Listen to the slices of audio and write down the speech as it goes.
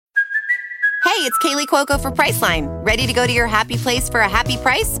it's Kaylee Cuoco for Priceline. Ready to go to your happy place for a happy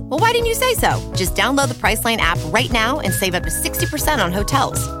price? Well, why didn't you say so? Just download the Priceline app right now and save up to 60% on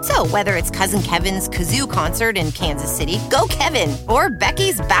hotels. So whether it's Cousin Kevin's Kazoo Concert in Kansas City, go Kevin, or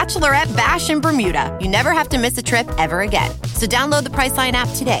Becky's Bachelorette Bash in Bermuda, you never have to miss a trip ever again. So download the Priceline app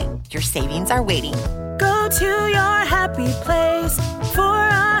today. Your savings are waiting. Go to your happy place for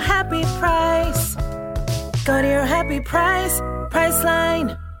a happy price. Go to your happy price,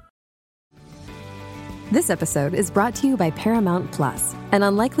 Priceline. This episode is brought to you by Paramount Plus. An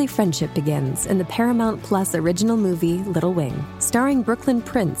unlikely friendship begins in the Paramount Plus original movie Little Wing, starring Brooklyn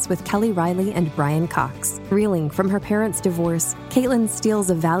Prince with Kelly Riley and Brian Cox. Reeling from her parents' divorce, Caitlin steals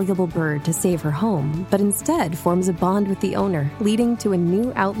a valuable bird to save her home, but instead forms a bond with the owner, leading to a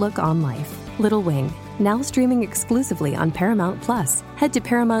new outlook on life. Little Wing, now streaming exclusively on Paramount Plus. Head to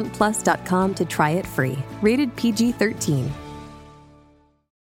ParamountPlus.com to try it free. Rated PG-13.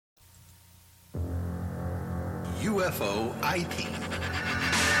 UFO IP.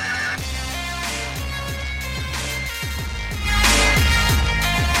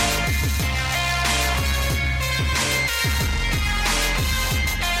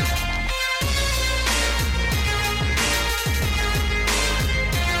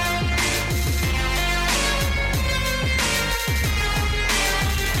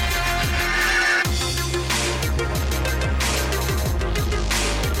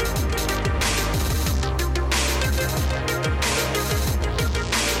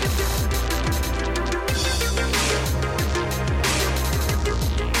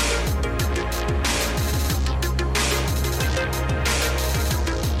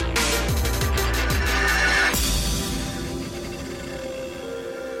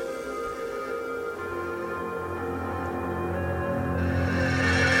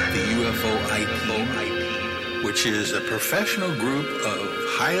 Which is a professional group of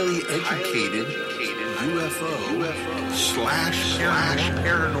highly educated UFO slash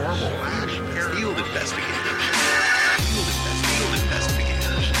paranormal field investigators.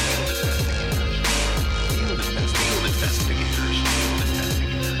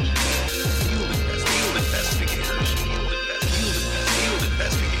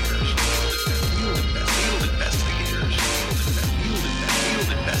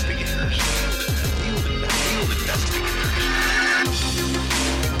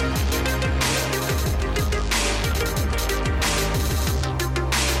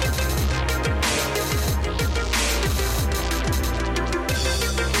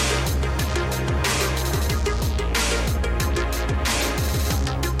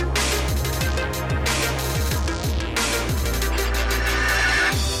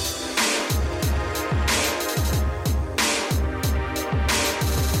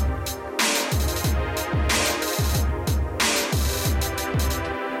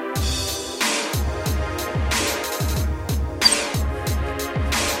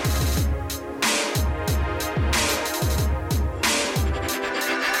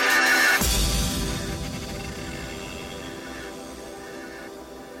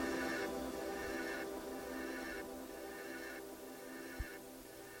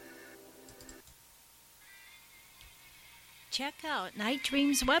 Check out Night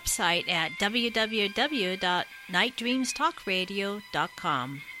Dream's website at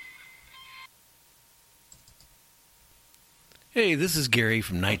www.nightdreamstalkradio.com. Hey, this is Gary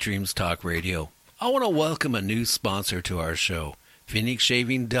from Night Dreams Talk Radio. I want to welcome a new sponsor to our show,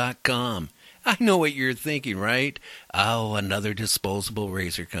 PhoenixShaving.com. I know what you're thinking, right? Oh, another disposable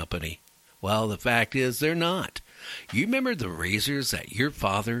razor company. Well, the fact is they're not. You remember the razors that your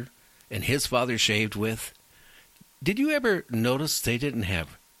father and his father shaved with? Did you ever notice they didn't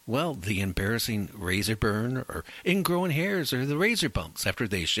have, well, the embarrassing razor burn or ingrown hairs or the razor bumps after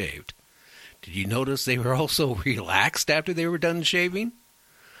they shaved? Did you notice they were also relaxed after they were done shaving?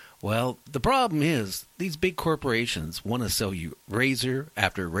 Well, the problem is these big corporations want to sell you razor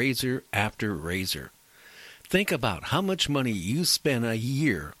after razor after razor. Think about how much money you spend a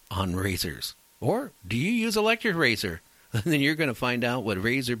year on razors. Or do you use electric razor? Then you're going to find out what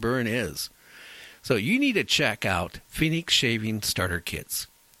razor burn is. So you need to check out Phoenix Shaving Starter Kits.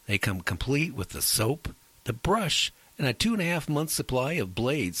 They come complete with the soap, the brush, and a 2.5-month supply of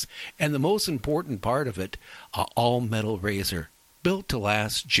blades. And the most important part of it, an all-metal razor, built to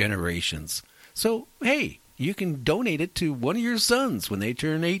last generations. So, hey, you can donate it to one of your sons when they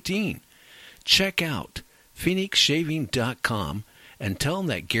turn 18. Check out PhoenixShaving.com and tell them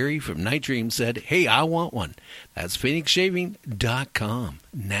that Gary from Night Dream said, hey, I want one. That's PhoenixShaving.com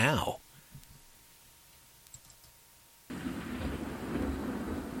now.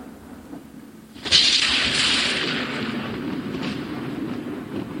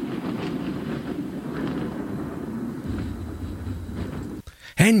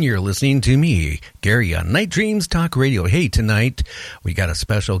 And you're listening to me, Gary, on Night Dreams Talk Radio. Hey, tonight we got a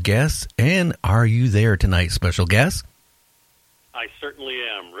special guest. And are you there tonight, special guest? I certainly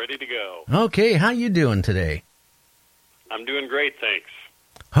am. Ready to go. Okay, how you doing today? I'm doing great, thanks.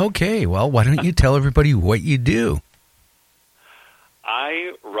 Okay, well, why don't you tell everybody what you do?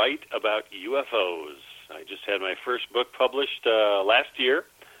 I write about UFOs. I just had my first book published last year,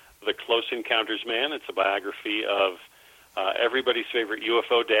 The Close Encounters Man. It's a biography of everybody's favorite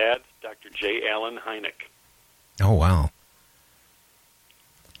UFO dad, Dr. J. Allen Hynek. Oh, wow.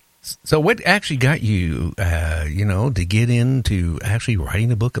 So what actually got you, to get into actually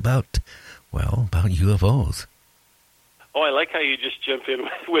writing a book about UFOs? Oh, I like how you just jump in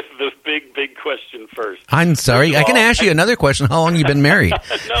with the big question first. I'm sorry. I can ask you another question. How long have you been married?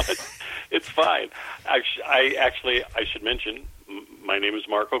 No, it's fine. I should mention, my name is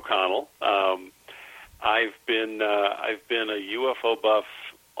Mark O'Connell. I've been a UFO buff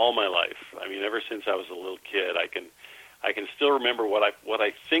all my life. I mean, ever since I was a little kid. I can still remember what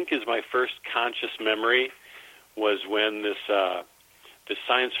I think is my first conscious memory was when this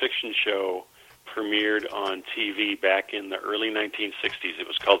science fiction show premiered on TV back in the early 1960s. It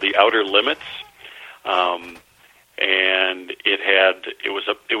was called The Outer Limits, and it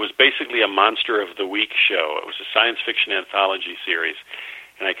was basically a Monster of the Week show. It was a science fiction anthology series,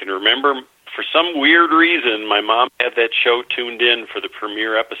 and I can remember, for some weird reason, my mom had that show tuned in for the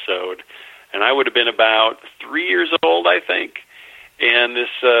premiere episode, and I would have been about 3 years old, I think. And this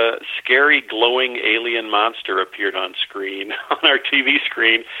scary, glowing alien monster appeared on screen, on our TV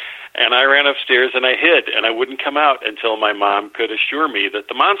screen, and I ran upstairs and I hid, and I wouldn't come out until my mom could assure me that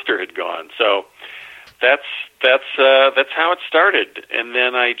the monster had gone. So that's how it started. And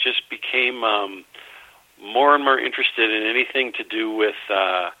then I just became more and more interested in anything to do with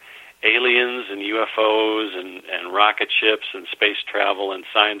aliens and UFOs and rocket ships and space travel and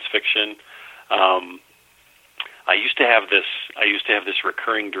science fiction. I used to have this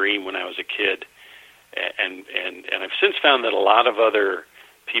recurring dream when I was a kid, and I've since found that a lot of other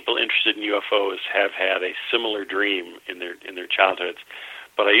people interested in UFOs have had a similar dream in their childhoods.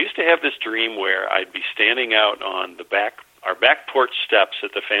 But I used to have this dream where I'd be standing out on our back porch steps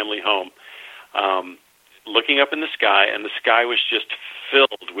at the family home, looking up in the sky, and the sky was just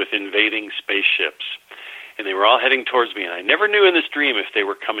filled with invading spaceships, and they were all heading towards me. And I never knew in this dream if they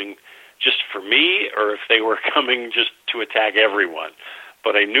were coming just for me or if they were coming just to attack everyone.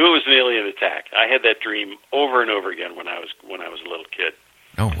 But I knew it was an alien attack. I had that dream over and over again when I was a little kid.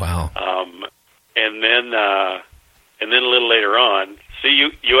 Oh, wow. And then a little later on, see,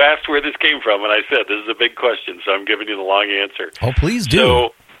 you asked where this came from, and I said, this is a big question, so I'm giving you the long answer. Oh, please do.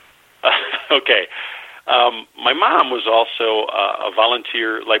 So, okay. My mom was also a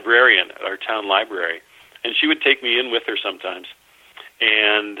volunteer librarian at our town library, and she would take me in with her sometimes.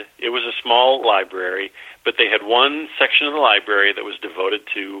 And it was a small library, but they had one section of the library that was devoted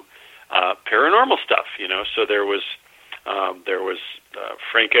to paranormal stuff, So there was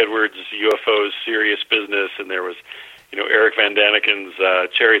Frank Edwards' UFOs, Serious Business, and there was, Eric Van Daniken's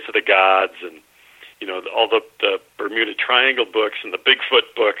Chariots of the Gods, and, all the Bermuda Triangle books and the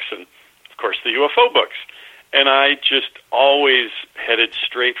Bigfoot books, and, of course, the UFO books. And I just always headed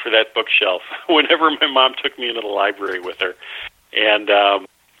straight for that bookshelf whenever my mom took me into the library with her. And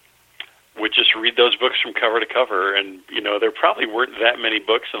would just read those books from cover to cover. And, there probably weren't that many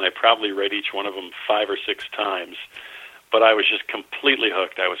books, and I probably read each one of them 5 or 6 times. But I was just completely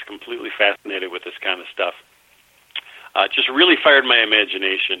hooked. I was completely fascinated with this kind of stuff. Just really fired my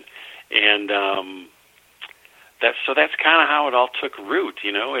imagination. And that's kind of how it all took root,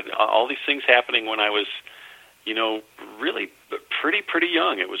 all these things happening when I was, really pretty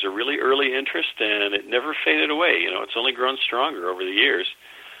young. It was a really early interest, and it never faded away. It's only grown stronger over the years.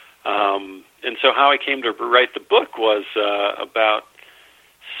 And so how I came to write the book was about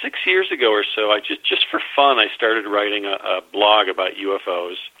 6 years ago or so. I just for fun, I started writing a blog about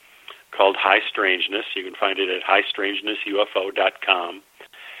UFOs called High Strangeness. You can find it at highstrangenessufo.com.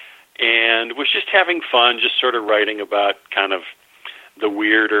 And was just having fun, just sort of writing about kind of the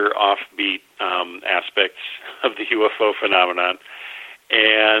weirder, offbeat aspects of the UFO phenomenon.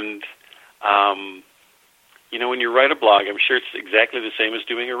 And, when you write a blog, I'm sure it's exactly the same as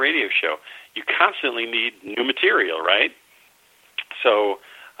doing a radio show. You constantly need new material, right? So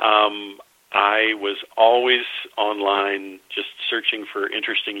I was always online just searching for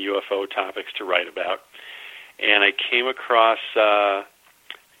interesting UFO topics to write about. And I came across a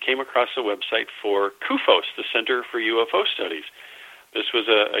website for CUFOS, the Center for UFO Studies. This was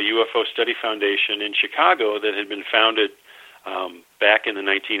a UFO study foundation in Chicago that had been founded back in the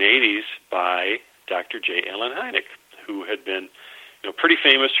 1980s by Dr. J. Allen Hynek, who had been pretty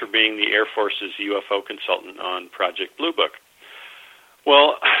famous for being the Air Force's UFO consultant on Project Blue Book.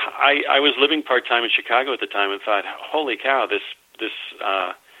 Well, I was living part-time in Chicago at the time and thought, holy cow, this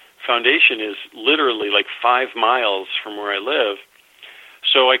foundation is literally like 5 miles from where I live.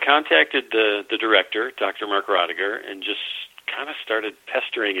 So I contacted the director, Dr. Mark Rodiger, and just kind of started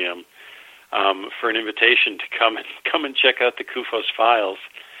pestering him for an invitation to come and check out the CUFOS files.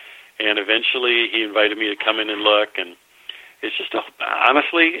 And eventually he invited me to come in and look, and it's just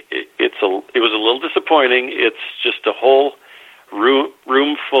honestly, it was a little disappointing. It's just a whole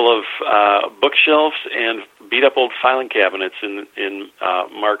room full of bookshelves and beat-up old filing cabinets in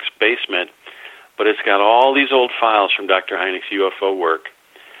Mark's basement, but it's got all these old files from Dr. Hynek's UFO work,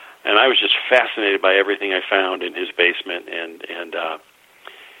 and I was just fascinated by everything I found in his basement. And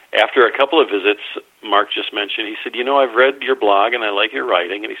after a couple of visits, Mark just mentioned, he said, I've read your blog and I like your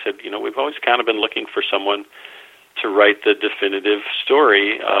writing, and he said, we've always kind of been looking for someone to write the definitive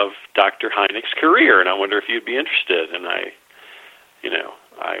story of Dr. Hynek's career, and I wonder if you'd be interested. And I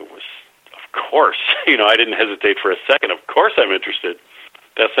was, of course, I didn't hesitate for a second. Of course I'm interested.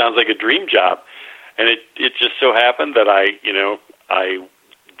 That sounds like a dream job. And it just so happened that I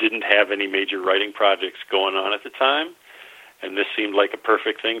didn't have any major writing projects going on at the time, and this seemed like a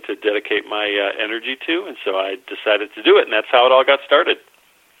perfect thing to dedicate my energy to, and so I decided to do it, and that's how it all got started.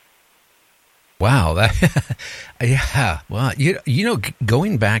 Wow, yeah. Well,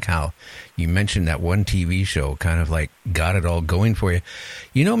 going back, how you mentioned that one TV show kind of like got it all going for you.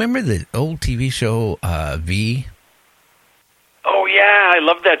 Remember the old TV show V? Oh yeah, I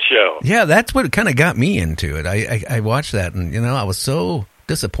love that show. Yeah, that's what kind of got me into it. I watched that, and I was so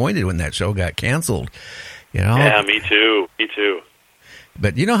disappointed when that show got canceled. Yeah, me too.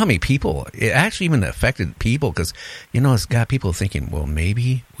 But you know how many people it actually even affected people, because it's got people thinking, well,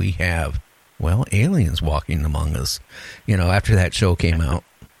 maybe we have aliens walking among us, after that show came out.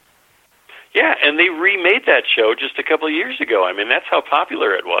 Yeah, and they remade that show just a couple of years ago. I mean, that's how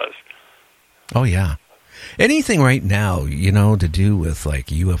popular it was. Oh, yeah. Anything right now, to do with like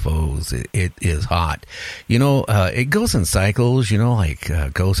UFOs, it is hot. It goes in cycles,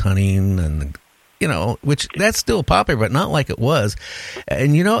 like ghost hunting and, which that's still popular, but not like it was.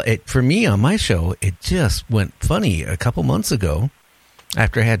 And, for me on my show, it just went funny a couple months ago.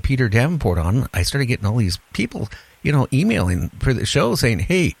 After I had Peter Davenport on, I started getting all these people, emailing for the show saying,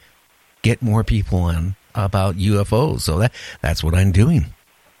 hey, get more people on about UFOs. So that's what I'm doing.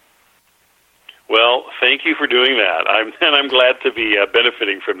 Well, thank you for doing that. I'm glad to be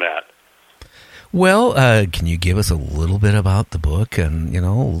benefiting from that. Well, can you give us a little bit about the book? And,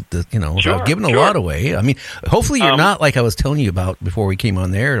 without giving a lot away. I mean, hopefully you're not like I was telling you about before we came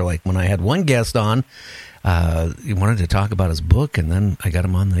on there, like when I had one guest on, he wanted to talk about his book, and then I got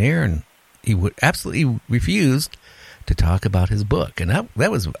him on the air, and he would absolutely refused to talk about his book. And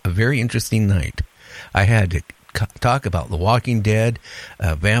that was a very interesting night. I had to talk about The Walking Dead,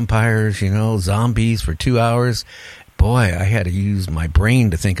 vampires, zombies for 2 hours. Boy, I had to use my brain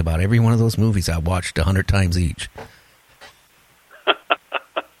to think about every one of those movies I watched 100 times each.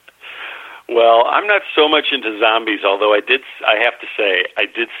 Well, I'm not so much into zombies, although I have to say, I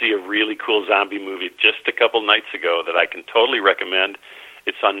did see a really cool zombie movie just a couple nights ago that I can totally recommend.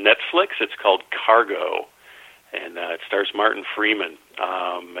 It's on Netflix. It's called Cargo, and it stars Martin Freeman.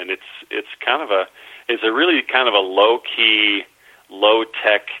 And it's a really kind of a low-key,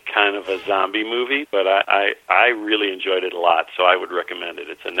 low-tech kind of a zombie movie, but I really enjoyed it a lot, so I would recommend it.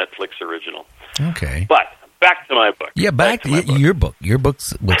 It's a Netflix original. Okay. But back to my book. Yeah, back to your book. Your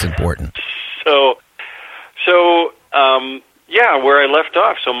book's what's important. Where I left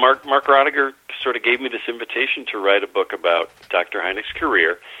off. So Mark Rodiger sort of gave me this invitation to write a book about Dr. Hynek's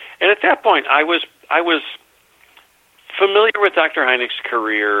career, and at that point, I was familiar with Dr. Hynek's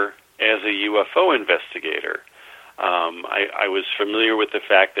career as a UFO investigator. I was familiar with the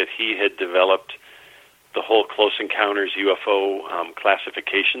fact that he had developed the whole Close Encounters UFO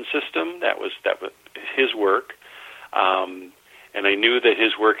classification system. That was his work. And I knew that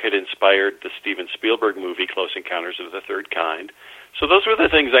his work had inspired the Steven Spielberg movie Close Encounters of the Third Kind. So those were the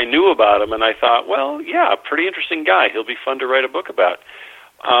things I knew about him, and I thought, well, yeah, pretty interesting guy. He'll be fun to write a book about.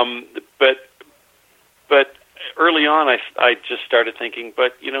 But early on, I just started thinking,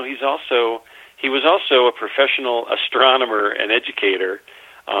 but he was also a professional astronomer and educator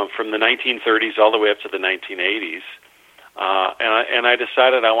from the 1930s all the way up to the 1980s. And I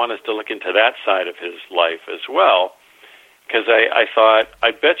decided I wanted to look into that side of his life as well, because I thought,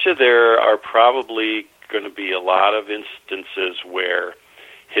 I bet you there are probably going to be a lot of instances where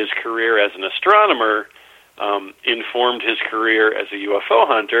his career as an astronomer informed his career as a UFO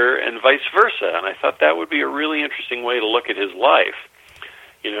hunter and vice versa. And I thought that would be a really interesting way to look at his life.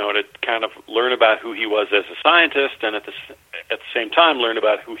 to kind of learn about who he was as a scientist, and at the same time learn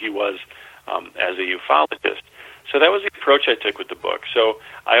about who he was as a ufologist. So that was the approach I took with the book. So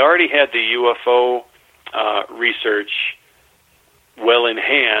I already had the UFO research well in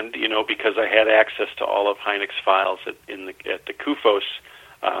hand, because I had access to all of Hynek's files at the CUFOS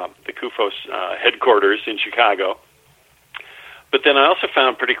headquarters in Chicago. But then I also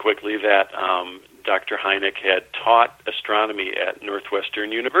found pretty quickly that Dr. Hynek had taught astronomy at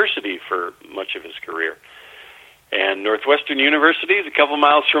Northwestern University for much of his career. And Northwestern University is a couple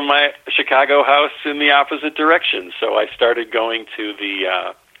miles from my Chicago house in the opposite direction. So I started going to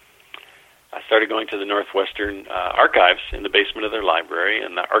the Northwestern archives in the basement of their library,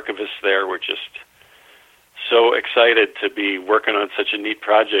 and the archivists there were just so excited to be working on such a neat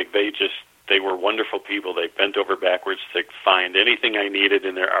project. They were wonderful people. They bent over backwards to find anything I needed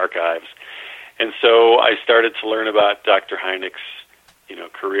in their archives. And so I started to learn about Dr. Hynek's,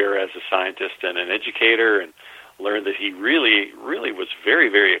 career as a scientist and an educator, and learned that he really, really was very,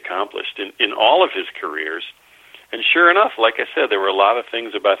 very accomplished in all of his careers. And sure enough, like I said, there were a lot of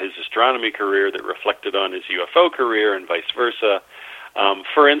things about his astronomy career that reflected on his UFO career and vice versa.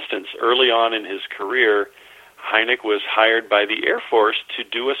 For instance, early on in his career, Hynek was hired by the Air Force to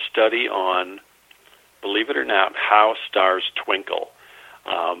do a study on, believe it or not, how stars twinkle.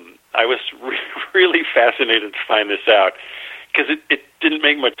 I was really fascinated to find this out, because it didn't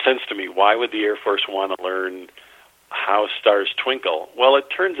make much sense to me. Why would the Air Force want to learn how stars twinkle? Well, it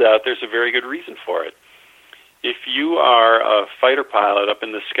turns out there's a very good reason for it. If you are a fighter pilot up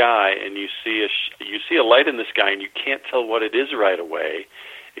in the sky and you see a light in the sky and you can't tell what it is right away,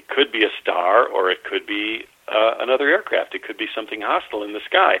 it could be a star or it could be another aircraft. It could be something hostile in the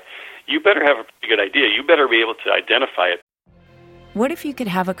sky. You better have a pretty good idea. You better be able to identify it. What if you could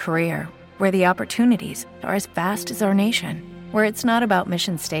have a career where the opportunities are as vast as our nation, where it's not about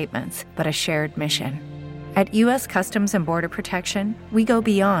mission statements, but a shared mission? At U.S. Customs and Border Protection, we go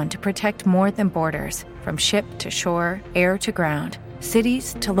beyond to protect more than borders. From ship to shore, air to ground,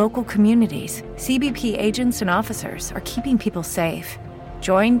 cities to local communities, CBP agents and officers are keeping people safe.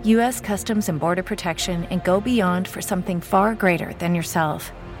 Join U.S. Customs and Border Protection and go beyond for something far greater than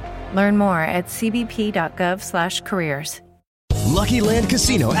yourself. Learn more at cbp.gov/careers. Lucky Land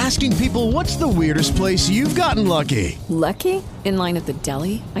Casino, asking people, what's the weirdest place you've gotten lucky? Lucky? In line at the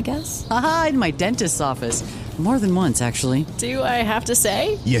deli, I guess? Aha, in my dentist's office. More than once, actually. Do I have to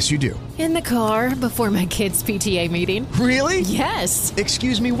say? Yes, you do. In the car before my kids' PTA meeting. Really? Yes.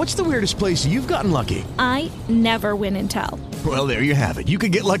 Excuse me, what's the weirdest place you've gotten lucky? I never win and tell. Well, there you have it. You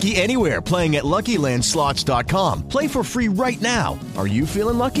can get lucky anywhere, playing at LuckyLandSlots.com. Play for free right now. Are you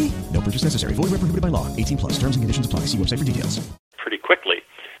feeling lucky? No purchase necessary. Void where prohibited by law. 18+. Terms and conditions apply. See website for details. Pretty quickly.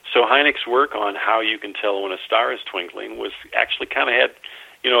 So Hynek's work on how you can tell when a star is twinkling was actually kind of had,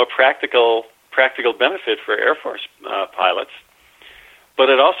 a practical benefit for Air Force pilots. But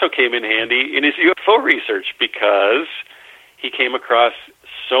it also came in handy in his UFO research, because he came across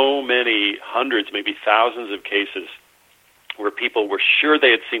so many hundreds, maybe thousands of cases where people were sure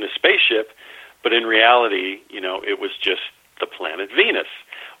they had seen a spaceship, but in reality, it was just the planet Venus,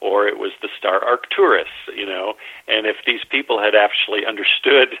 or it was the star Arcturus, and if these people had actually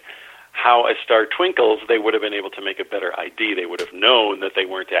understood how a star twinkles, they would have been able to make a better ID. They would have known that they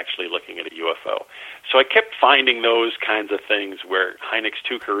weren't actually looking at a UFO. So I kept finding those kinds of things where Hynek's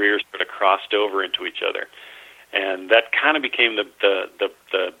two careers sort of crossed over into each other. And that kind of became the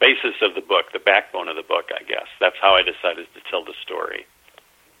basis of the book, the backbone of the book, I guess. That's how I decided to tell the story.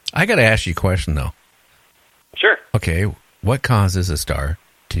 I got to ask you a question, though. Sure. Okay, what causes a star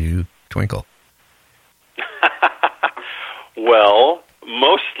to twinkle? Well,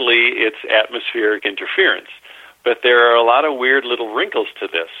 mostly it's atmospheric interference, but there are a lot of weird little wrinkles to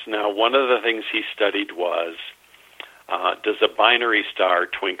this. Now, one of the things he studied was, does a binary star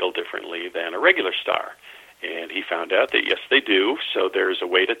twinkle differently than a regular star? And he found out that, yes, they do. So there's a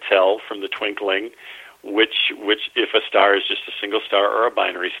way to tell from the twinkling which if a star is just a single star or a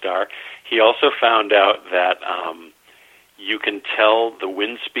binary star. He also found out that you can tell the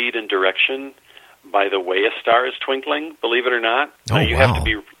wind speed and direction by the way a star is twinkling, believe it or not. Oh, you wow. have to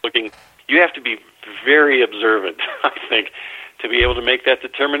be you have to be very observant, I think, to be able to make that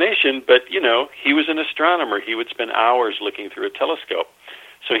determination. But, he was an astronomer. He would spend hours looking through a telescope.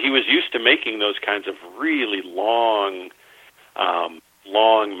 So he was used to making those kinds of really long,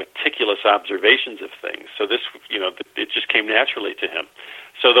 meticulous observations of things. So this, it just came naturally to him.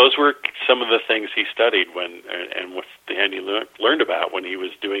 So those were some of the things he studied and he learned about when he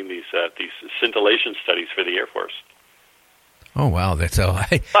was doing these scintillation studies for the Air Force. Oh, wow. That's Go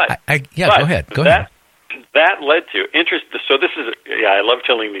ahead. Go ahead. that led to interest. So this is, I love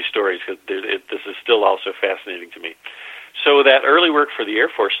telling these stories because this is still also fascinating to me. So that early work for the Air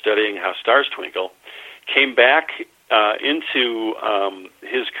Force studying how stars twinkle came back into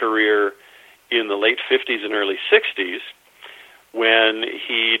his career in the late 50s and early 60s when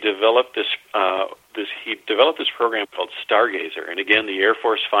he developed this program called Stargazer, and again the Air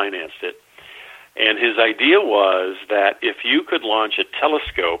Force financed it. And his idea was that if you could launch a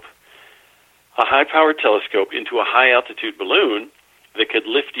telescope, a high-powered telescope, into a high-altitude balloon that could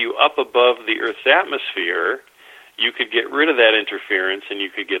lift you up above the Earth's atmosphere, you could get rid of that interference and you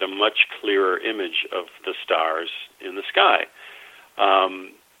could get a much clearer image of the stars in the sky.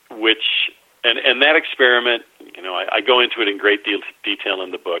 And that experiment, I go into it in great detail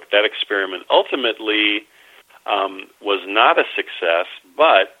in the book. That experiment ultimately was not a success,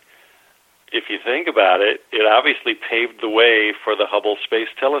 but if you think about it, it obviously paved the way for the Hubble Space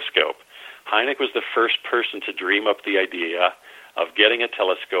Telescope. Hynek was the first person to dream up the idea of getting a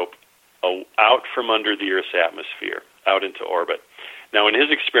telescope out from under the Earth's atmosphere, out into orbit. Now, in his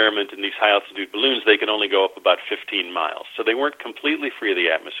experiment in these high-altitude balloons, they could only go up about 15 miles. So they weren't completely free of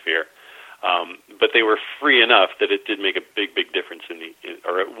the atmosphere, but they were free enough that it did make a big, big difference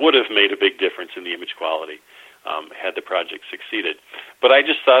or it would have made a big difference in the image quality had the project succeeded. But I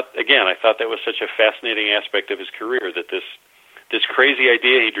just thought, again, I thought that was such a fascinating aspect of his career, that this crazy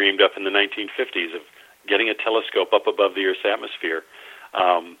idea he dreamed up in the 1950s of getting a telescope up above the Earth's atmosphere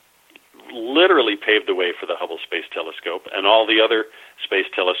literally paved the way for the Hubble Space Telescope and all the other space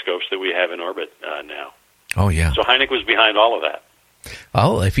telescopes that we have in orbit now. Oh, yeah. So Hynek was behind all of that.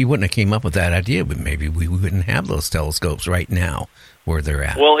 Oh, if he wouldn't have came up with that idea, but maybe we wouldn't have those telescopes right now where they're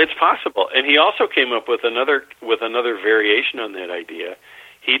at. Well, it's possible. And he also came up with another variation on that idea.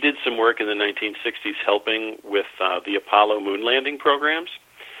 He did some work in the 1960s helping with the Apollo moon landing programs.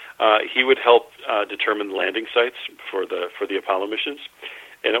 He would help determine landing sites for the Apollo missions.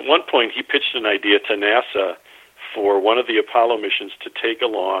 And at one point, he pitched an idea to NASA for one of the Apollo missions to take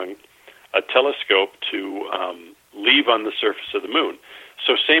along a telescope to leave on the surface of the moon.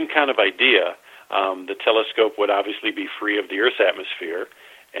 So same kind of idea. The telescope would obviously be free of the Earth's atmosphere,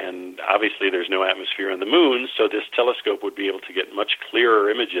 and obviously there's no atmosphere on the moon, so this telescope would be able to get much clearer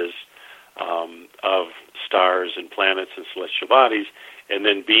images of stars and planets and celestial bodies, and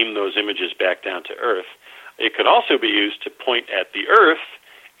then beam those images back down to Earth. It could also be used to point at the Earth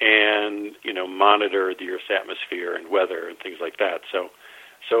and monitor the Earth's atmosphere and weather and things like that. So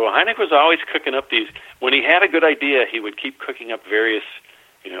Hynek was always cooking up these. When he had a good idea, he would keep cooking up various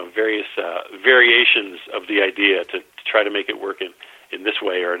variations of the idea to try to make it work in this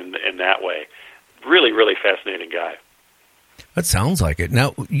way or in that way. Really, really fascinating guy. That sounds like it.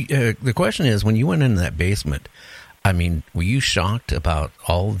 Now, the question is, when you went into that basement, I mean, were you shocked about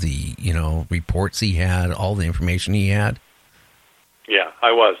all the, reports he had, all the information he had? Yeah,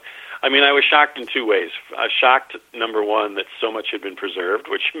 I was. I mean, I was shocked in two ways. I was shocked, number one, that so much had been preserved,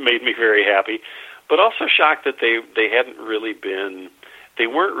 which made me very happy, but also shocked that they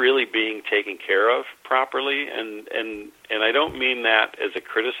weren't really being taken care of properly, and I don't mean that as a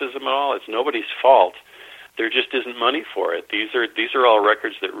criticism at all. It's nobody's fault. There just isn't money for it. These are all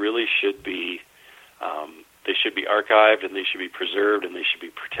records that really should be they should be archived and they should be preserved and they should be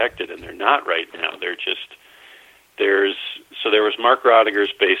protected, and they're not right now. There was Mark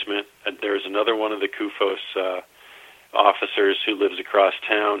Rodiger's basement, and there's another one of the CUFOS officers who lives across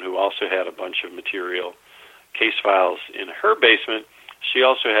town who also had a bunch of material, case files in her basement. She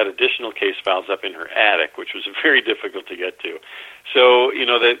also had additional case files up in her attic, which was very difficult to get to. So,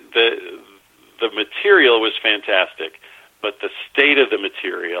 the material was fantastic, but the state of the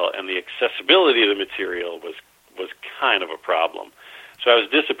material and the accessibility of the material was kind of a problem. So I was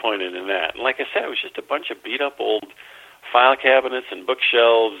disappointed in that. And like I said, it was just a bunch of beat-up old file cabinets and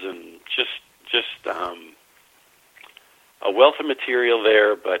bookshelves and just a wealth of material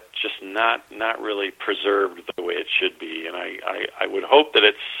there, but just not really preserved the way it should be. And I would hope that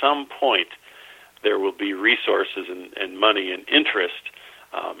at some point there will be resources and money and interest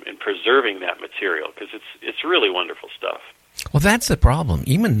in preserving that material, because it's really wonderful stuff. Well, that's the problem.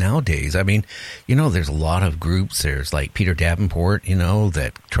 Even nowadays, I mean, there's a lot of groups. There's like Peter Davenport,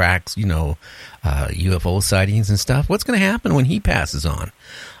 that tracks, UFO sightings and stuff. What's going to happen when he passes on?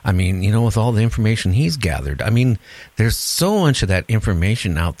 I mean, with all the information he's gathered. I mean, there's so much of that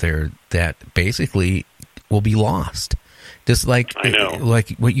information out there that basically will be lost. Just like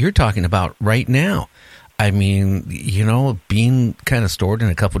what you're talking about right now. I mean, being kind of stored in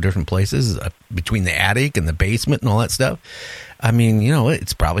a couple different places between the attic and the basement and all that stuff. I mean,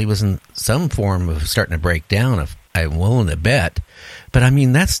 it's probably was in some form of starting to break down I'm willing to bet. But, I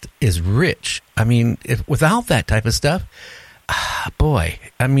mean, is rich. I mean, without that type of stuff, boy,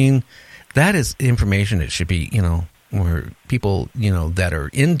 I mean, that is information that should be, where people, that are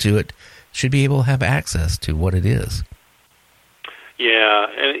into it should be able to have access to what it is. Yeah,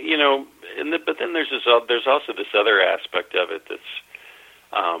 and but then there's also this other aspect of it that's,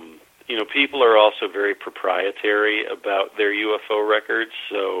 people are also very proprietary about their UFO records.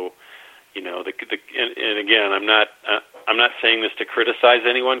 So, and again, I'm not saying this to criticize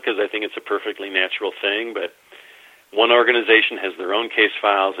anyone, because I think it's a perfectly natural thing, but one organization has their own case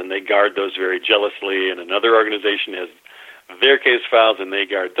files and they guard those very jealously, and another organization has their case files and they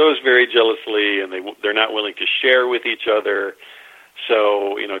guard those very jealously, and they're not willing to share with each other.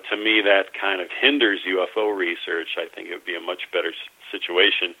 So, to me, that kind of hinders UFO research. I think it would be a much better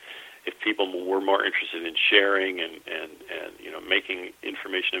situation if people were more interested in sharing and making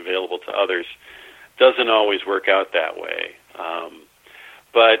information available to others. Doesn't always work out that way.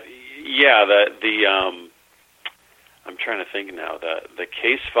 But yeah, I'm trying to think now. The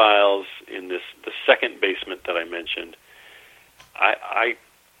case files in the second basement that I mentioned, I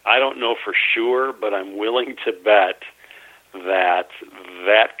don't know for sure, but I'm willing to bet that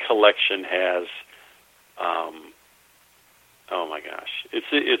collection has, oh my gosh,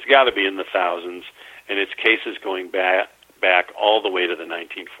 it's got to be in the thousands, and it's cases going back all the way to the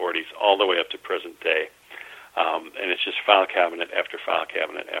 1940s, all the way up to present day, and it's just file cabinet after file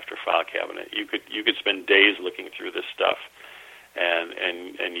cabinet after file cabinet. You could spend days looking through this stuff,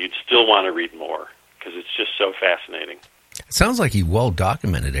 and you'd still want to read more because it's just so fascinating. It sounds like he well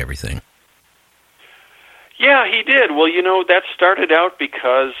documented everything. Yeah, he did. Well, that started out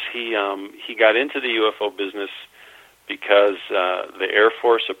because he got into the UFO business because the Air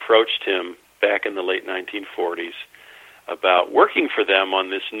Force approached him back in the late 1940s about working for them on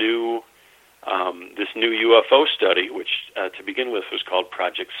this new UFO study, which to begin with was called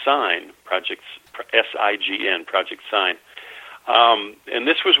Project Sign, SIGN, Project Sign. And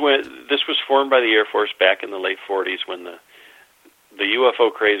this was formed by the Air Force back in the late 40s when the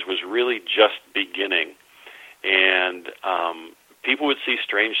UFO craze was really just beginning. And people would see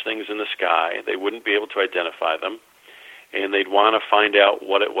strange things in the sky. They wouldn't be able to identify them, and they'd want to find out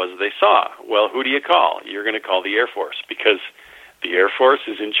what it was they saw. Well, who do you call? You're going to call the Air Force, because the Air Force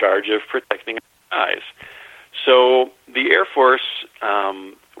is in charge of protecting our skies. So the Air Force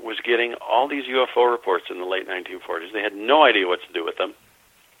was getting all these UFO reports in the late 1940s. They had no idea what to do with them.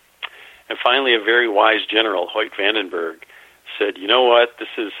 And finally, a very wise general, Hoyt Vandenberg, said, you know what, this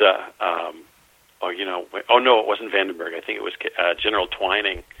is... oh no, it wasn't Vandenberg. I think it was General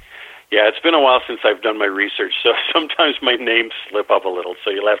Twining. Yeah, it's been a while since I've done my research, so sometimes my names slip up a little,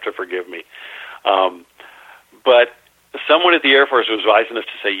 so you'll have to forgive me. But someone at the Air Force was wise enough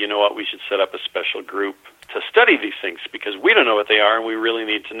to say, you know what, we should set up a special group to study these things, because we don't know what they are, and we really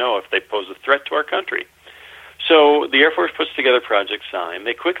need to know if they pose a threat to our country. So the Air Force puts together Project Sign.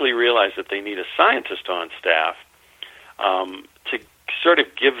 They quickly realize that they need a scientist on staff to sort of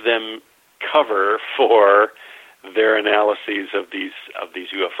give them cover for their analyses of these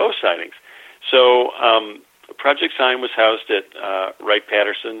UFO sightings. So Project Sign was housed at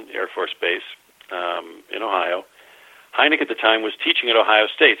Wright-Patterson Air Force Base in Ohio. Hynek at the time was teaching at Ohio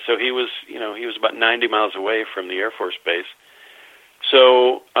State, so he was about 90 miles away from the Air Force Base.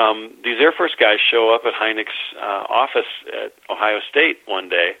 So these Air Force guys show up at Hynek's office at Ohio State one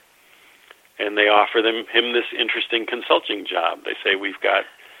day, and they offer him this interesting consulting job. They say, we've got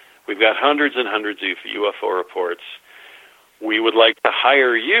hundreds and hundreds of UFO reports. We would like to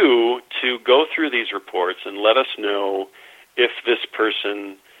hire you to go through these reports and let us know if this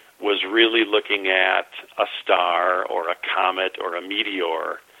person was really looking at a star or a comet or a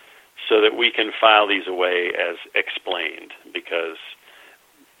meteor, so that we can file these away as explained, because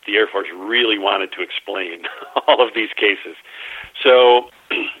the Air Force really wanted to explain all of these cases. So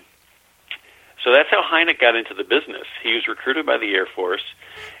that's how Hynek got into the business. He was recruited by the Air Force,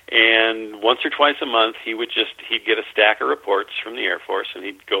 and once or twice a month he'd get a stack of reports from the Air Force, and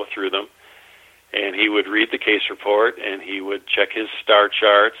he'd go through them, and he would read the case report, and he would check his star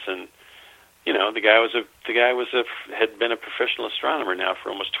charts, and the guy had been a professional astronomer now for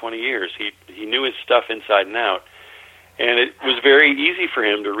almost 20 years. He knew his stuff inside and out, and it was very easy for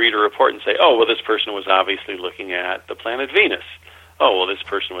him to read a report and say, oh, well, this person was obviously looking at the planet Venus. Oh, well, this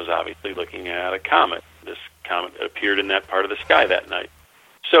person was obviously looking at a comet. This comet appeared in that part of the sky that night.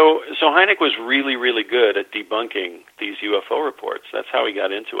 So Hynek was really, really good at debunking these UFO reports. That's how he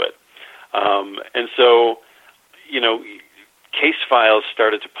got into it. And so, case files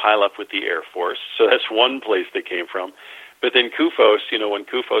started to pile up with the Air Force. So that's one place they came from. But then CUFOS, when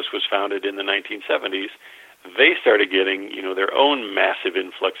CUFOS was founded in the 1970s, they started getting, their own massive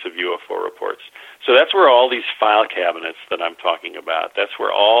influx of UFO reports. So that's where all these file cabinets that I'm talking about, that's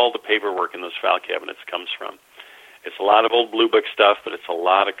where all the paperwork in those file cabinets comes from. It's a lot of old Blue Book stuff, but it's a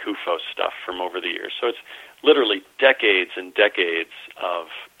lot of CUFO stuff from over the years. So it's literally decades and decades of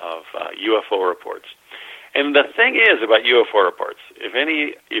UFO reports. And the thing is about UFO reports,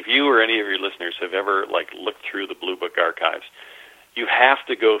 if you or any of your listeners have ever looked through the Blue Book archives, you have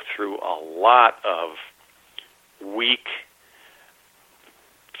to go through a lot of weak,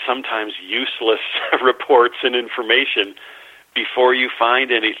 sometimes useless reports and information before you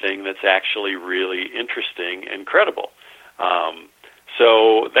find anything that's actually really interesting and credible.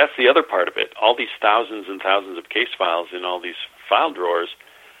 So that's the other part of it. All these thousands and thousands of case files in all these file drawers,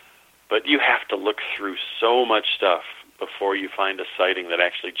 but you have to look through so much stuff before you find a sighting that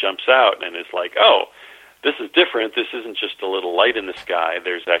actually jumps out and is like, oh, this is different. This isn't just a little light in the sky.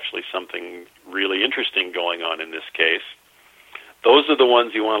 There's actually something really interesting going on in this case. Those are the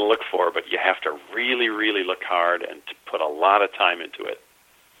ones you want to look for, but you have to really, really look hard and to put a lot of time into it.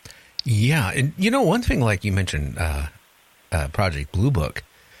 Yeah, and one thing like you mentioned, Project Blue Book,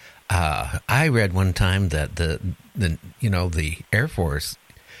 I read one time that the Air Force,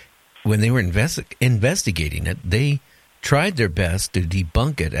 when they were investigating it, they tried their best to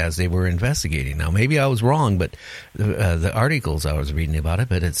debunk it as they were investigating. Now, maybe I was wrong, but the articles I was reading about it,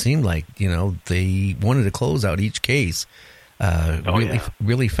 but it seemed like, they wanted to close out each case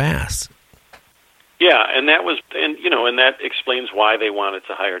really fast. Yeah, and that explains why they wanted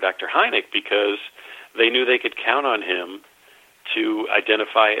to hire Dr. Hynek, because they knew they could count on him to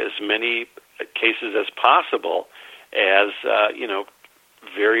identify as many cases as possible as,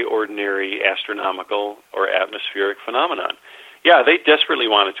 very ordinary astronomical or atmospheric phenomenon. Yeah, they desperately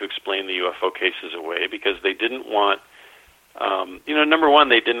wanted to explain the UFO cases away because they didn't want, number one,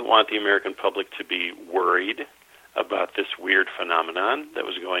 they didn't want the American public to be worried about this weird phenomenon that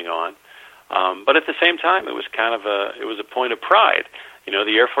was going on. But at the same time, it was a point of pride.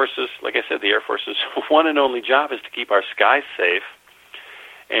 The Air Force's, like I said, the Air Force's one and only job is to keep our skies safe.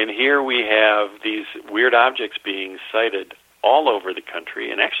 And here we have these weird objects being sighted all over the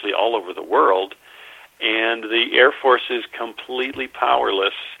country and actually all over the world. And the Air Force is completely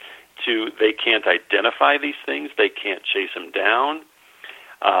powerless they can't identify these things. They can't chase them down.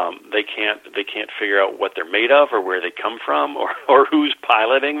 They can't figure out what they're made of or where they come from or who's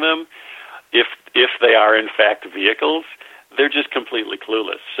piloting them. If they are in fact vehicles, they're just completely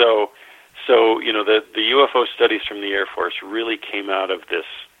clueless. So the UFO studies from the Air Force really came out of this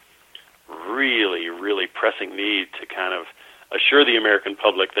really, really pressing need to kind of assure the American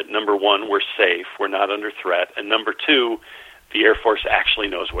public that, number one, we're safe, we're not under threat, and number two, the Air Force actually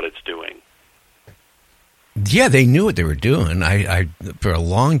knows what it's doing. Yeah, they knew what they were doing. I for a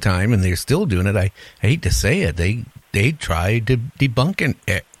long time, and they're still doing it. I hate to say it, they tried to debunk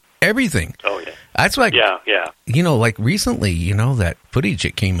everything. Oh yeah, that's like yeah. Like recently, that footage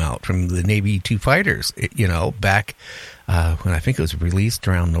that came out from the Navy 2 fighters. Back when I think it was released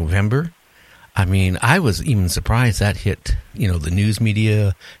around November. I mean, I was even surprised that hit, the news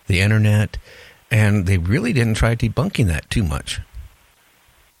media, the internet, and they really didn't try debunking that too much.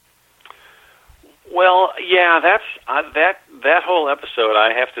 Well, yeah, that's that whole episode.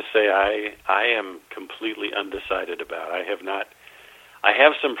 I have to say, I am completely undecided about. I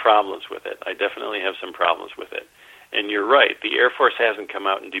have some problems with it. I definitely have some problems with it. And you're right. The Air Force hasn't come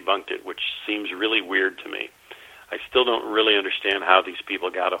out and debunked it, which seems really weird to me. I still don't really understand how these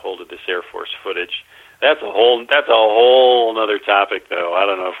people got a hold of this Air Force footage. That's a whole other topic, though. I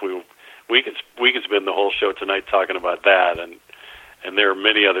don't know if we could spend the whole show tonight talking about that, and there are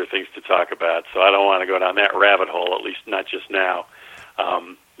many other things to talk about. So I don't want to go down that rabbit hole, at least not just now.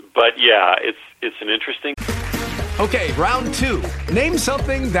 But yeah, it's an interesting. Okay, round two. Name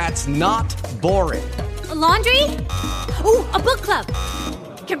something that's not boring. A laundry? Ooh, a book club.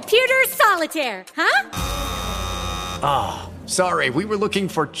 Computer solitaire, huh? Ah, oh, sorry, we were looking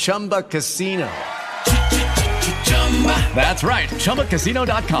for Chumba Casino. That's right,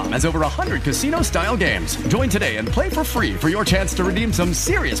 ChumbaCasino.com has over 100 casino-style games. Join today and play for free for your chance to redeem some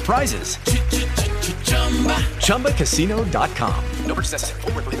serious prizes. ChumbaCasino.com. No purchase necessary.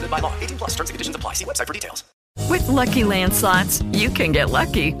 Void where prohibited by law. 18+ terms and conditions apply. See website for details. With Lucky Land Slots, you can get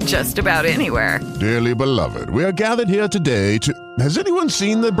lucky just about anywhere. Dearly beloved, we are gathered here today to... Has anyone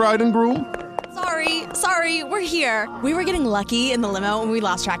seen the bride and groom? Sorry, we're here. We were getting lucky in the limo and we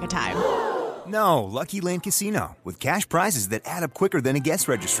lost track of time. No, Lucky Land Casino, with cash prizes that add up quicker than a guest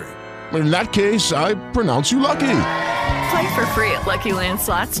registry. In that case, I pronounce you lucky. Play for free at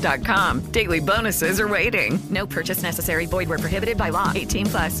LuckyLandSlots.com. Daily bonuses are waiting. No purchase necessary. Void where prohibited by law.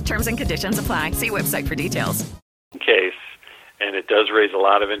 18+. Terms and conditions apply. See website for details. Case, and it does raise a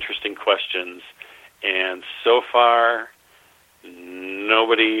lot of interesting questions. And so far,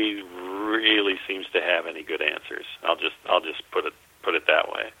 nobody really seems to have any good answers. I'll just put it that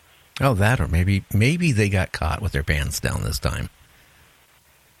way. Oh, that, or maybe they got caught with their pants down this time.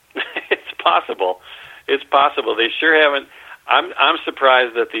 It's possible. It's possible. They sure haven't. I'm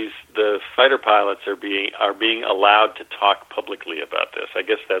surprised that the fighter pilots are being allowed to talk publicly about this. I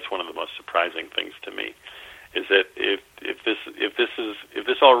guess that's one of the most surprising things to me, is that if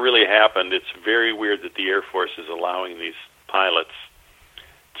this all really happened, it's very weird that the Air Force is allowing these pilots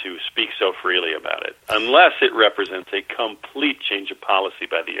to speak so freely about it, unless it represents a complete change of policy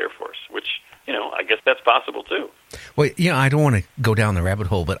by the Air Force, which, I guess that's possible too. Well, I don't want to go down the rabbit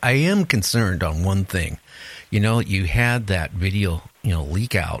hole, but I am concerned on one thing. You had that video,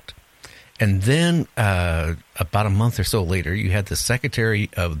 leak out, and then about a month or so later, you had the Secretary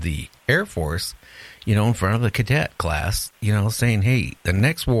of the Air Force, in front of the cadet class, saying, hey, the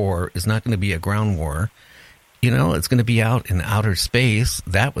next war is not going to be a ground war. It's going to be out in outer space.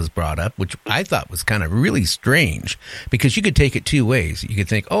 That was brought up, which I thought was kind of really strange, because you could take it two ways. You could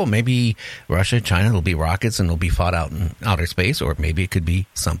think, oh, maybe Russia, China, will be rockets and they'll be fought out in outer space, or maybe it could be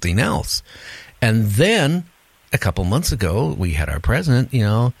something else. And then a couple months ago, we had our president,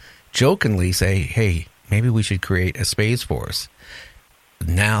 jokingly say, hey, maybe we should create a space force.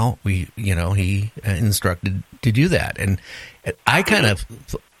 Now he instructed to do that. And I kind of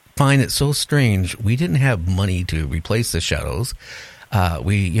find it so strange. We didn't have money to replace the shuttles.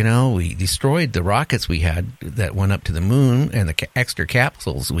 We destroyed the rockets we had that went up to the moon and the extra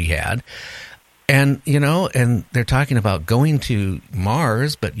capsules we had. And, and they're talking about going to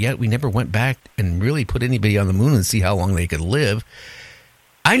Mars, but yet we never went back and really put anybody on the moon and see how long they could live.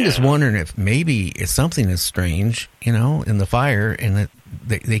 I'm just wondering if maybe it's something is strange, in the fire, and that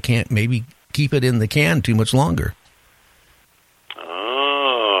they can't maybe keep it in the can too much longer.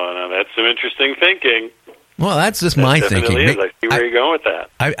 That's some interesting thinking. Well, that's just my thinking. Is. I see where you're going with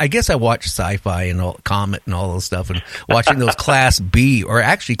that. I guess I watch sci-fi and Comet and all those stuff, and watching those Class B or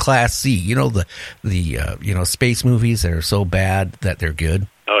actually Class C. The space movies that are so bad that they're good.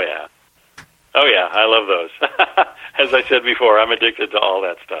 Oh yeah, I love those. As I said before, I'm addicted to all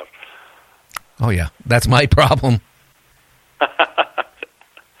that stuff. Oh yeah, that's my problem.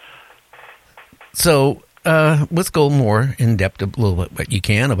 So. Let's go more in depth a little bit, but you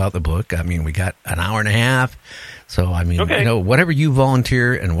can, about the book. I mean, we got an hour and a half. So, I mean, whatever you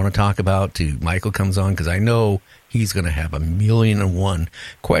volunteer and want to talk about Michael comes on, because I know he's going to have 1,000,001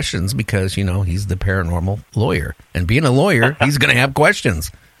 questions, because, he's the paranormal lawyer. And being a lawyer, he's going to have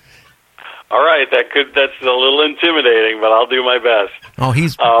questions. All right. That's a little intimidating, but I'll do my best. Oh,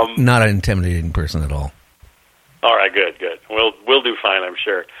 he's not an intimidating person at all. All right. Good. We'll do fine, I'm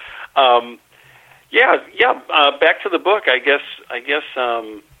sure. Back to the book. I guess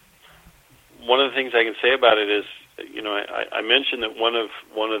one of the things I can say about it is, I mentioned that one of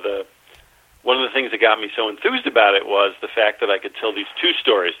the things that got me so enthused about it was the fact that I could tell these two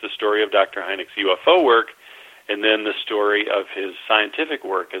stories: the story of Dr. Hynek's UFO work, and then the story of his scientific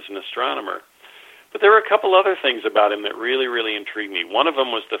work as an astronomer. But there were a couple other things about him that really, really intrigued me. One of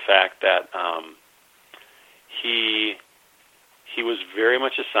them was the fact that he was very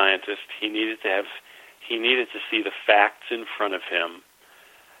much a scientist. He needed to see the facts in front of him.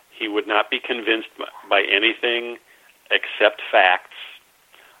 He would not be convinced by anything except facts.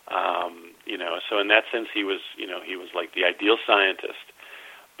 So in that sense, he was like the ideal scientist.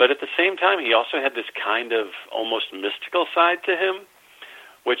 But at the same time, he also had this kind of almost mystical side to him,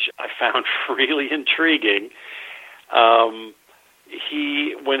 which I found really intriguing. When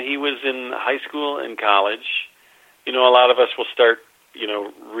he was in high school and college, a lot of us will start,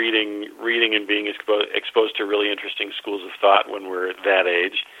 reading and being exposed to really interesting schools of thought when we're at that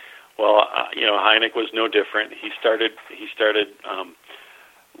age. Well, Hynek was no different. He started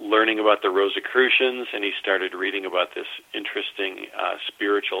learning about the Rosicrucians, and he started reading about this interesting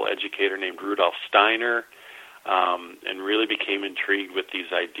spiritual educator named Rudolf Steiner, and really became intrigued with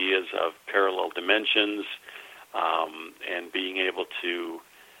these ideas of parallel dimensions, and being able to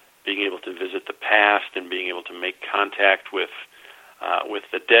visit the past and being able to make contact with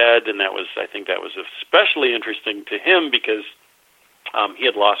the dead. And I think that was especially interesting to him because he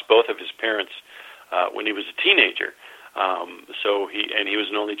had lost both of his parents when he was a teenager. He was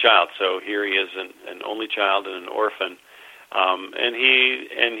an only child. So here he is, an only child and an orphan. And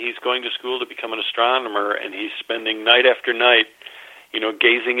he's going to school to become an astronomer, and he's spending night after night,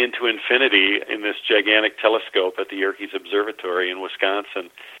 gazing into infinity in this gigantic telescope at the Yerkes Observatory in Wisconsin.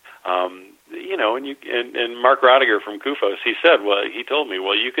 And Mark Rodiger from CUFOS, he told me,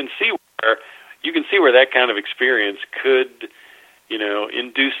 you can see where that kind of experience could,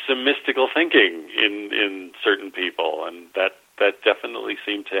 induce some mystical thinking in certain people, and that definitely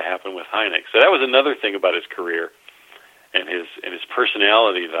seemed to happen with Hynek. So that was another thing about his career and his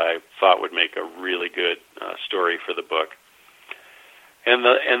personality that I thought would make a really good story for the book. And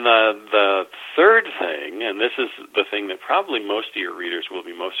the third thing, and this is the thing that probably most of your readers will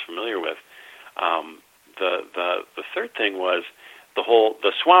be most familiar with, the third thing was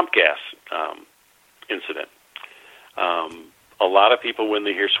the swamp gas incident. A lot of people, when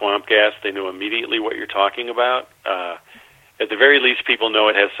they hear swamp gas, they know immediately what you're talking about. At the very least, people know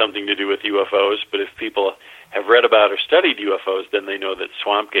it has something to do with UFOs, but if people have read about or studied UFOs, then they know that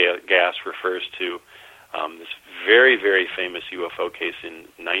swamp gas refers to this very, very famous UFO case in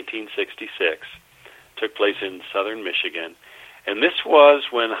 1966. Took place in southern Michigan. And this was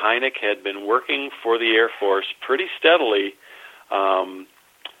when Hynek had been working for the Air Force pretty steadily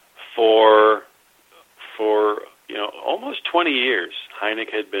for almost 20 years.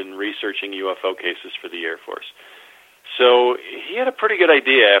 Hynek had been researching UFO cases for the Air Force. So he had a pretty good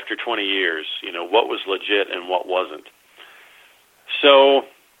idea after 20 years, what was legit and what wasn't. So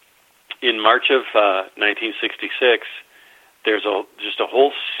in March of 1966, there's just a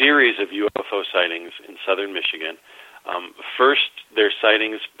whole series of UFO sightings in southern Michigan. First, there's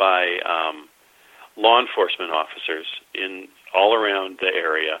sightings by law enforcement officers all around the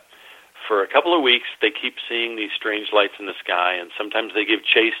area. For a couple of weeks, they keep seeing these strange lights in the sky, and sometimes they give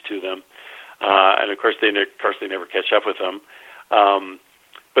chase to them. And of course, they never catch up with them.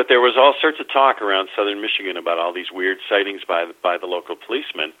 But there was all sorts of talk around southern Michigan about all these weird sightings by the local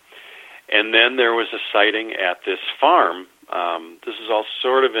policemen. And then there was a sighting at this farm. This is all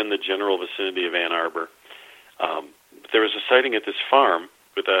sort of in the general vicinity of Ann Arbor. There was a sighting at this farm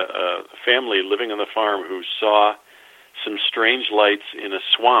with a family living on the farm who saw some strange lights in a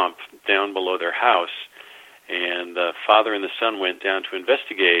swamp down below their house. And the father and the son went down to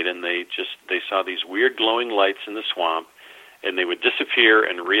investigate, and they saw these weird glowing lights in the swamp, and they would disappear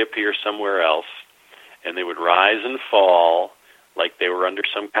and reappear somewhere else, and they would rise and fall like they were under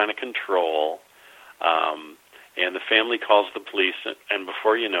some kind of control. And the family calls the police, and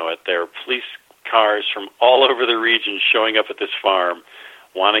before you know it, there are police cars from all over the region showing up at this farm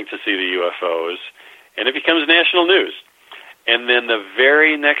wanting to see the UFOs, and it becomes national news. And then the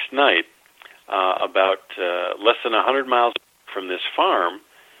very next night, about less than 100 miles from this farm,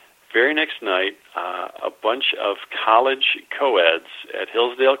 very next night, a bunch of college co-eds at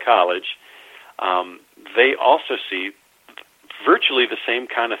Hillsdale College, they also see virtually the same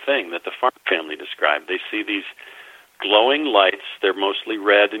kind of thing that the farm family described. They see these glowing lights. They're mostly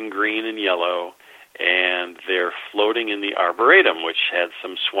red and green and yellow, and they're floating in the Arboretum, which had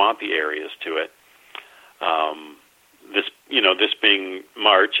some swampy areas to it. This being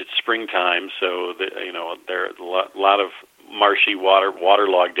March, it's springtime, so there are a lot of marshy,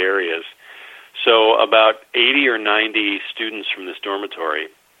 waterlogged areas. So about 80 or 90 students from this dormitory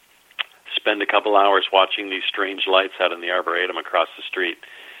spend a couple hours watching these strange lights out in the Arboretum across the street,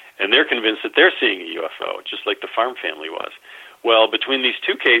 and they're convinced that they're seeing a UFO, just like the farm family was. Well, between these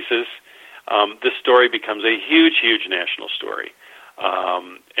two cases, this story becomes a huge, huge national story,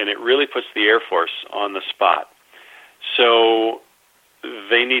 and it really puts the Air Force on the spot. So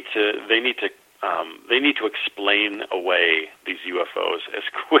they need to explain away these UFOs as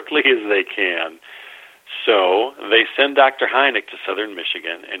quickly as they can. So they send Dr. Hynek to southern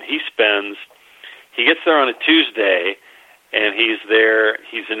Michigan, and he gets there on a Tuesday, and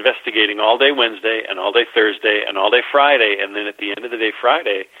he's investigating all day Wednesday and all day Thursday and all day Friday, and then at the end of the day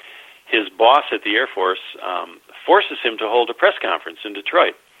Friday, his boss at the Air Force forces him to hold a press conference in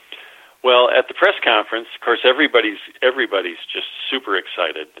Detroit. Well, at the press conference, of course, everybody's just super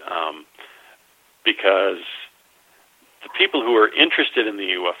excited because the people who are interested in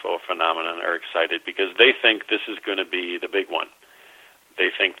the UFO phenomenon are excited because they think this is going to be the big one. They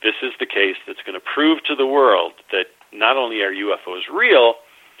think this is the case that's going to prove to the world that not only are UFOs real,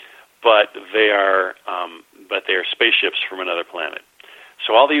 but they are spaceships from another planet.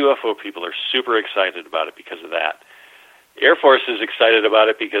 So all the UFO people are super excited about it because of that. Air Force is excited about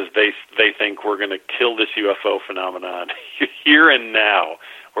it because they think we're going to kill this UFO phenomenon here and now.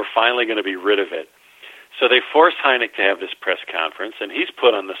 We're finally going to be rid of it. So they force Hynek to have this press conference, and he's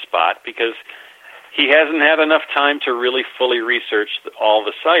put on the spot because he hasn't had enough time to really fully research all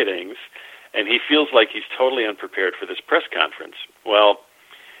the sightings, and he feels like he's totally unprepared for this press conference. Well,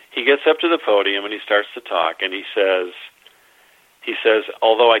 he gets up to the podium and he starts to talk, and he says, He says,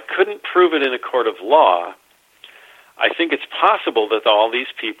 although I couldn't prove it in a court of law, I think it's possible that all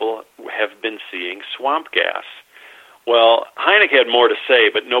these people have been seeing swamp gas. Well, Hynek had more to say,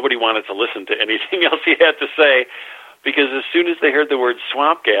 but nobody wanted to listen to anything else he had to say, because as soon as they heard the word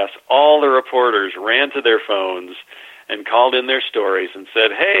swamp gas, all the reporters ran to their phones and called in their stories and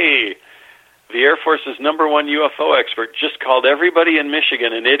said, hey, the Air Force's #1 UFO expert just called everybody in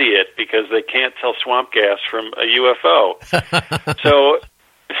Michigan an idiot because they can't tell swamp gas from a UFO.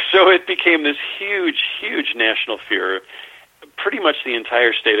 So it became this huge, huge national fear. Pretty much the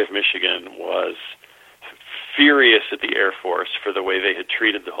entire state of Michigan was furious at the Air Force for the way they had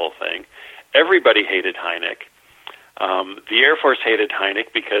treated the whole thing. Everybody hated Hynek. The Air Force hated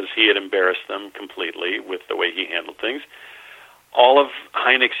Hynek because he had embarrassed them completely with the way he handled things. All of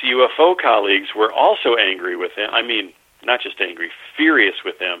Hynek's UFO colleagues were also angry with him. I mean, not just angry, furious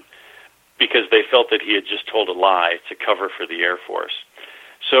with him, because they felt that he had just told a lie to cover for the Air Force.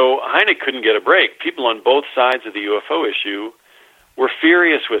 So Hynek couldn't get a break. People on both sides of the UFO issue were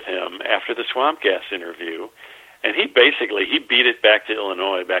furious with him after the swamp gas interview, and he beat it back to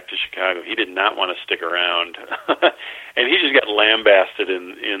Illinois, back to Chicago. He did not want to stick around. And he just got lambasted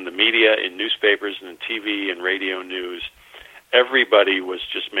in the media, in newspapers and in TV and radio news. Everybody was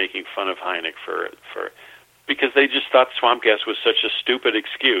just making fun of Hynek for because they just thought swamp gas was such a stupid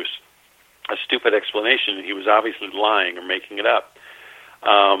excuse, a stupid explanation, and he was obviously lying or making it up.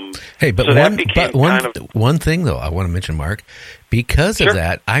 One thing, though, I want to mention, Mark, because of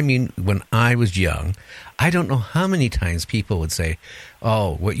that, I mean, when I was young, I don't know how many times people would say,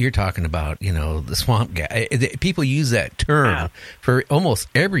 oh, what you're talking about, the swamp gas. People use that term for almost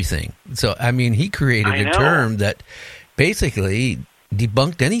everything. So, I mean, he created a term that basically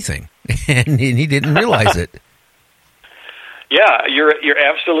debunked anything, and he didn't realize it. Yeah, you're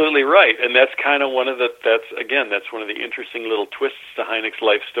absolutely right, and that's kind of one of that's one of the interesting little twists to Hynek's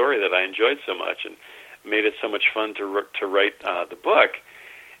life story that I enjoyed so much and made it so much fun to write the book.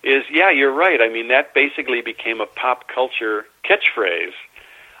 Is you're right. I mean, that basically became a pop culture catchphrase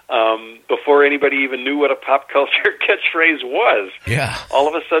before anybody even knew what a pop culture catchphrase was. Yeah. All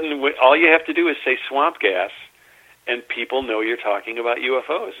of a sudden, all you have to do is say swamp gas, and people know you're talking about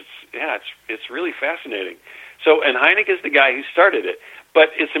UFOs. It's really fascinating. So, and Hynek is the guy who started it. But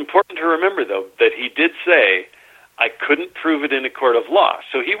it's important to remember, though, that he did say, I couldn't prove it in a court of law.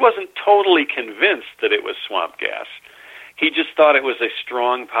 So he wasn't totally convinced that it was swamp gas. He just thought it was a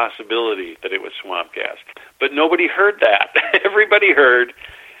strong possibility that it was swamp gas. But nobody heard that. Everybody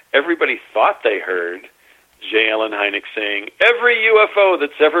thought they heard J. Allen Hynek saying, every UFO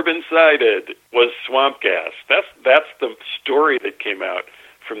that's ever been sighted was swamp gas. That's the story that came out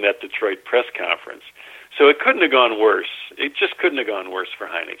from that Detroit press conference. So it couldn't have gone worse. It just couldn't have gone worse for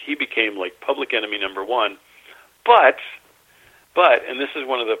Hynek. He became like public enemy #1. But, and this is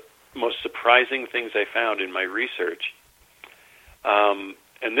one of the most surprising things I found in my research, and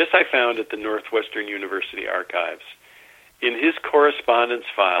this I found at the Northwestern University archives. In his correspondence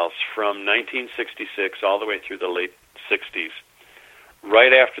files from 1966 all the way through the late 60s,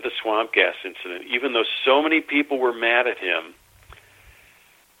 right after the swamp gas incident, even though so many people were mad at him,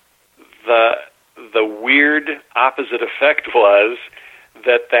 the weird opposite effect was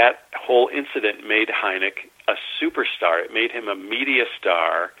that whole incident made Hynek a superstar. It made him a media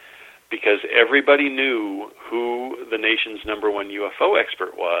star because everybody knew who the nation's #1 UFO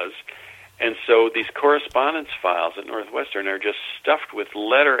expert was. And so these correspondence files at Northwestern are just stuffed with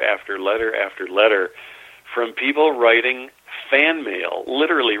letter after letter after letter from people writing fan mail,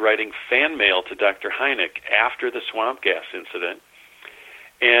 literally writing fan mail to Dr. Hynek after the swamp gas incident.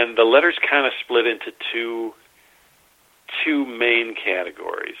 And the letters kind of split into two main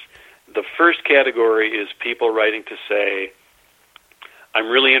categories. The first category is people writing to say, I'm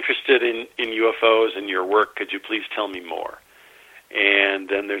really interested in UFOs and your work. Could you please tell me more? And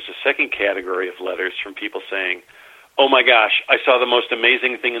then there's a second category of letters from people saying, oh my gosh, I saw the most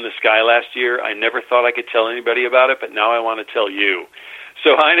amazing thing in the sky last year. I never thought I could tell anybody about it, but now I want to tell you.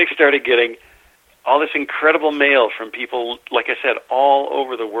 So Hynek started getting all this incredible mail from people, like I said, all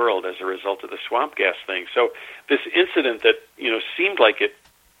over the world as a result of the swamp gas thing. So this incident that, seemed like it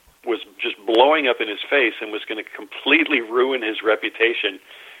was just blowing up in his face and was going to completely ruin his reputation,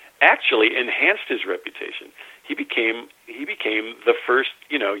 actually enhanced his reputation. He became the first,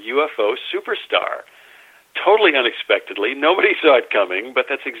 UFO superstar. Totally unexpectedly. Nobody saw it coming, but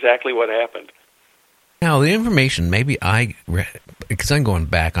that's exactly what happened. Now, the information, maybe because I'm going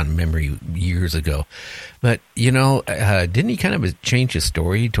back on memory years ago, but, didn't he kind of change his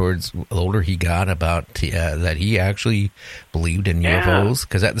story towards the older he got about that he actually believed in UFOs?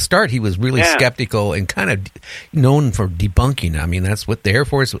 Because at the start, he was really skeptical and kind of known for debunking. I mean, that's what the Air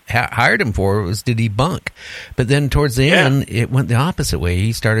Force hired him for, was to debunk. But then towards the end, it went the opposite way.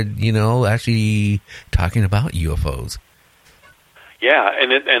 He started, actually talking about UFOs. Yeah,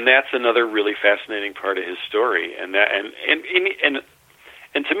 and that's another really fascinating part of his story, and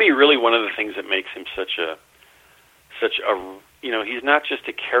to me, really one of the things that makes him such a he's not just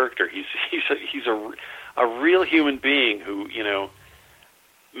a character. He's a real human being who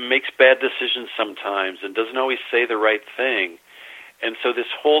makes bad decisions sometimes and doesn't always say the right thing, and so this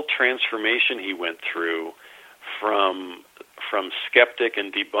whole transformation he went through from skeptic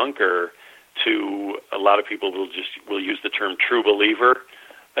and debunker to a lot of people will use the term true believer.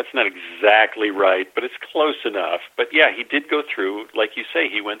 That's not exactly right, but it's close enough. But yeah, he did go through, like you say,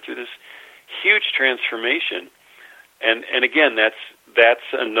 he went through this huge transformation. And again, that's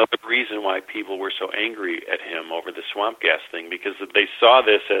another reason why people were so angry at him over the swamp gas thing, because they saw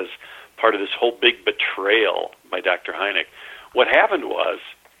this as part of this whole big betrayal by Dr. Hynek. What happened was,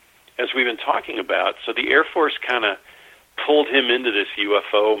 as we've been talking about, so the Air Force kind of pulled him into this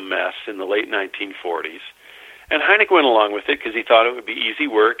UFO mess in the late 1940s. And Hynek went along with it because he thought it would be easy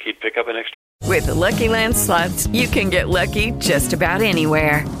work. He'd pick up an extra... With the Lucky Land Slots, you can get lucky just about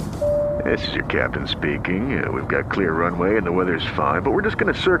anywhere. This is your captain speaking. We've got clear runway and the weather's fine, but we're just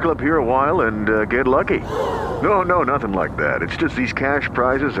going to circle up here a while and get lucky. No, nothing like that. It's just these cash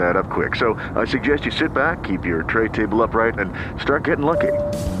prizes add up quick. So I suggest you sit back, keep your tray table upright, and start getting lucky.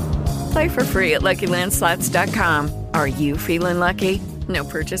 Play for free at LuckyLandSlots.com. Are you feeling lucky? No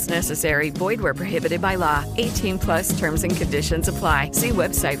purchase necessary. Void where prohibited by law. 18+ terms and conditions apply. See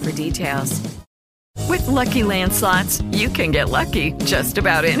website for details. With Lucky Land Slots, you can get lucky just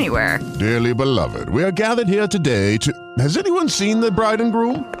about anywhere. Dearly beloved, we are gathered here today to... Has anyone seen the bride and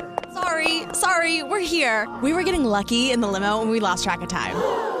groom? Sorry, we're here. We were getting lucky in the limo and we lost track of time.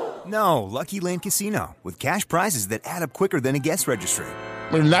 No, Lucky Land Casino, with cash prizes that add up quicker than a guest registry.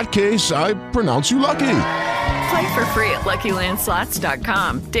 In that case, I pronounce you lucky. Play for free at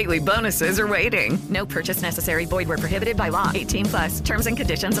LuckyLandSlots.com. Daily bonuses are waiting. No purchase necessary. Void where prohibited by law. 18+. Terms and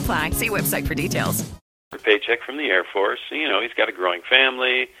conditions apply. See website for details. A paycheck from the Air Force. He's got a growing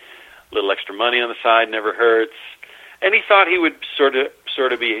family. A little extra money on the side never hurts. And he thought he would sort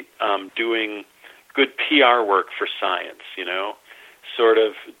of be doing good PR work for science. Sort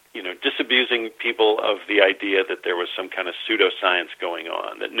of disabusing people of the idea that there was some kind of pseudoscience going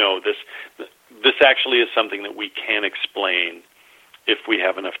on, that no, this actually is something that we can explain if we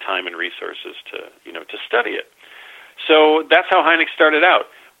have enough time and resources to study it. So that's how Hynek started out.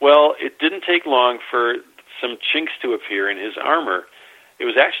 Well, it didn't take long for some chinks to appear in his armor. It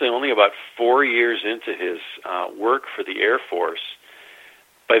was actually only about 4 years into his work for the Air Force.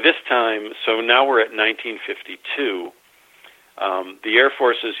 By this time, so now we're at 1952, the Air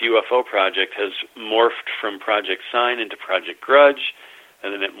Force's UFO project has morphed from Project Sign into Project Grudge,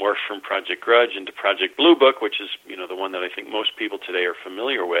 and then it morphed from Project Grudge into Project Blue Book, which is the one that I think most people today are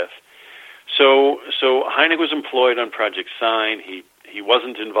familiar with. So Hynek was employed on Project Sign. He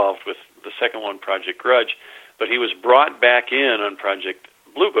wasn't involved with the second one, Project Grudge, but he was brought back in on Project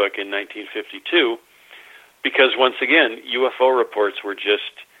Blue Book in 1952 because, once again, UFO reports were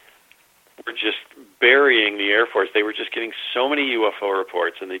just burying the Air Force. They were just getting so many UFO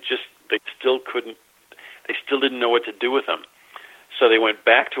reports, and they still didn't know what to do with them. So they went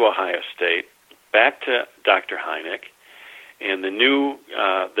back to Ohio State, back to Dr. Hynek, and the new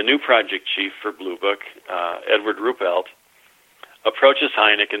project chief for Blue Book, Edward Ruppelt, approaches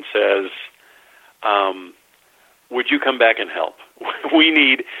Hynek and says, "Would you come back and help? We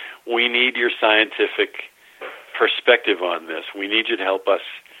need your scientific perspective on this. We need you to help us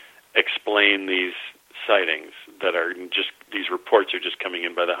explain these sightings that are these reports are just coming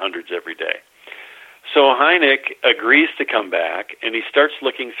in by the hundreds every day." So Hynek agrees to come back, and he starts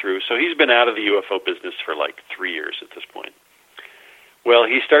looking through. So he's been out of the UFO business for like 3 years at this point. Well,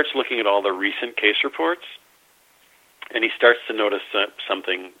 he starts looking at all the recent case reports, and he starts to notice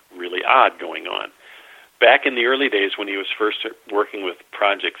something really odd going on. Back in the early days when he was first working with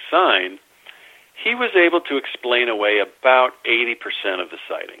Project Sign, he was able to explain away about 80% of the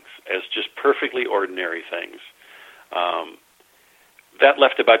sightings as just perfectly ordinary things. That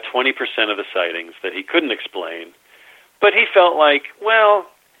left about 20% of the sightings that he couldn't explain, but he felt like, well,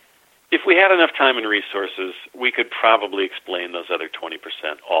 if we had enough time and resources, we could probably explain those other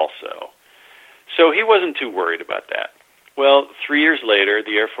 20% also. So he wasn't too worried about that. Well, 3 years later,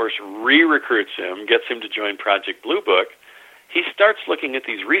 the Air Force re-recruits him, gets him to join Project Blue Book. He starts looking at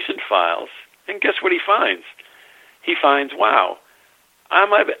these recent files, and guess what he finds? He finds, wow,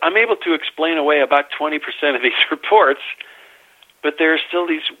 I'm able to explain away about 20% of these reports, but there are still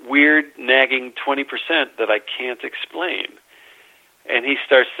these weird, nagging 20% that I can't explain. And he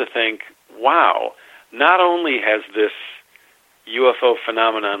starts to think, wow, not only has this UFO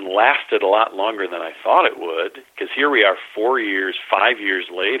phenomenon lasted a lot longer than I thought it would, because here we are 4 years, 5 years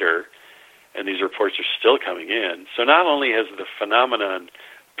later, and these reports are still coming in. So not only has the phenomenon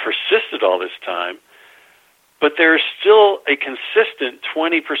persisted all this time, but there's still a consistent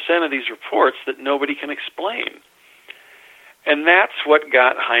 20% of these reports that nobody can explain. And that's what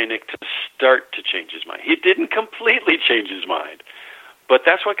got Hynek to start to change his mind. He didn't completely change his mind, but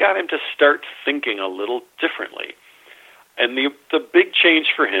that's what got him to start thinking a little differently. And the big change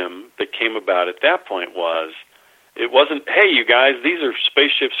for him that came about at that point was, it wasn't, hey, you guys, these are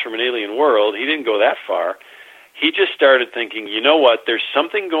spaceships from an alien world. He didn't go that far. He just started thinking, you know what, there's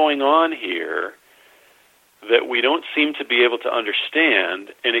something going on here that we don't seem to be able to understand,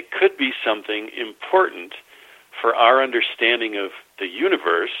 and it could be something important for our understanding of the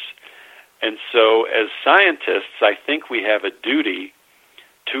universe. And so as scientists, I think we have a duty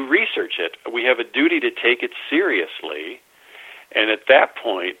to research it. We have a duty to take it seriously. And at that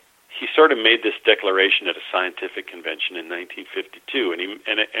point, he sort of made this declaration at a scientific convention in 1952.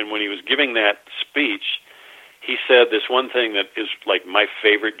 And when he was giving that speech, he said this one thing that is like my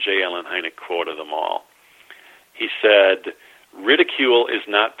favorite J. Allen Hynek quote of them all. He said, "Ridicule is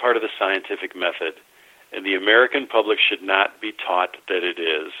not part of the scientific method, and the American public should not be taught that it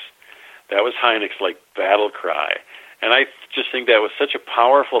is." That was Hynek's battle cry. And I just think that was such a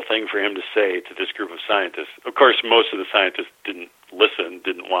powerful thing for him to say to this group of scientists. Of course, most of the scientists didn't listen,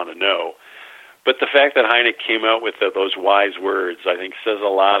 didn't want to know. But the fact that Hynek came out with those wise words, I think, says a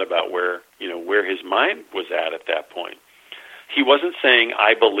lot about where his mind was at that point. He wasn't saying,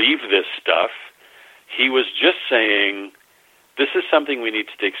 I believe this stuff. He was just saying, this is something we need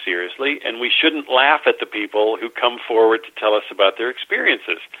to take seriously, and we shouldn't laugh at the people who come forward to tell us about their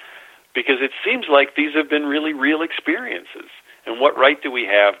experiences, because it seems like these have been really real experiences, and what right do we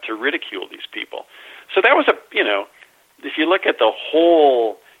have to ridicule these people? So that was if you look at the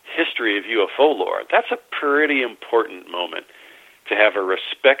whole history of UFO lore, that's a pretty important moment to have a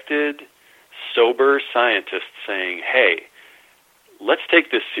respected, sober scientist saying, hey, let's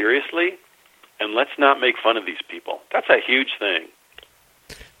take this seriously, and let's not make fun of these people. That's a huge thing.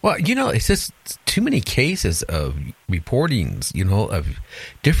 Well, it's just too many cases of reportings, of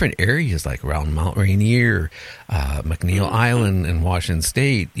different areas like around Mount Rainier, McNeil Island in Washington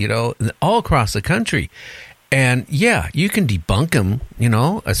State, all across the country. And, yeah, you can debunk them,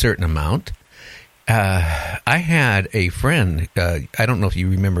 a certain amount. I had a friend, I don't know if you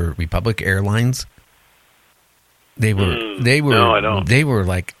remember Republic Airlines. They were no, I don't. They were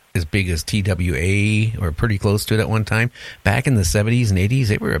like as big as TWA or pretty close to it at one time. Back in the 70s and 80s,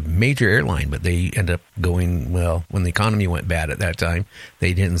 they were a major airline, but they ended up going, well, when the economy went bad at that time,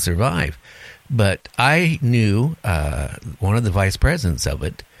 they didn't survive. But I knew one of the vice presidents of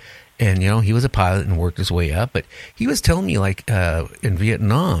it, and, he was a pilot and worked his way up. But he was telling me, in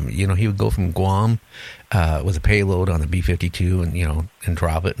Vietnam, he would go from Guam with a payload on the B-52 and, and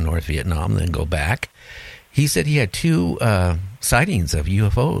drop it in North Vietnam and then go back. He said he had 2 sightings of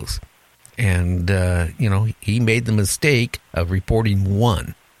UFOs. And, he made the mistake of reporting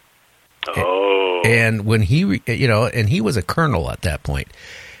one. Oh. And when he, and he was a colonel at that point.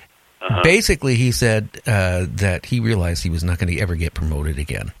 Uh-huh. Basically, he said that he realized he was not going to ever get promoted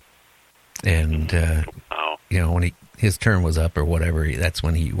again. And, when his term was up or whatever, that's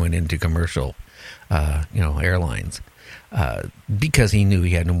when he went into commercial, airlines. Because he knew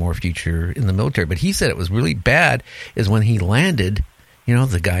he had no more future in the military. But he said it was really bad is when he landed,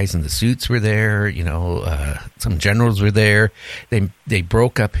 the guys in the suits were there, some generals were there. They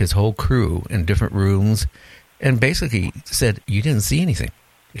broke up his whole crew in different rooms and basically said, you didn't see anything.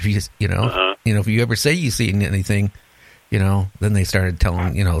 If you, if you ever say you see anything, then they started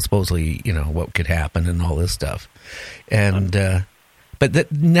telling, supposedly, what could happen and all this stuff. And, but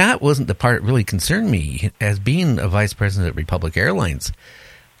that wasn't the part that really concerned me. As being a vice president at Republic Airlines,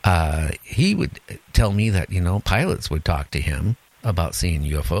 he would tell me that, pilots would talk to him about seeing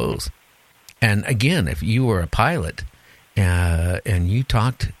UFOs. And again, if you were a pilot and you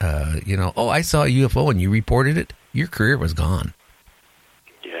talked, I saw a UFO and you reported it, your career was gone.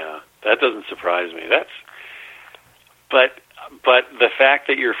 Yeah, that doesn't surprise me. But the fact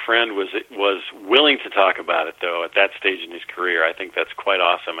that your friend was willing to talk about it, though, at that stage in his career, I think that's quite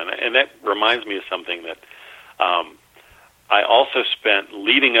awesome. And that reminds me of something that I also spent,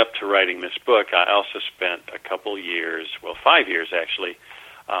 leading up to writing this book, I also spent a couple years, 5 years actually,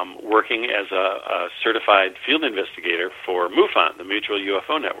 working as a certified field investigator for MUFON, the Mutual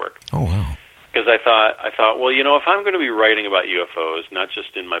UFO Network. Oh, wow. Because I thought, well, if I'm going to be writing about UFOs, not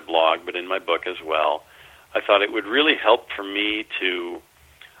just in my blog, but in my book as well, I thought it would really help for me to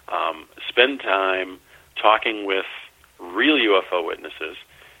spend time talking with real UFO witnesses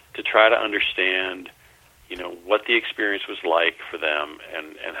to try to understand, what the experience was like for them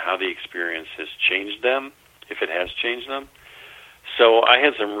and how the experience has changed them, if it has changed them. So I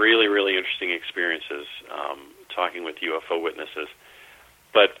had some really, really interesting experiences talking with UFO witnesses.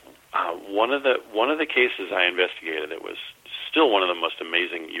 But one of the cases I investigated that was still one of the most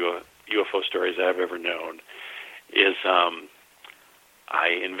amazing UFO stories I've ever known is I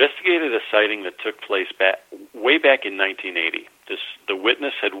investigated a sighting that took place way back in 1980. The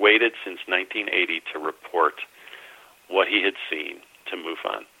witness had waited since 1980 to report what he had seen to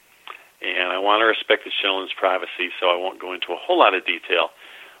MUFON. And I want to respect the gentleman's privacy, so I won't go into a whole lot of detail.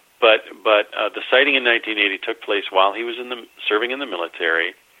 But the sighting in 1980 took place while he was serving in the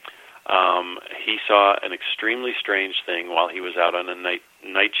military. He saw an extremely strange thing while he was out on a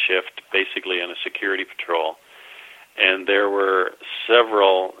night shift, basically on a security patrol. And there were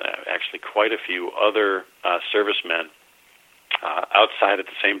several, actually quite a few other servicemen outside at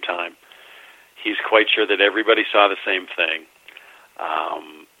the same time. He's quite sure that everybody saw the same thing.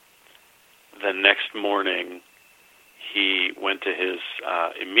 The next morning, he went to his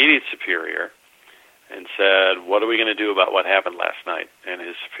immediate superior and said, "What are we going to do about what happened last night?" And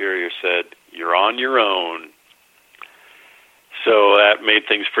his superior said, "You're on your own." So that made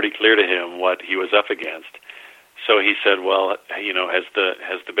things pretty clear to him what he was up against. So he said, "Well, has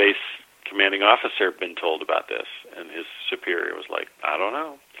the base commanding officer been told about this?" And his superior was like, "I don't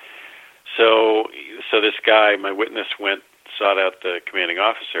know." So this guy, my witness, sought out the commanding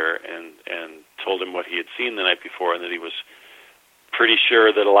officer and told him what he had seen the night before, and that he was pretty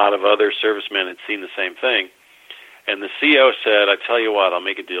sure that a lot of other servicemen had seen the same thing. And the CO said, "I tell you what, I'll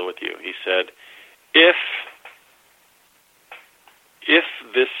make a deal with you." He said, if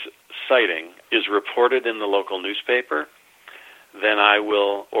this sighting is reported in the local newspaper, then I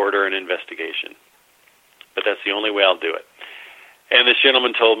will order an investigation. But that's the only way I'll do it. And this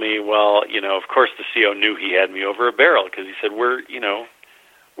gentleman told me, well, of course the CO knew he had me over a barrel, because he said, we're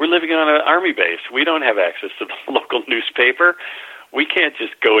living on an army base. We don't have access to the local newspaper. We can't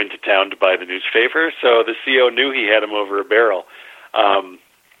just go into town to buy the newspaper. So the CO knew he had him over a barrel.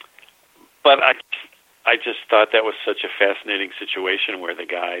 But I just thought that was such a fascinating situation where the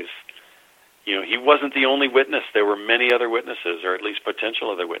guys, he wasn't the only witness. There were many other witnesses, or at least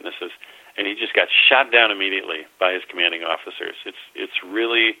potential other witnesses, and he just got shot down immediately by his commanding officers.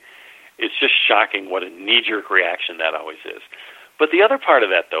 It's just shocking what a knee-jerk reaction that always is. But the other part of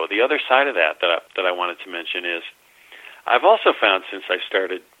that, though, the other side of that I wanted to mention is, I've also found since I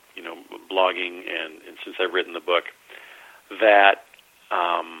started, blogging and since I've written the book, that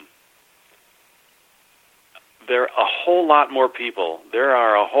there are a whole lot more people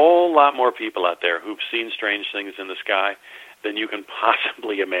out there who've seen strange things in the sky than you can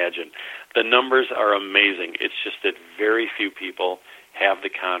possibly imagine. The numbers are amazing. It's just that very few people have the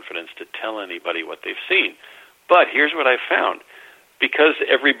confidence to tell anybody what they've seen. But here's what I've found. Because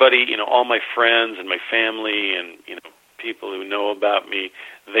everybody, all my friends and my family and, people who know about me,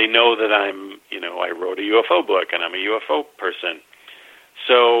 they know that I wrote a UFO book and I'm a UFO person.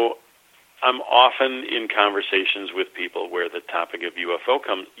 So I'm often in conversations with people where the topic of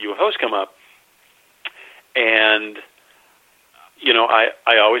UFOs come up, and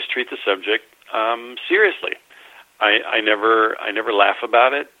I always treat the subject seriously. I never laugh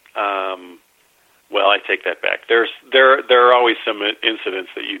about it. Well, I take that back. There are always some incidents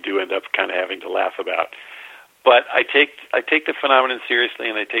that you do end up kind of having to laugh about, but I take the phenomenon seriously,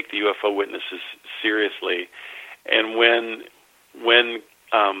 and I take the UFO witnesses seriously. And when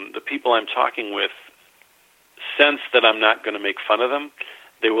the people I'm talking with sense that I'm not going to make fun of them,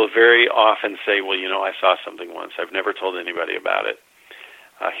 they will very often say, well, I saw something once. I've never told anybody about it.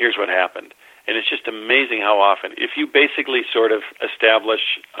 Here's what happened. And it's just amazing how often, if you basically sort of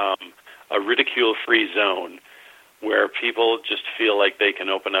establish a ridicule-free zone where people just feel like they can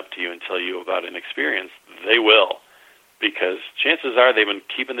open up to you and tell you about an experience, they will. Because chances are they've been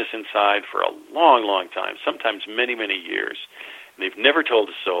keeping this inside for a long, long time, sometimes many, many years. And they've never told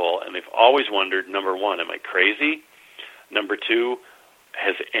a soul, and they've always wondered, number one, am I crazy? Number two,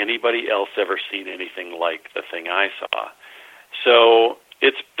 has anybody else ever seen anything like the thing I saw? So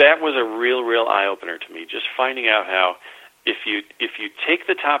that was a real eye-opener to me, just finding out how if you take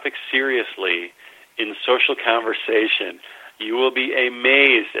the topic seriously in social conversation, you will be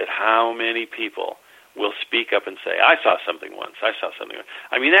amazed at how many people will speak up and say, I saw something once, I saw something once.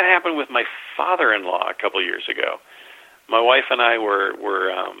 I mean, that happened with my father-in-law a couple of years ago. My wife and I were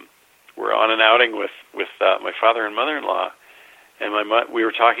on an outing with my father and mother-in-law, and we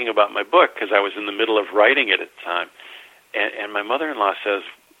were talking about my book because I was in the middle of writing it at the time. And my mother-in-law says,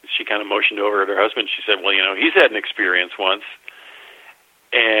 she kind of motioned over at her husband. She said, well, he's had an experience once.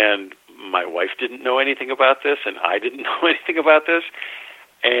 And my wife didn't know anything about this, and I didn't know anything about this.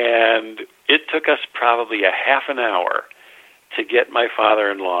 And it took us probably a half an hour to get my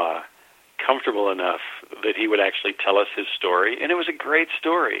father-in-law comfortable enough that he would actually tell us his story. And it was a great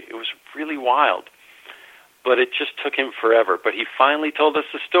story. It was really wild. But it just took him forever. But he finally told us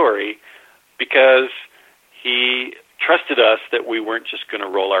the story because he trusted us that we weren't just going to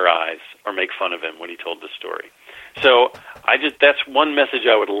roll our eyes or make fun of him when he told the story. So that's one message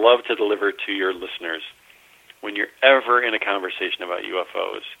I would love to deliver to your listeners. When you're ever in a conversation about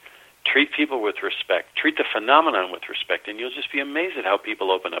UFOs, treat people with respect. Treat the phenomenon with respect, and you'll just be amazed at how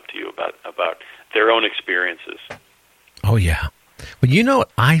people open up to you about their own experiences. Oh, yeah. Well,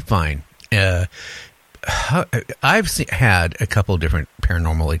 what I find? I've had a couple of different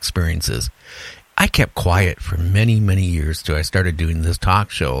paranormal experiences. I kept quiet for many, many years till I started doing this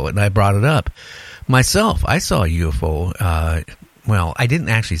talk show, and I brought it up. Myself, I saw a UFO. Well, I didn't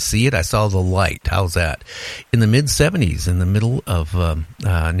actually see it. I saw the light. How's that? In the mid-'70s, in the middle of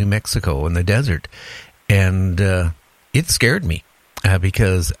New Mexico in the desert. And it scared me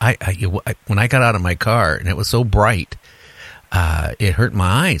because when I got out of my car and it was so bright, it hurt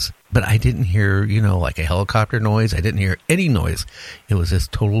my eyes. But I didn't hear, like a helicopter noise. I didn't hear any noise. It was this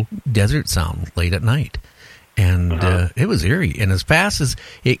total desert sound late at night. And it was eerie. And as fast as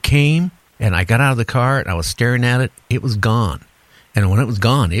it came and I got out of the car and I was staring at it, it was gone. And when it was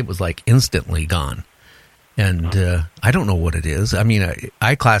gone, it was like instantly gone. And I don't know what it is. I mean,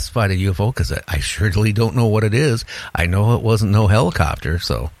 I classified a UFO because I surely don't know what it is. I know it wasn't no helicopter,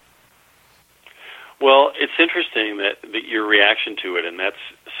 so. Well, it's interesting that your reaction to it, and that's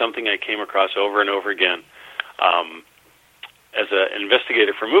something I came across over and over again. As an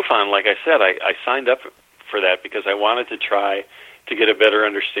investigator for MUFON, like I said, I signed up for that because I wanted to try to get a better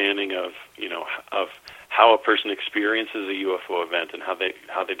understanding of how a person experiences a UFO event and how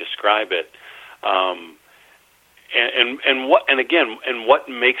they describe it, and what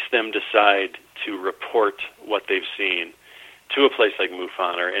makes them decide to report what they've seen to a place like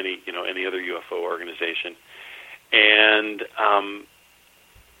MUFON or any other UFO organization, and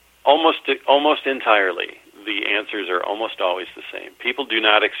almost entirely the answers are almost always the same. People do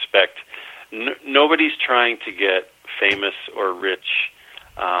not expect. Nobody's trying to get famous or rich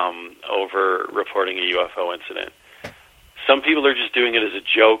over reporting a UFO incident. Some people are just doing it as a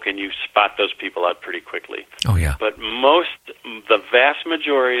joke, and you spot those people out pretty quickly. Oh, yeah. But the vast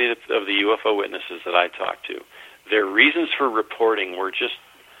majority of the UFO witnesses that I talked to, their reasons for reporting were just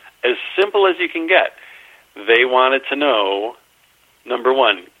as simple as you can get. They wanted to know, number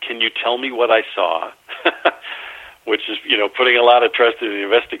one, can you tell me what I saw? Which is, putting a lot of trust in the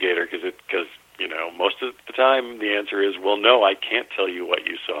investigator because most of the time the answer is, well, no, I can't tell you what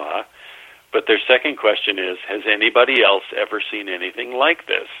you saw. But their second question is, has anybody else ever seen anything like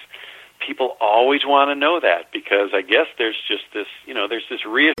this? People always want to know that because I guess there's just this, there's this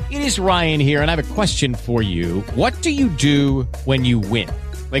real. It is Ryan here, and I have a question for you. What do you do when you win?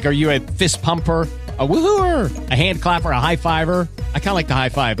 Like, are you a fist pumper, a woohooer, a hand clapper, a high fiver? I kind of like the high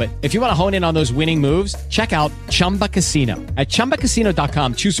five, but if you want to hone in on those winning moves, check out Chumba Casino. At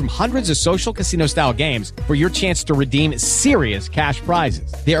ChumbaCasino.com, choose from hundreds of social casino-style games for your chance to redeem serious cash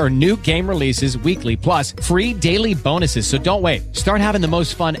prizes. There are new game releases weekly, plus free daily bonuses, so don't wait. Start having the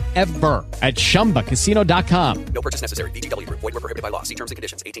most fun ever at ChumbaCasino.com. No purchase necessary. VGW. Void where prohibited by law. See terms and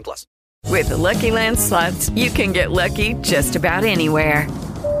conditions. 18+. With the Lucky Land Slots, you can get lucky just about anywhere.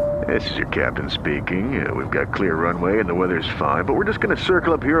 This is your captain speaking. We've got clear runway and the weather's fine, but we're just going to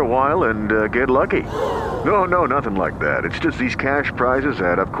circle up here a while and get lucky. No, nothing like that. It's just these cash prizes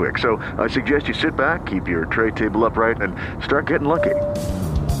add up quick. So I suggest you sit back, keep your tray table upright, and start getting lucky.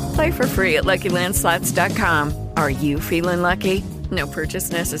 Play for free at LuckyLandSlots.com. Are you feeling lucky? No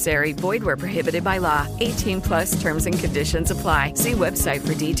purchase necessary. Void where prohibited by law. 18+ terms and conditions apply. See website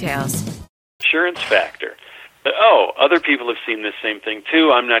for details. Insurance factor. Other people have seen this same thing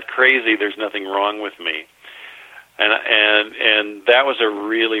too. I'm not crazy. There's nothing wrong with me. And that was a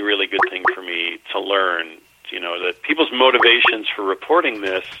really, really good thing for me to learn, that people's motivations for reporting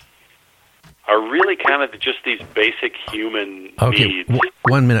this are really kind of just these basic human needs.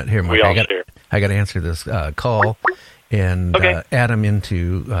 1 minute here, Mike. We all share. I got to answer this call and add him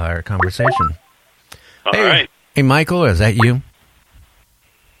into our conversation. All right. Hey, Michael, is that you?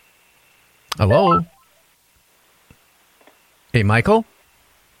 Hello? Hey, Michael?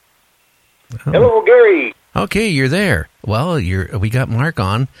 Oh. Hello, Gary. Okay, you're there. Well, we got Mark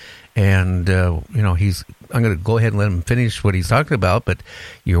on, and I'm going to go ahead and let him finish what he's talking about, but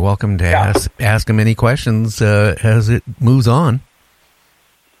you're welcome to ask him any questions as it moves on.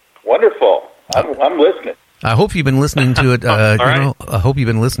 Wonderful. I'm listening. I hope you've been listening to it. I hope you've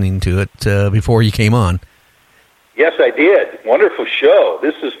been listening to it before you came on. Yes, I did. Wonderful show.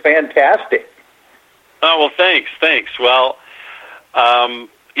 This is fantastic. Oh, well, thanks. Well,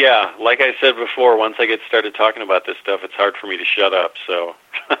 yeah, like I said before, once I get started talking about this stuff, it's hard for me to shut up, so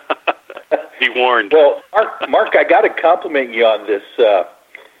be warned. Well, Mark, I got to compliment you on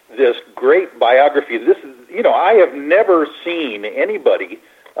this great biography. This is, I have never seen anybody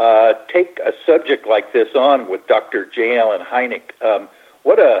take a subject like this on with Dr. J. Allen Hynek.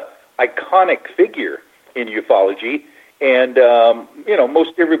 What a iconic figure in ufology, and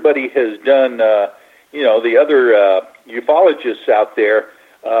most everybody has done the other ufologists out there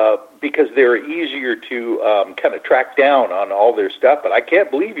because they're easier to kind of track down on all their stuff. But I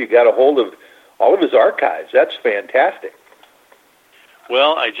can't believe you got a hold of all of his archives. That's fantastic.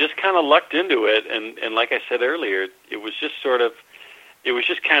 Well, I just kind of lucked into it, and like I said earlier, it was just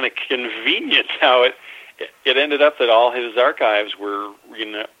kind of convenient how it ended up that all his archives were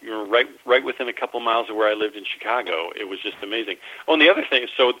right within a couple miles of where I lived in Chicago. It was just amazing. Oh, and the other thing,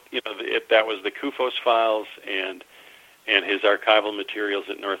 so that was the Kufos files and his archival materials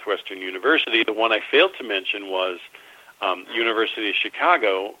at Northwestern University. The one I failed to mention was University of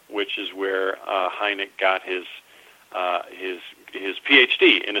Chicago, which is where Hynek got his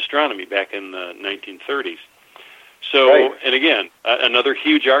PhD in astronomy back in the 1930s. So, right. And again, another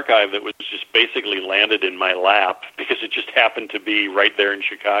huge archive that was just basically landed in my lap because it just happened to be right there in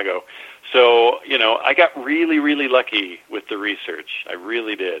Chicago. So, I got really, really lucky with the research. I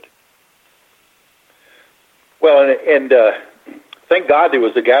really did. Well, and thank God there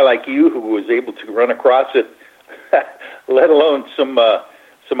was a guy like you who was able to run across it, let alone some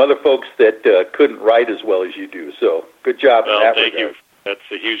other folks that couldn't write as well as you do. So, good job. Well, in that thank regard. you. That's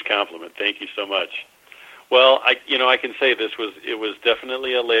a huge compliment. Thank you so much. Well, I can say it was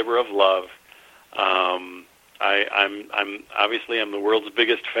definitely a labor of love. I'm the world's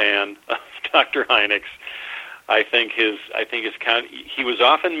biggest fan of Dr. Hynek's. I think he was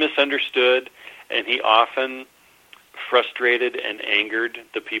often misunderstood, and he often frustrated and angered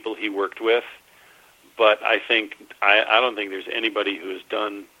the people he worked with. But I don't think there's anybody who has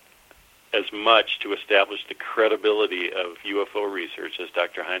done as much to establish the credibility of UFO research as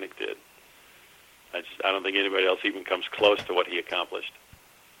Dr. Hynek did. I don't think anybody else even comes close to what he accomplished.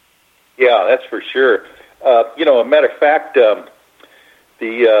 Yeah, that's for sure. A matter of fact,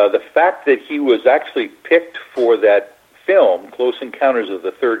 the fact that he was actually picked for that film, Close Encounters of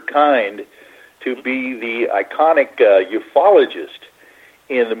the Third Kind, to be the iconic ufologist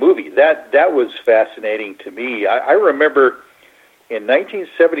in the movie, that was fascinating to me. I remember in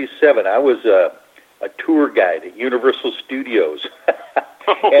 1977, I was a tour guide at Universal Studios.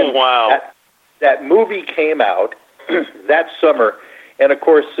 Oh, wow. That movie came out that summer, and of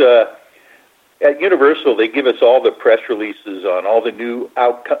course, at Universal, they give us all the press releases on all the new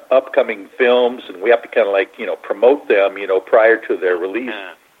upcoming films, and we have to kind of promote them, prior to their release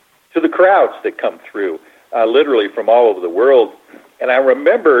to the crowds that come through, literally from all over the world. And I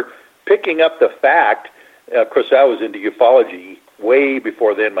remember picking up the fact, of course, I was into ufology way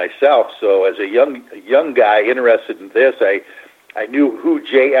before then myself, so as a young guy interested in this, I knew who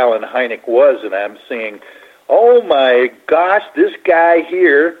J. Allen Hynek was, and I'm saying, oh my gosh, this guy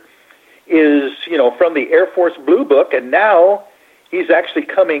here is, from the Air Force Blue Book, and now he's actually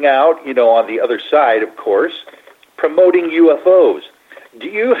coming out, on the other side, of course, promoting UFOs. Do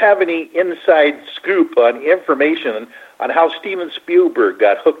you have any inside scoop on information on how Steven Spielberg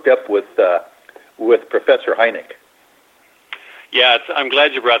got hooked up with Professor Hynek? Yeah, I'm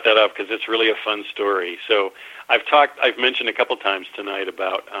glad you brought that up because it's really a fun story. So I've mentioned a couple times tonight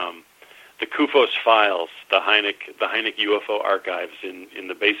about the Kufos files, the Hynek UFO archives in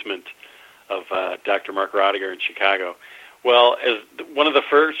the basement of Dr. Mark Rodiger in Chicago. Well, as one of the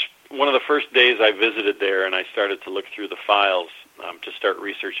first days I visited there, and I started to look through the files to start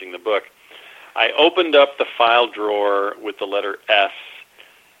researching the book, I opened up the file drawer with the letter S,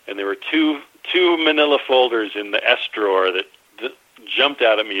 and there were two manila folders in the S drawer that jumped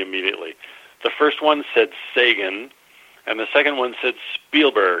out at me immediately. The first one said Sagan, and the second one said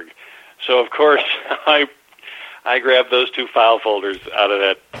Spielberg. So, of course, I grabbed those two file folders out of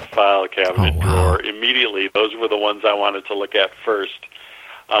that file cabinet drawer immediately. Those were the ones I wanted to look at first.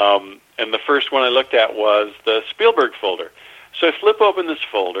 And the first one I looked at was the Spielberg folder. So I flip open this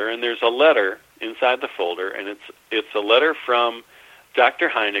folder, and there's a letter inside the folder, and it's a letter from Dr.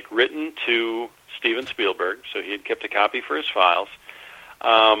 Hynek written to Steven Spielberg, so he had kept a copy for his files.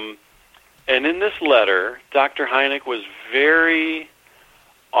 And in this letter, Dr. Hynek was very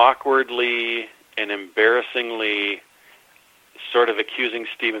awkwardly and embarrassingly sort of accusing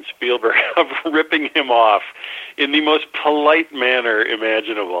Steven Spielberg of ripping him off in the most polite manner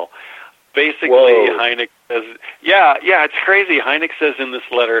imaginable. Basically, Hynek says, it's crazy. Hynek says in this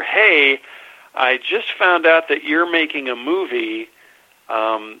letter, hey, I just found out that you're making a movie,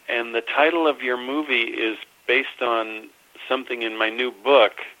 and the title of your movie is based on something in my new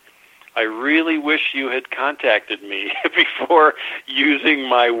book. I really wish you had contacted me before using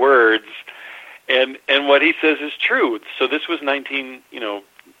my words. And what he says is true. So this was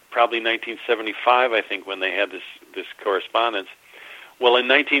probably 1975, I think, when they had this correspondence. Well, in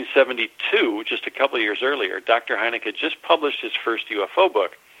 1972, just a couple of years earlier, Dr. Hynek had just published his first UFO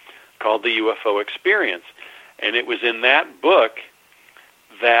book called The UFO Experience. And it was in that book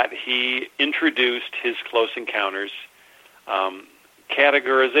that he introduced his Close Encounters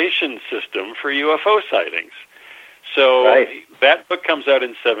categorization system for UFO sightings. So that book comes out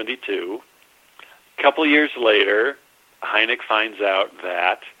in 72. A couple of years later, Hynek finds out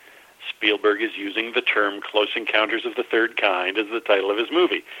that Spielberg is using the term Close Encounters of the Third Kind as the title of his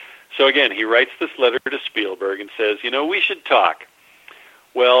movie. So again, he writes this letter to Spielberg and says, we should talk.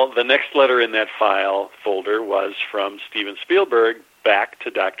 Well, the next letter in that file folder was from Steven Spielberg back to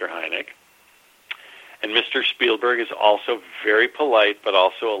Dr. Hynek. And Mr. Spielberg is also very polite, but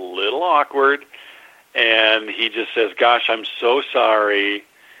also a little awkward. And he just says, gosh, I'm so sorry.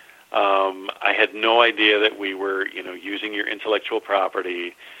 I had no idea that we were, using your intellectual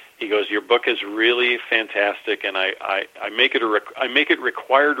property. He goes, your book is really fantastic, and I make it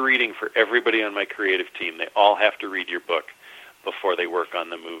required reading for everybody on my creative team. They all have to read your book before they work on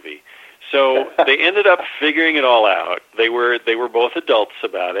the movie. So they ended up figuring it all out. They were both adults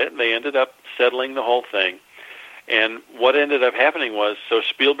about it. They ended up settling the whole thing. And what ended up happening was, so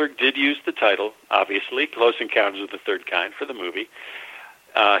Spielberg did use the title, obviously, Close Encounters of the Third Kind for the movie.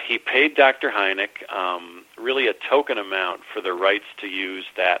 He paid Dr. Hynek really a token amount for the rights to use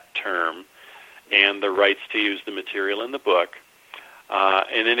that term and the rights to use the material in the book.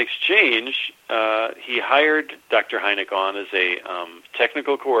 And in exchange, he hired Dr. Hynek on as a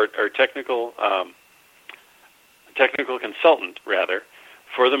technical consultant, rather,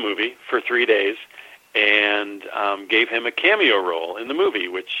 for the movie for 3 days, and gave him a cameo role in the movie,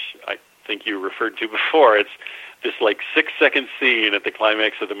 which I think you referred to before. It's this 6-second scene at the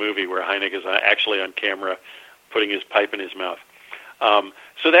climax of the movie where Hynek is actually on camera putting his pipe in his mouth.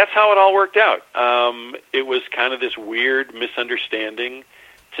 So that's how it all worked out. It was kind of this weird misunderstanding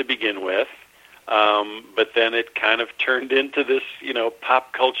to begin with, but then it kind of turned into this,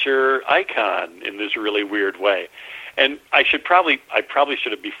 pop culture icon in this really weird way. And I probably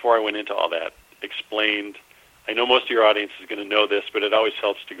should have, before I went into all that, explained, I know most of your audience is going to know this, but it always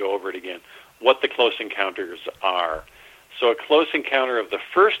helps to go over it again, what the close encounters are. So a close encounter of the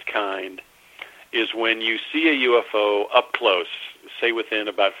first kind is when you see a UFO up close, say within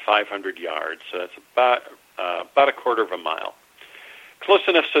about 500 yards. So that's about a quarter of a mile. Close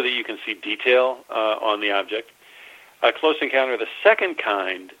enough so that you can see detail on the object. A close encounter of the second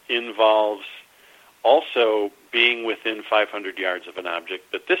kind involves also being within 500 yards of an object,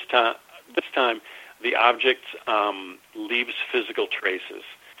 but this time the object leaves physical traces.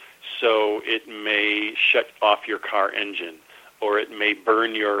 So it may shut off your car engine, or it may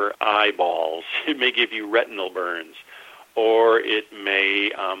burn your eyeballs. It may give you retinal burns, or it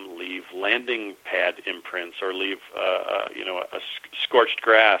may leave landing pad imprints, or leave a scorched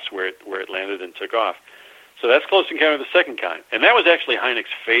grass where it landed and took off. So that's close encounter of the second kind, and that was actually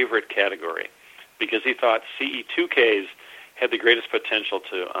Hynek's favorite category because he thought CE2Ks had the greatest potential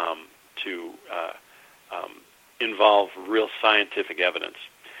to involve real scientific evidence.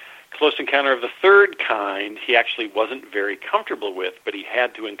 Close encounter of the third kind, he actually wasn't very comfortable with, but he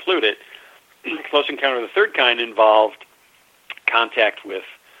had to include it. Close encounter of the third kind involved contact with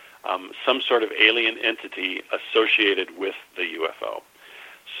some sort of alien entity associated with the UFO.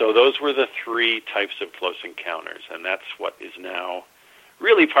 So those were the three types of close encounters, and that's what is now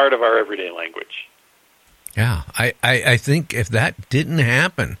really part of our everyday language. Yeah, I think if that didn't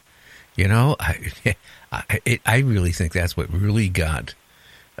happen, I really think that's what really got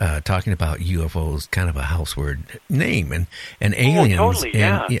talking about UFOs kind of a house word name and aliens totally,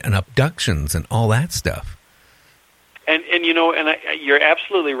 yeah. and abductions and all that stuff. And you're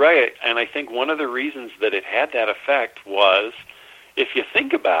absolutely right. And I think one of the reasons that it had that effect was if you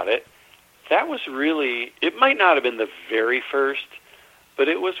think about it, that was really, it might not have been the very first, but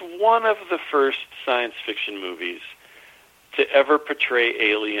it was one of the first science fiction movies to ever portray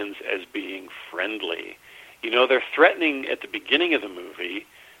aliens as being friendly. You know, they're threatening at the beginning of the movie,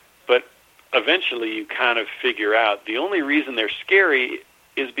 but eventually you kind of figure out the only reason they're scary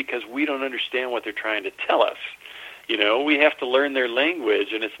is because we don't understand what they're trying to tell us. You know, we have to learn their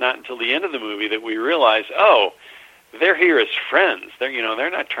language, and it's not until the end of the movie that we realize, oh, they're here as friends. They're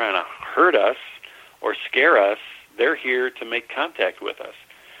not trying to hurt us or scare us. They're here to make contact with us.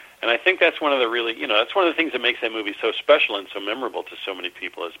 And I think that's one of the that's one of the things that makes that movie so special and so memorable to so many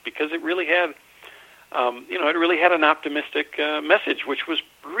people, is because it really had, it really had an optimistic message, which was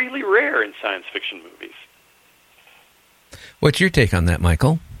really rare in science fiction movies. What's your take on that,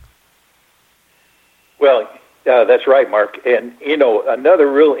 Michael? Well, that's right, Mark. And,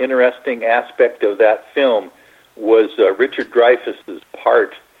 another real interesting aspect of that film was Richard Dreyfuss's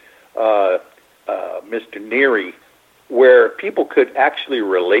part, Mr. Neary, where people could actually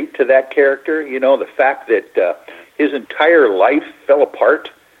relate to that character. The fact that his entire life fell apart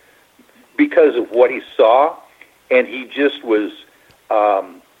because of what he saw, and he just was,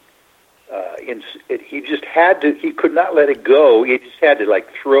 he could not let it go. He just had to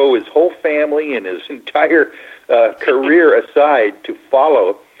throw his whole family and his entire career aside to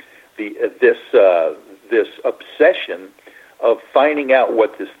follow this obsession of finding out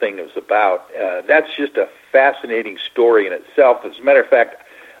what this thing is about. That's just a fascinating story in itself. As a matter of fact,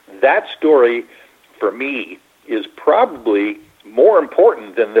 that story, for me, is probably more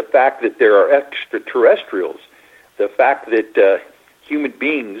important than the fact that there are extraterrestrials. The fact that human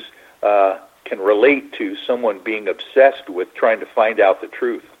beings can relate to someone being obsessed with trying to find out the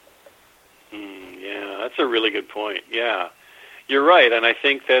truth. Yeah, that's a really good point. Yeah. You're right, and I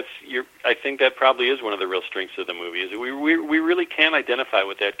think that probably is one of the real strengths of the movie, is that we really can identify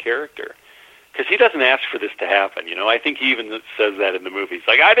with that character, because he doesn't ask for this to happen. I think he even says that in the movie. It's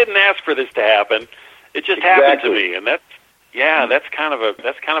like, I didn't ask for this to happen; it just happened to me, and that's kind of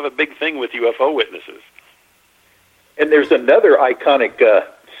a big thing with UFO witnesses. And there's another iconic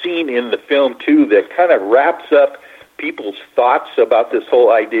scene in the film too that kind of wraps up people's thoughts about this whole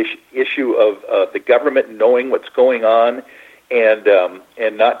issue of the government knowing what's going on and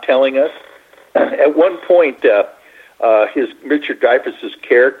not telling us. At one point, Richard Dreyfuss's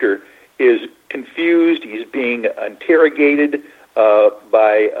character is confused. He's being interrogated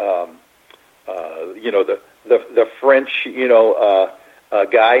by the French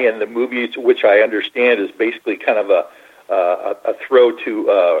guy in the movies, which I understand is basically kind of a throw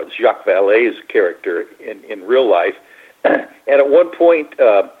to Jacques Vallée's character in real life. And at one point,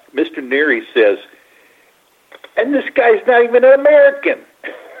 Mr. Neary says, "And this guy's not even an American."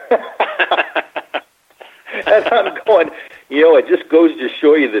 And I'm going, it just goes to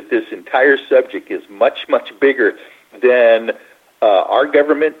show you that this entire subject is much, much bigger than our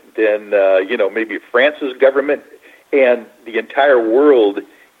government, than, maybe France's government, and the entire world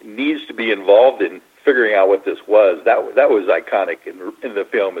needs to be involved in figuring out what this was. That was iconic in the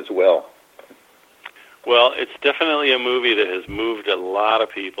film as well. Well, it's definitely a movie that has moved a lot of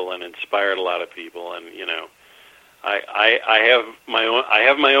people and inspired a lot of people, and I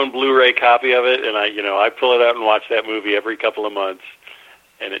have my own Blu-ray copy of it, and I pull it out and watch that movie every couple of months,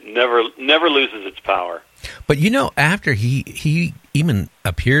 and it never loses its power. But after he even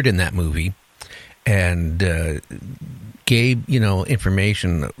appeared in that movie and gave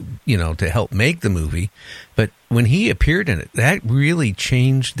information to help make the movie, but when he appeared in it, that really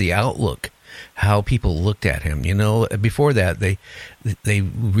changed the outlook, how people looked at him. Before that, they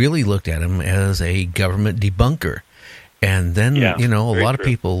really looked at him as a government debunker. And then, a lot of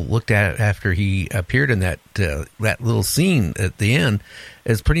people looked at it after he appeared in that little scene at the end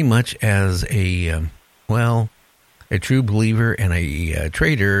as pretty much as a true believer and a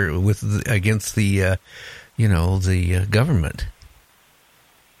traitor against the government.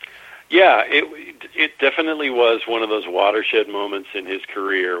 Yeah, it definitely was one of those watershed moments in his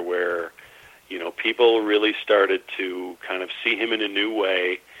career where, people really started to kind of see him in a new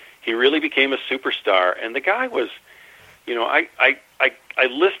way. He really became a superstar, and the guy was, I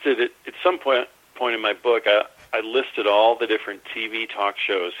listed it at some point in my book. I listed all the different TV talk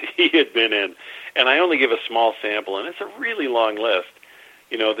shows he had been in, and I only give a small sample, and it's a really long list.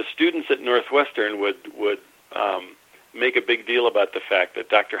 The students at Northwestern would make a big deal about the fact that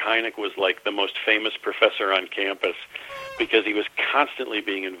Dr. Hynek was like the most famous professor on campus because he was constantly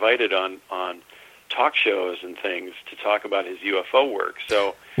being invited on talk shows and things to talk about his UFO work.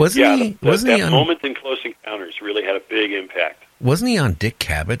 So that moment in Close Encounters really had a big impact. Wasn't he on Dick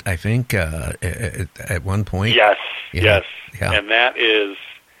Cavett, I think, at one point? Yes, Yes, Yeah. and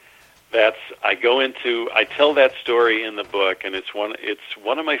I tell that story in the book, and it's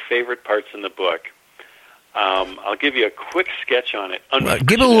one of my favorite parts in the book. I'll give you a quick sketch on it.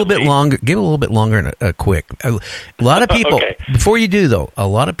 Give it a little bit longer. Give it a little bit longer and quick. A lot of people. Okay. Before you do, though, a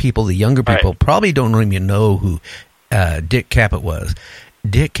lot of people, the younger people, probably don't even know who Dick Cavett was.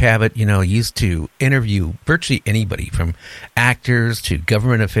 Dick Cavett, used to interview virtually anybody, from actors to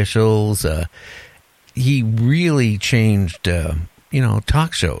government officials. He really changed,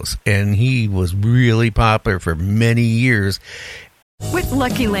 talk shows, and he was really popular for many years. With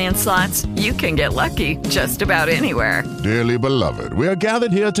Lucky Land Slots, you can get lucky just about anywhere. Dearly beloved, we are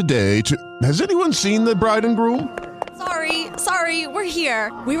gathered here today to... Has anyone seen the bride and groom? Sorry, we're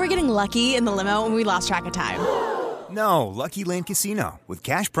here. We were getting lucky in the limo and we lost track of time. No, Lucky Land Casino, with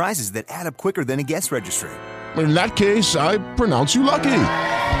cash prizes that add up quicker than a guest registry. In that case, I pronounce you lucky.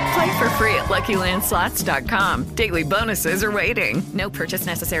 Play for free at LuckyLandSlots.com. Daily bonuses are waiting. No purchase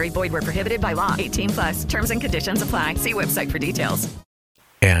necessary. Void where prohibited by law. 18+. Terms and conditions apply. See website for details.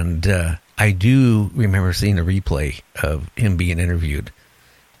 And I do remember seeing a replay of him being interviewed.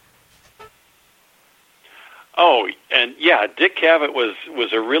 Oh, and yeah, Dick Cavett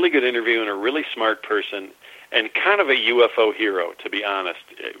was a really good interview and a really smart person, and kind of a UFO hero, to be honest.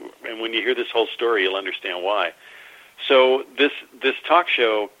 And when you hear this whole story, you'll understand why. So this talk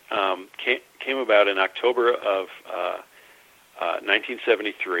show came about in October of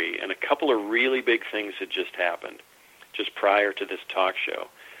 1973, and a couple of really big things had just happened just prior to this talk show.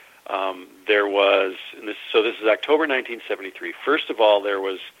 This is October 1973. First of all, there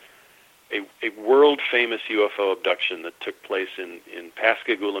was a world-famous UFO abduction that took place in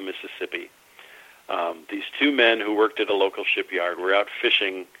Pascagoula, Mississippi. These two men who worked at a local shipyard were out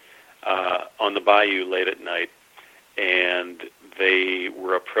fishing on the bayou late at night, and they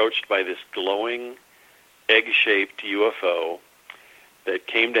were approached by this glowing, egg-shaped UFO that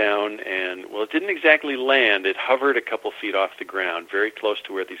came down and, well, it didn't exactly land. It hovered a couple feet off the ground, very close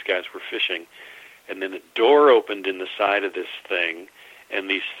to where these guys were fishing. And then a door opened in the side of this thing, and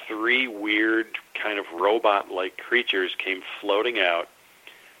these three weird kind of robot-like creatures came floating out,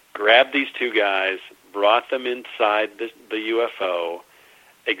 grabbed these two guys, brought them inside the UFO,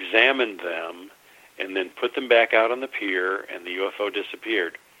 examined them, and then put them back out on the pier, and the UFO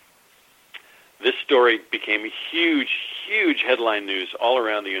disappeared. This story became huge, huge headline news all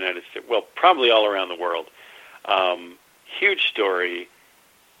around the United States. Well, probably all around the world. Huge story,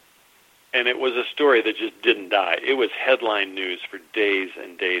 and it was a story that just didn't die. It was headline news for days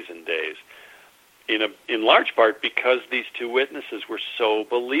and days and days. In large part because these two witnesses were so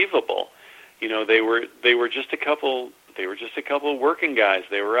believable. They were just a couple working guys.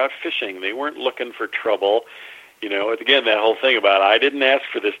 They were out fishing. They weren't looking for trouble. Again, that whole thing about I didn't ask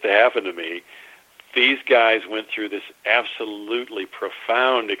for this to happen to me. These guys went through this absolutely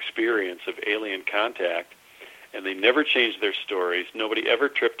profound experience of alien contact, and they never changed their stories. Nobody ever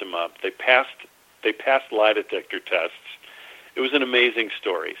tripped them up. They passed lie detector tests. It was an amazing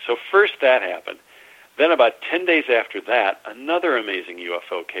story. So first that happened. Then about 10 days after that, another amazing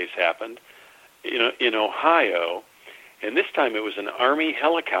UFO case happened in Ohio, and this time it was an Army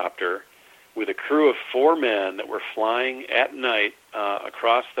helicopter with a crew of 4 men that were flying at night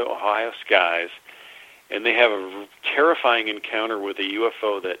across the Ohio skies, and they have a terrifying encounter with a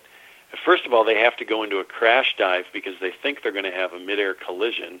UFO that, first of all, they have to go into a crash dive because they think they're going to have a midair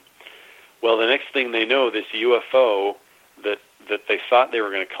collision. Well, the next thing they know, this UFO that they thought they were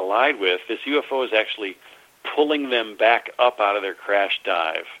going to collide with, this UFO is actually pulling them back up out of their crash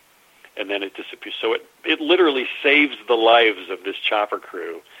dive, and then it disappears. So it literally saves the lives of this chopper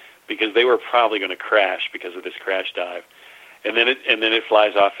crew because they were probably going to crash because of this crash dive, and then it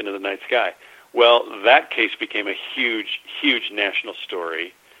flies off into the night sky. Well, that case became a huge, huge national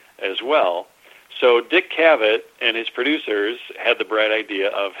story as well. So Dick Cavett and his producers had the bright idea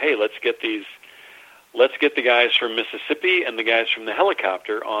of, hey, let's get the guys from Mississippi and the guys from the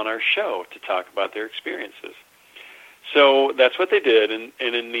helicopter on our show to talk about their experiences. So that's what they did, and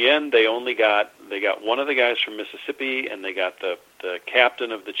in the end, they got one of the guys from Mississippi, and they got the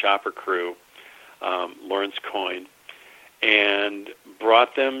captain of the chopper crew, Lawrence Coyne, and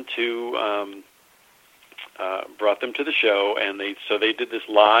brought them to the show, and they did this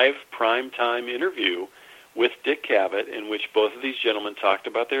live primetime interview with Dick Cavett, in which both of these gentlemen talked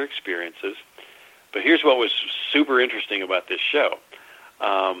about their experiences. But here's what was super interesting about this show.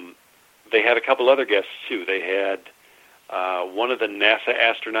 They had a couple other guests, too. They had one of the NASA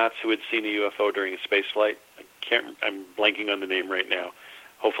astronauts who had seen a UFO during a space flight. I'm blanking on the name right now.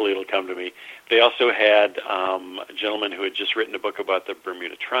 Hopefully it'll come to me. They also had a gentleman who had just written a book about the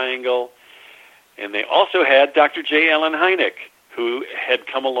Bermuda Triangle. And they also had Dr. J. Allen Hynek, who had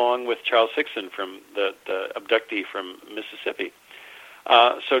come along with Charles Hickson from the abductee from Mississippi.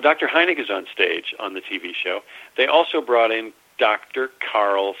 So Dr. Hynek is on stage on the TV show. They also brought in Dr.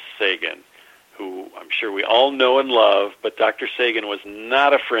 Carl Sagan, who I'm sure we all know and love, but Dr. Sagan was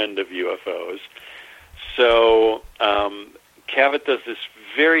not a friend of UFOs. So Cavett does this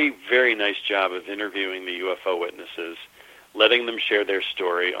very, very nice job of interviewing the UFO witnesses, letting them share their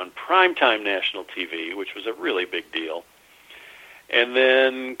story on primetime national TV, which was a really big deal. And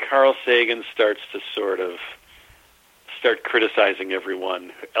then Carl Sagan starts to start criticizing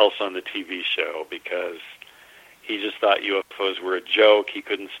everyone else on the TV show because he just thought UFOs were a joke. He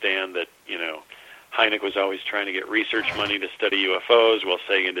couldn't stand that, Hynek was always trying to get research money to study UFOs. Well,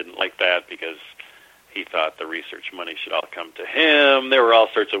 Sagan didn't like that because he thought the research money should all come to him. There were all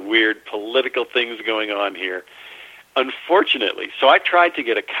sorts of weird political things going on here. Unfortunately, so I tried to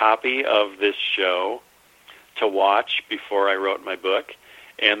get a copy of this show to watch before I wrote my book,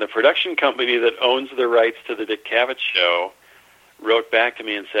 and the production company that owns the rights to the Dick Cavett show wrote back to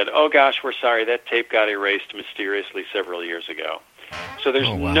me and said, "Oh gosh, we're sorry, that tape got erased mysteriously several years ago." So there's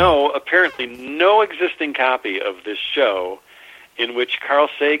apparently no existing copy of this show in which Carl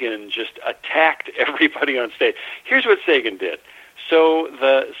Sagan just attacked everybody on stage. Here's what Sagan did. So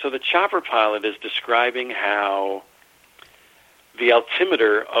the chopper pilot is describing how the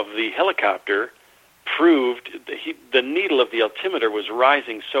altimeter of the helicopter proved the needle of the altimeter was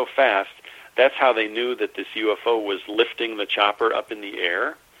rising so fast. That's how they knew that this UFO was lifting the chopper up in the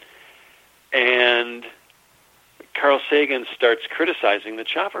air. And Carl Sagan starts criticizing the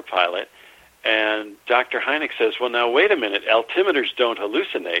chopper pilot, and Dr. Hynek says, "Well, now wait a minute, altimeters don't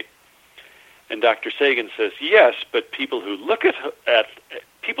hallucinate." And Dr. Sagan says, "Yes, but people who look at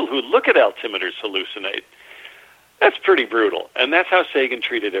altimeters hallucinate." That's pretty brutal, and that's how Sagan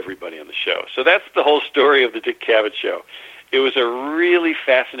treated everybody on the show. So that's the whole story of the Dick Cavett show. It was a really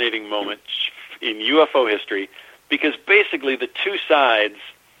fascinating moment in UFO history because basically the two sides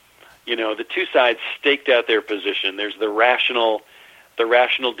staked out their position. There's the rational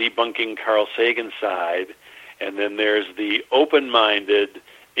debunking Carl Sagan side, and then there's the open-minded,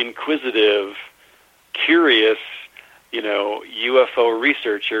 inquisitive, curious, UFO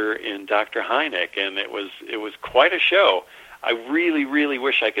researcher in Dr. Hynek, and it was quite a show. I really, really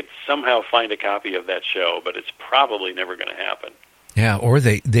wish I could somehow find a copy of that show, but it's probably never going to happen. Yeah, or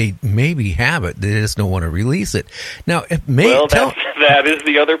they maybe have it. They just don't want to release it. Now, that is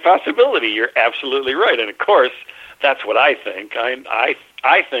the other possibility. You're absolutely right, and of course, that's what I think. I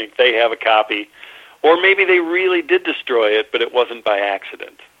think they have a copy, or maybe they really did destroy it, but it wasn't by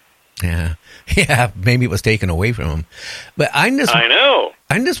accident. Yeah, maybe it was taken away from him. But I know.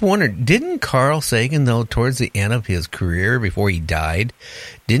 I'm just wondering, didn't Carl Sagan, though, towards the end of his career, before he died,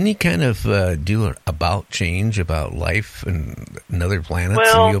 didn't he kind of do an about change about life and other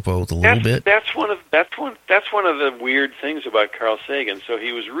planets and UFOs a little bit? That's one of the weird things about Carl Sagan. So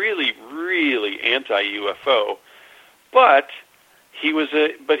he was really, really anti-UFO, but he was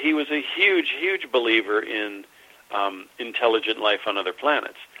a huge believer in intelligent life on other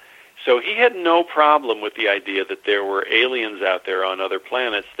planets. So he had no problem with the idea that there were aliens out there on other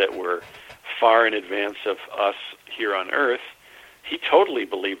planets that were far in advance of us here on Earth. He totally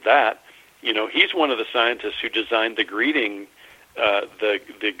believed that. He's one of the scientists who designed the greeting,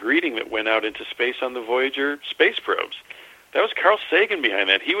 the greeting that went out into space on the Voyager space probes. That was Carl Sagan behind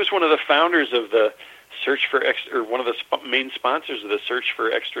that. He was one of the founders of the search for one of the main sponsors of the search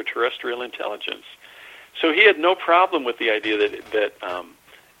for extraterrestrial intelligence. So he had no problem with the idea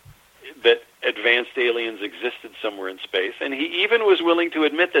that advanced aliens existed somewhere in space, and he even was willing to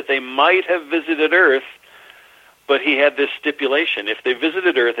admit that they might have visited Earth, but he had this stipulation. If they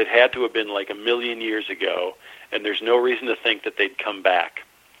visited Earth, it had to have been like 1 million years ago, and there's no reason to think that they'd come back.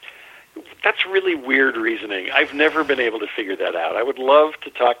 That's really weird reasoning. I've never been able to figure that out. I would love to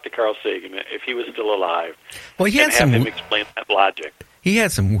talk to Carl Sagan if he was still alive, and have him explain that logic. He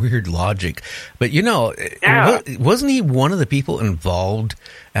had some weird logic, but wasn't he one of the people involved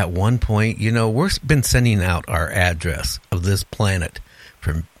at one point? We've been sending out our address of this planet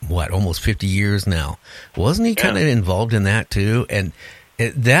for almost 50 years now. Wasn't he kind of involved in that too? And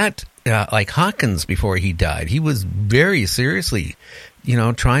like Hawkins before he died, he was very seriously,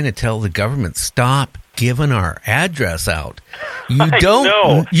 trying to tell the government, stop giving our address out.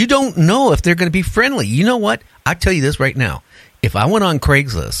 You don't know if they're going to be friendly. You know what? I'll tell you this right now. If I went on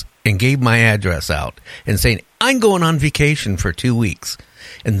Craigslist and gave my address out and saying, I'm going on vacation for 2 weeks,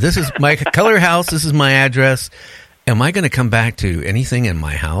 and this is my color house, this is my address, am I going to come back to anything in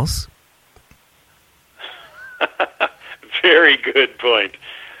my house? Very good point.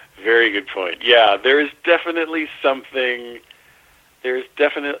 Very good point. Yeah, there's definitely something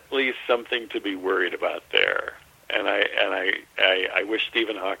to be worried about there. And I wish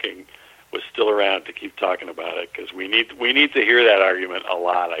Stephen Hawking was still around to keep talking about it, because we need to hear that argument a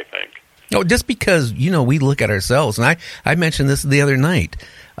lot, I think. No, just because, we look at ourselves, and I mentioned this the other night,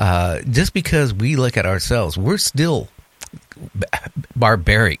 just because we look at ourselves, we're still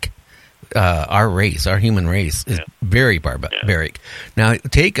barbaric. Our race, our human race, is very barbaric. Now,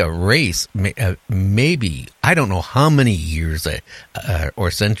 take a race, maybe, I don't know how many years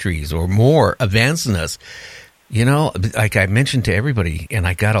or centuries or more advanced than us. Like I mentioned to everybody, and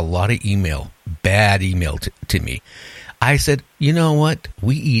I got a lot of bad email to me. I said, you know what?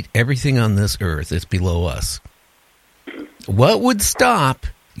 We eat everything on this earth that's below us. What would stop,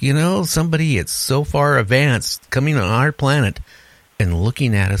 somebody that's so far advanced coming on our planet and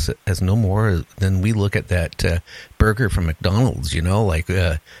looking at us as no more than we look at that burger from McDonald's, like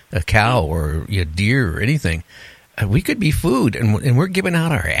a cow or a deer or anything. We could be food, and we're giving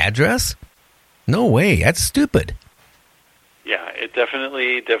out our address? No way. That's stupid. Yeah, it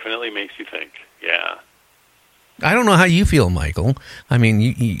definitely makes you think. Yeah. I don't know how you feel, Michael. I mean,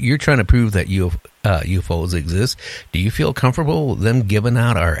 you're trying to prove that UFOs exist. Do you feel comfortable with them giving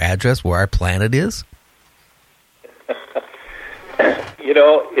out our address where our planet is?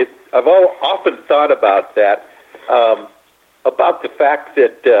 I've often thought about that, about the fact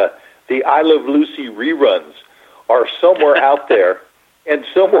that the I Love Lucy reruns are somewhere out there, and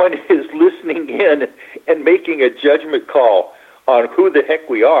someone is listening in and making a judgment call on who the heck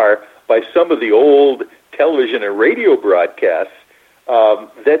we are by some of the old television and radio broadcasts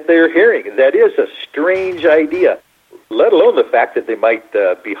that they're hearing. That is a strange idea, let alone the fact that they might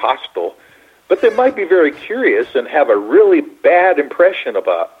be hostile. But they might be very curious and have a really bad impression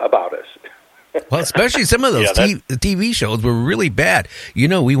about us. Well, especially some of those TV shows were really bad.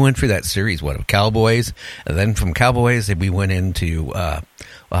 We went through that series, Cowboys? And then from Cowboys, we went into,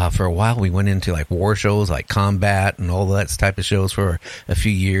 for a while, we went into like war shows like Combat and all that type of shows for a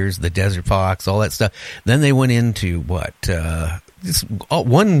few years, the Desert Fox, all that stuff. Then they went into just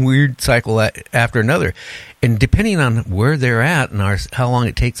one weird cycle after another. And depending on where they're at and how long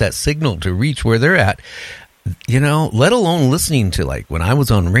it takes that signal to reach where they're at, let alone listening to, like, when I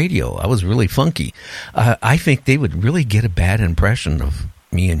was on radio, I was really funky. I think they would really get a bad impression of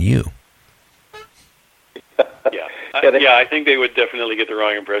me and you. Yeah, I think they would definitely get the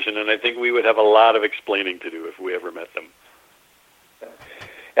wrong impression, and I think we would have a lot of explaining to do if we ever met them.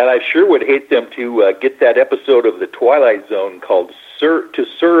 And I sure would hate them to get that episode of The Twilight Zone called To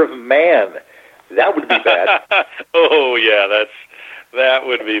Serve Man. That would be bad. Oh, yeah, that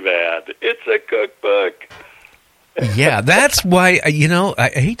would be bad. It's a cookbook. Yeah, that's why, I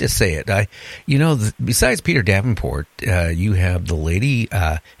hate to say it. Besides Peter Davenport, you have the lady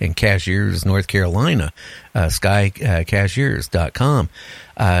in Cashiers, North Carolina, SkyCashiers.com.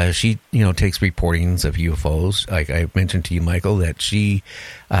 She, takes reportings of UFOs. Like I mentioned to you, Michael, that she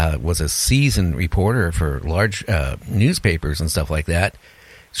was a seasoned reporter for large newspapers and stuff like that.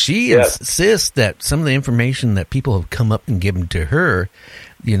 She insists that some of the information that people have come up and given to her,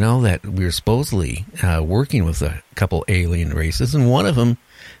 that we're supposedly working with a couple alien races, and one of them,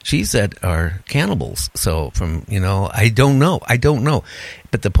 she said, are cannibals. So I don't know.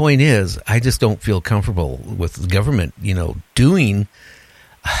 But the point is, I just don't feel comfortable with the government, doing,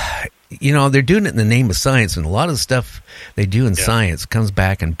 they're doing it in the name of science, and a lot of the stuff they do in science comes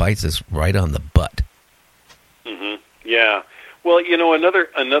back and bites us right on the butt. Mm-hmm. Yeah. Well,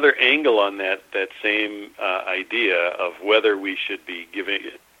 another angle on that same idea of whether we should be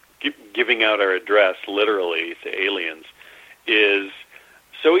giving out our address literally to aliens is,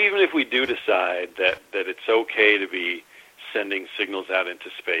 so even if we do decide that it's okay to be sending signals out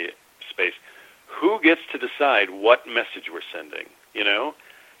into space, who gets to decide what message we're sending?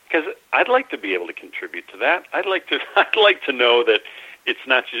 Because I'd like to be able to contribute to that. I'd like to know that it's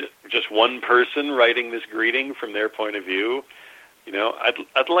not just one person writing this greeting from their point of view.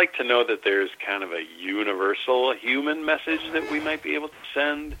 I'd like to know that there's kind of a universal human message that we might be able to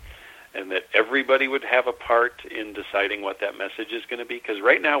send, and that everybody would have a part in deciding what that message is going to be. Because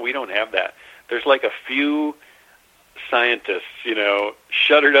right now we don't have that. There's like a few scientists,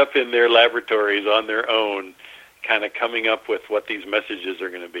 shuttered up in their laboratories on their own, kind of coming up with what these messages are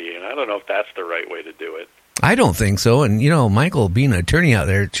going to be. And I don't know if that's the right way to do it. I don't think so. And, Michael, being an attorney out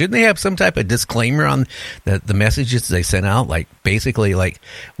there, shouldn't they have some type of disclaimer on the messages they send out? Like, basically,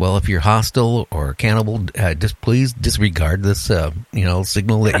 well, if you're hostile or cannibal, just please disregard this,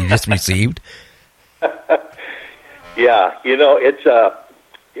 signal that you just received. Yeah,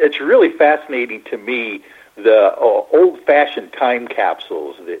 it's really fascinating to me the old-fashioned time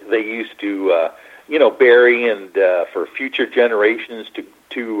capsules that they used to, bury and for future generations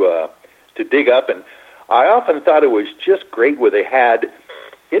to dig up. And I often thought it was just great where they had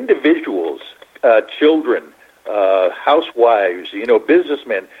individuals, children, housewives,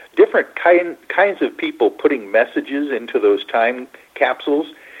 businessmen, different kinds of people putting messages into those time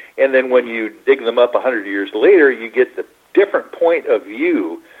capsules. And then when you dig them up 100 years later, you get the different point of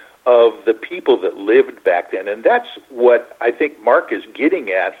view of the people that lived back then. And that's what I think Mark is getting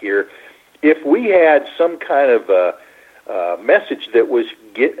at here. If we had some kind of a message that was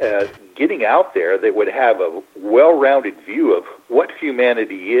getting out there that would have a well-rounded view of what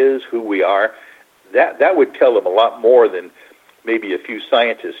humanity is, who we are, that would tell them a lot more than maybe a few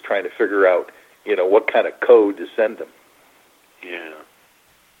scientists trying to figure out, what kind of code to send them. Yeah.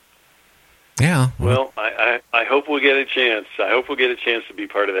 Yeah. Well, I hope we'll get a chance. I hope we'll get a chance to be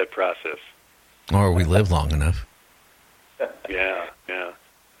part of that process. Or we live long enough. Yeah.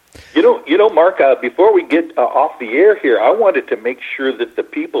 Mark, before we get off the air here, I wanted to make sure that the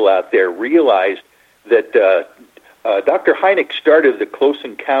people out there realized that Dr. Hynek started the Close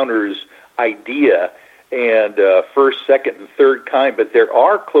Encounters idea and first, second, and third kind, but there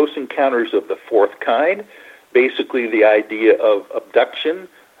are Close Encounters of the fourth kind, basically the idea of abduction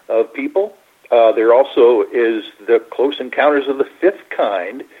of people. There also is the Close Encounters of the fifth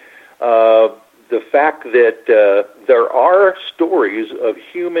kind, the fact that there are stories of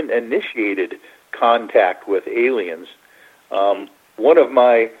human-initiated contact with aliens. One of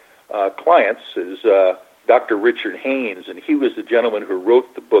my clients is Dr. Richard Haynes, and he was the gentleman who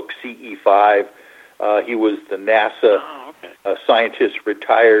wrote the book CE5. He was the NASA scientist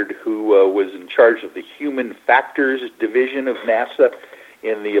retired who was in charge of the Human Factors Division of NASA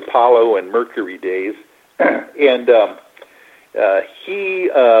in the Apollo and Mercury days. And he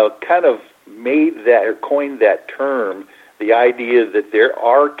kind of made that, or coined that term, the idea that there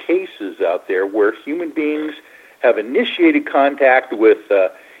are cases out there where human beings have initiated contact with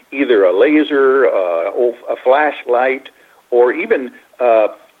either a laser, a flashlight, or even,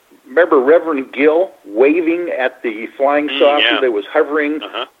 remember Reverend Gill waving at the flying saucer that was hovering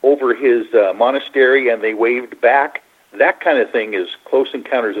over his monastery, and they waved back? That kind of thing is Close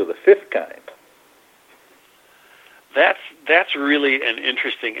Encounters of the fifth kind. That's really an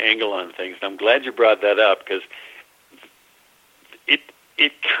interesting angle on things. I'm glad you brought that up, because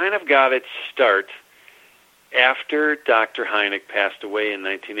it kind of got its start after Dr. Hynek passed away in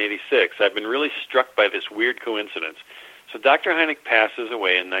 1986. I've been really struck by this weird coincidence. So Dr. Hynek passes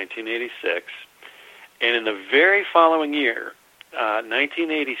away in 1986, and in the very following year,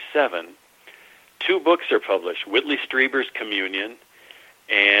 1987, two books are published, Whitley Strieber's Communion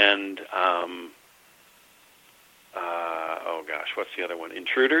and, what's the other one?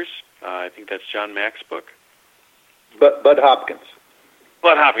 Intruders. I think that's John Mack's book. Bud Hopkins.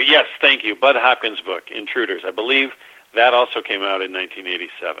 Bud Hopkins, yes, thank you. Bud Hopkins' book, Intruders. I believe that also came out in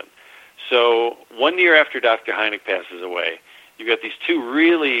 1987. So 1 year after Dr. Hynek passes away, you've got these two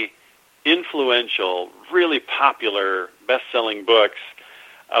really influential, really popular, best-selling books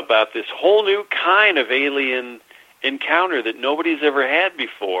about this whole new kind of alien encounter that nobody's ever had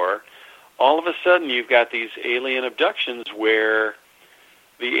before. All of a sudden, you've got these alien abductions where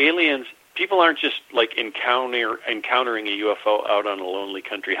the aliens, people aren't just like encountering a UFO out on a lonely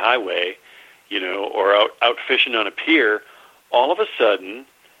country highway, or out fishing on a pier. All of a sudden,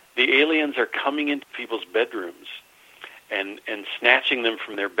 the aliens are coming into people's bedrooms and snatching them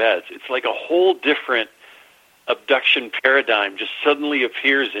from their beds. It's like a whole different abduction paradigm just suddenly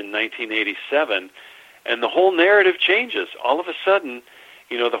appears in 1987, and the whole narrative changes. All of a sudden,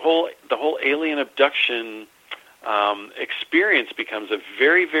 the whole alien abduction experience becomes a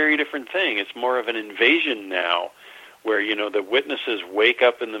very, very different thing. It's more of an invasion now, where the witnesses wake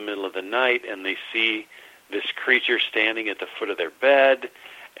up in the middle of the night and they see this creature standing at the foot of their bed,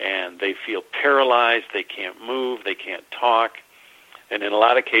 and they feel paralyzed. They can't move. They can't talk. And in a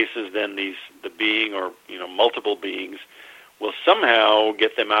lot of cases, then the being, or multiple beings, will somehow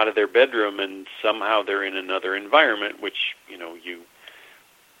get them out of their bedroom, and somehow they're in another environment, which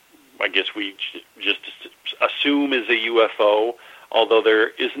I guess we just assume is a UFO, although there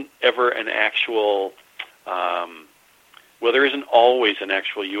isn't ever an actual, there isn't always an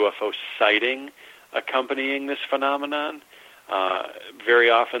actual UFO sighting accompanying this phenomenon. Very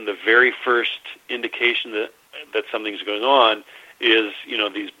often, the very first indication that something's going on is,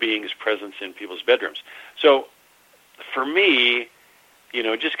 these beings' presence in people's bedrooms. So, for me,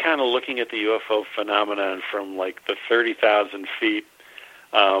 just kind of looking at the UFO phenomenon from like the 30,000 feet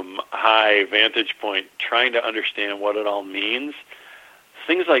high vantage point, trying to understand what it all means,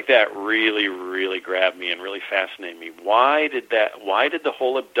 things like that really, really grab me and really fascinate me. Why did the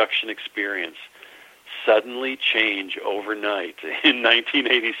whole abduction experience suddenly change overnight in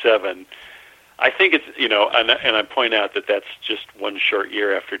 1987? I think it's, and I point out that that's just one short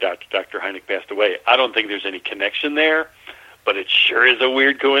year after Dr. Hynek passed away. I don't think there's any connection there, but it sure is a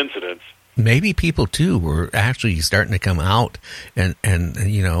weird coincidence. Maybe people too were actually starting to come out and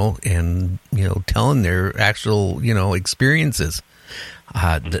telling their actual experiences.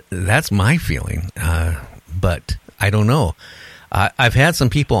 That's my feeling, but I don't know. I've had some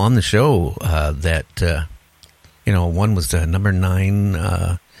people on the show that one was the number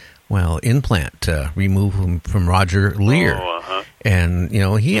 9 implant removed from Roger Lear, and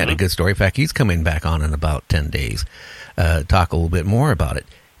he had a good story. In fact, he's coming back on in about 10 days. Talk a little bit more about it.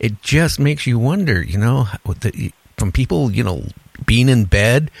 It just makes you wonder, from people, being in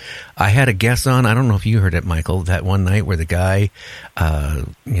bed. I had a guest on, I don't know if you heard it, Michael, that one night where the guy,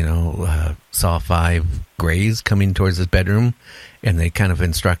 saw 5 grays coming towards his bedroom, and they kind of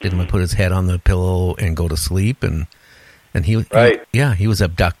instructed him to put his head on the pillow and go to sleep, and he was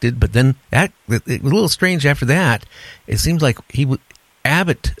abducted. But then it was a little strange after that. It seems like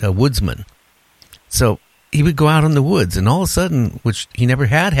Abbott, a woodsman, so he would go out in the woods, and all of a sudden, which he never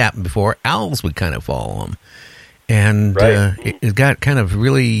had happened before, owls would kind of follow him. And it got kind of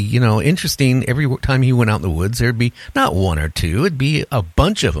really, interesting. Every time he went out in the woods, there'd be not 1 or 2, it'd be a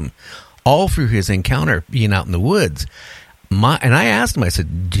bunch of them, all through his encounter being out in the woods. And I asked him, I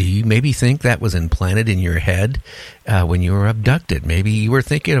said, do you maybe think that was implanted in your head when you were abducted? Maybe you were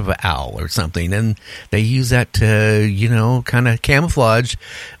thinking of an owl or something, and they use that to, kind of camouflage.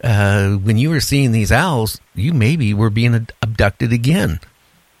 When you were seeing these owls, you maybe were being abducted again.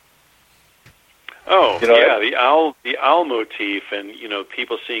 Oh, the owl motif, and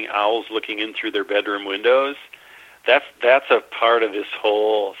people seeing owls looking in through their bedroom windows. That's a part of this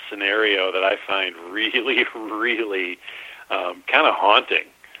whole scenario that I find really, really kind of haunting.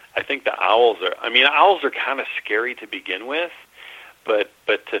 I think the owls are kind of scary to begin with, but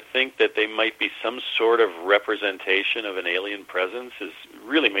to think that they might be some sort of representation of an alien presence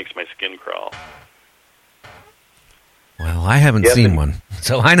really makes my skin crawl. Well, I haven't seen one,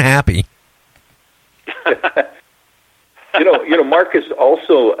 so I'm happy. Mark is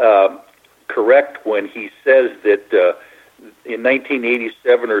also correct when he says that in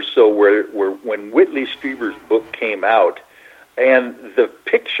 1987 or so, when Whitley Strieber's book came out, and the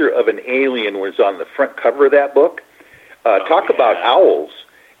picture of an alien was on the front cover of that book. Talk about owls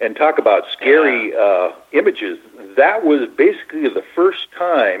and talk about scary images. That was basically the first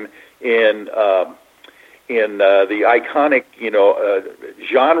time in the iconic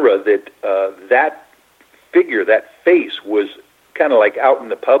genre that figure, that face, was kind of like out in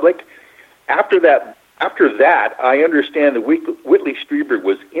the public. After that, I understand that Whitley Strieber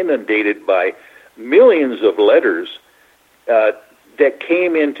was inundated by millions of letters that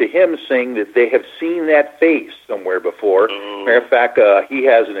came into him saying that they have seen that face somewhere before. Matter of fact, he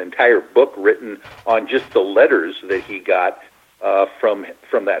has an entire book written on just the letters that he got from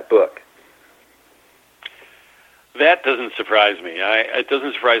that book. That doesn't surprise me. It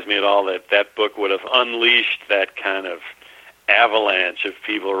doesn't surprise me at all that book would have unleashed that kind of avalanche of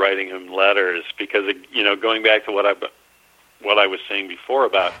people writing him letters, because going back to what I was saying before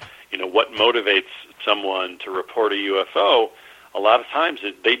about what motivates someone to report a UFO, a lot of times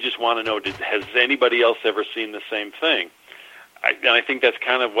they just want to know, has anybody else ever seen the same thing? And I think that's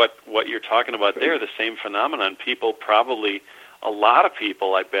kind of what you're talking about there, the same phenomenon. A lot of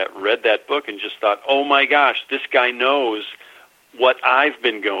people, I bet, read that book and just thought, oh my gosh, this guy knows what I've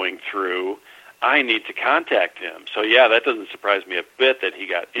been going through. I need to contact him. So yeah, that doesn't surprise me a bit that he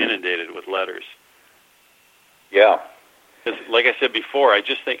got inundated with letters. Yeah. Like I said before, I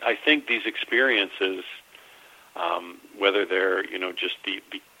think these experiences, whether they're just the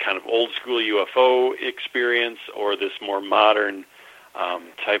kind of old school UFO experience or this more modern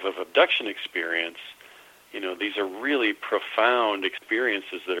type of abduction experience, these are really profound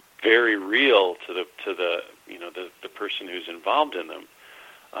experiences that are very real to the person who's involved in them.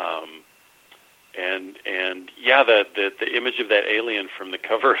 The image of that alien from the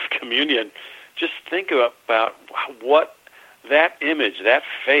cover of Communion. Just think about what that image, that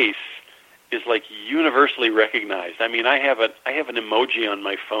face, is like universally recognized. I mean, I have an emoji on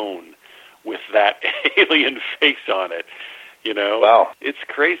my phone with that alien face on it. Wow. It's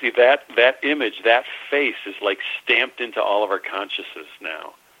crazy. That image, that face is like stamped into all of our consciousness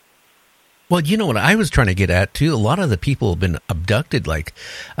now. Well, what I was trying to get at, too, a lot of the people have been abducted, like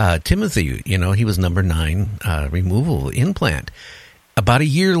Timothy, he was number 9 removal implant. About a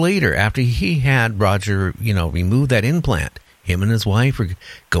year later, after he had Roger, remove that implant, him and his wife are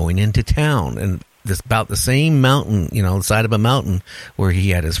going into town, and this about the same mountain, the side of a mountain where he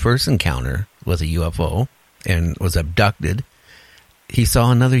had his first encounter with a UFO and was abducted. He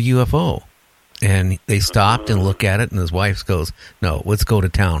saw another UFO, and they stopped and looked at it, and his wife goes, "No, let's go to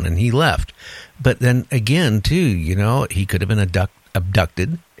town," and he left. But then again, too, he could have been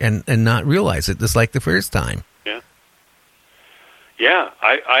abducted and not realize it, just like the first time. Yeah,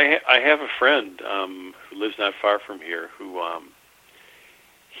 I have a friend who lives not far from here who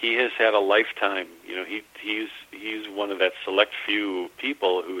he has had a lifetime. He's one of that select few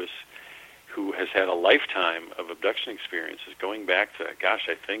people who has had a lifetime of abduction experiences going back to,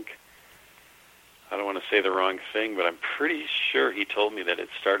 I think, I don't want to say the wrong thing, but I'm pretty sure he told me that it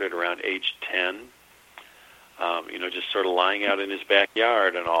started around age 10. Just sort of lying out in his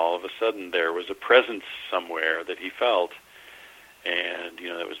backyard, and all of a sudden there was a presence somewhere that he felt. And,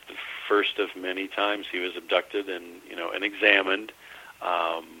 that was the first of many times he was abducted and examined.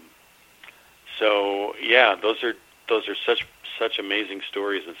 So, yeah, those are such amazing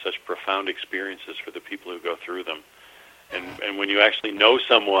stories and such profound experiences for the people who go through them. And when you actually know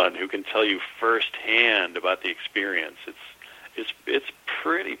someone who can tell you firsthand about the experience, it's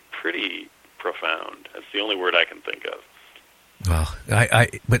pretty profound. That's the only word I can think of. Well,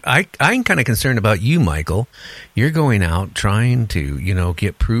 I'm kind of concerned about you, Michael. You're going out trying to,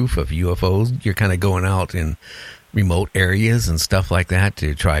 get proof of UFOs. You're kind of going out in remote areas and stuff like that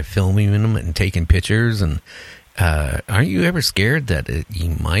to try filming them and taking pictures. And aren't you ever scared that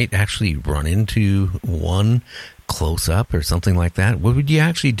you might actually run into one close up or something like that? What would you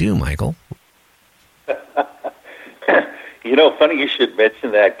actually do, Michael? Funny you should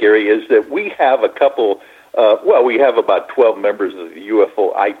mention that, Gary, is that we have a couple. We have about 12 members of the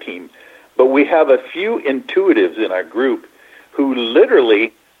UFO I-Team, but we have a few intuitives in our group who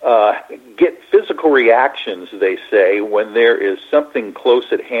literally get physical reactions, they say, when there is something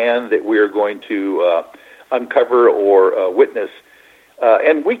close at hand that we are going to uncover or witness.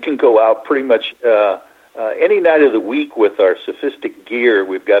 And we can go out pretty much any night of the week with our sophisticated gear.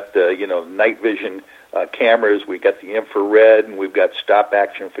 We've got, night vision cameras, we've got the infrared, and we've got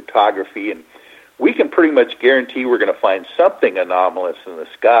stop-action photography, and we can pretty much guarantee we're going to find something anomalous in the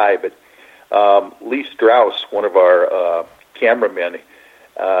sky. But Lee Strauss, one of our cameramen,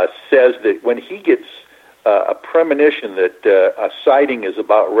 says that when he gets a premonition that a sighting is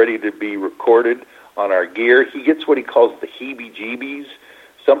about ready to be recorded on our gear, he gets what he calls the heebie-jeebies,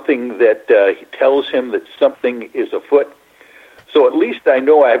 something that tells him that something is afoot. So at least I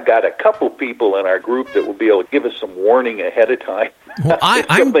know I've got a couple people in our group that will be able to give us some warning ahead of time. Well,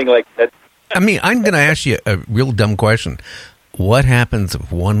 something like that. I'm going to ask you a real dumb question. What happens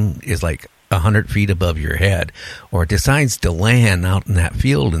if one is like 100 feet above your head or decides to land out in that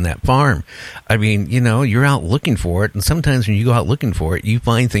field, in that farm? You're out looking for it, and sometimes when you go out looking for it, you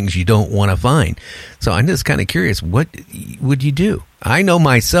find things you don't want to find. So I'm just kind of curious, what would you do? I know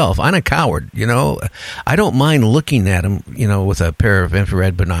myself, I'm a coward, I don't mind looking at them, with a pair of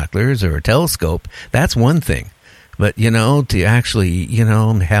infrared binoculars or a telescope. That's one thing. But, to actually,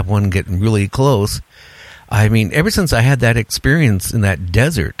 have one get really close, ever since I had that experience in that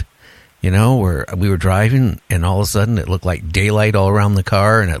desert, where we were driving and all of a sudden it looked like daylight all around the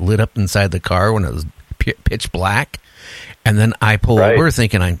car and it lit up inside the car when it was pitch black. And then I pulled over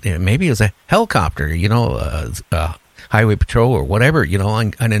thinking maybe it was a helicopter, highway patrol or whatever,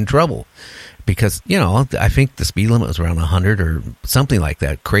 I'm in trouble. Because, I think the speed limit was around 100 or something like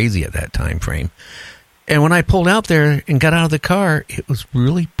that, crazy at that time frame. And when I pulled out there and got out of the car, it was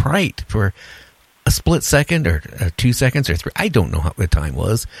really bright for a split second or 2 seconds or 3. I don't know how the time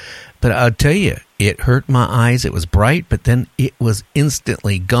was. But I'll tell you, it hurt my eyes. It was bright, but then it was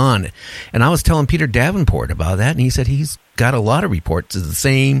instantly gone. And I was telling Peter Davenport about that, and he said he's got a lot of reports of the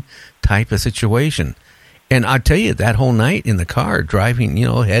same type of situation. And I'll tell you, that whole night in the car driving,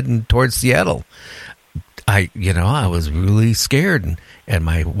 heading towards Seattle, I was really scared. And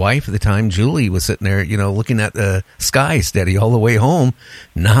my wife at the time, Julie, was sitting there, looking at the sky steady all the way home,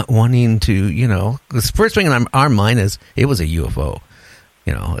 not wanting to, the first thing in our mind is it was a UFO.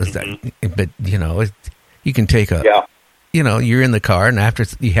 But you can take you're in the car, and after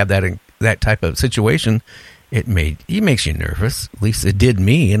you have that type of situation, it makes you nervous. At least it did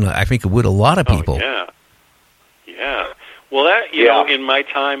me, and I think it would a lot of people. Yeah. Well, that in my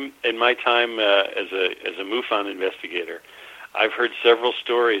time as a MUFON investigator, I've heard several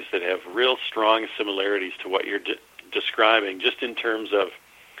stories that have real strong similarities to what you're describing, just in terms of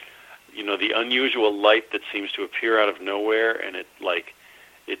the unusual light that seems to appear out of nowhere, and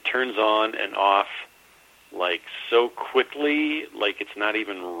it turns on and off so quickly, like it's not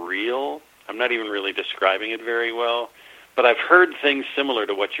even real. I'm not even really describing it very well, but I've heard things similar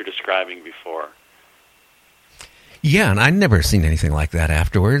to what you're describing before. Yeah, and I'd never seen anything like that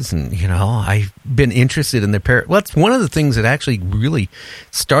afterwards. And, I've been interested in the well, it's one of the things that actually really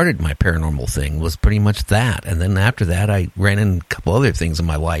started my paranormal thing was pretty much that. And then after that, I ran into a couple other things in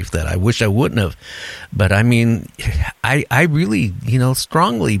my life that I wish I wouldn't have. But, I mean, I really,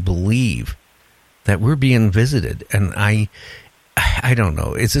 strongly believe that we're being visited. And I don't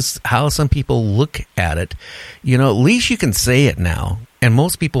know. It's just how some people look at it. At least you can say it now. And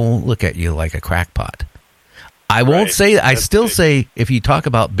most people won't look at you like a crackpot. I won't say, I still say, if you talk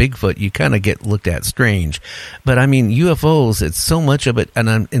about Bigfoot, you kind of get looked at strange. But I mean, UFOs, it's so much of it.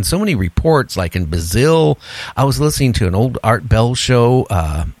 And in so many reports, like in Brazil, I was listening to an old Art Bell show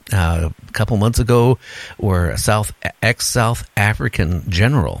a couple months ago where a ex-South African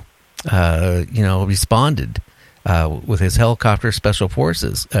general, responded with his helicopter special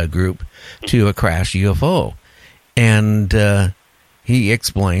forces group to a crashed UFO. And he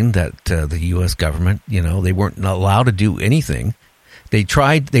explained that the U.S. government, they weren't allowed to do anything. They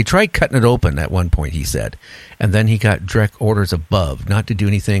tried cutting it open at one point, he said. And then he got direct orders above not to do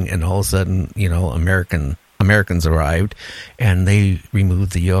anything. And all of a sudden, Americans arrived and they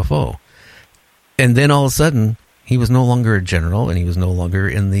removed the UFO. And then all of a sudden, he was no longer a general and he was no longer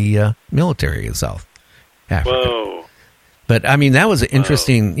in the military of South Africa. Whoa. But, I mean, that was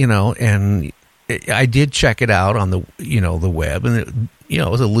interesting, and I did check it out on the the web, and it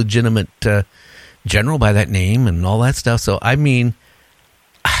was a legitimate general by that name and all that stuff. So I mean,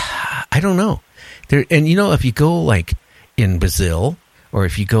 I don't know. If you go like in Brazil, or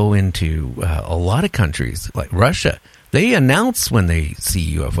if you go into a lot of countries like Russia, they announce when they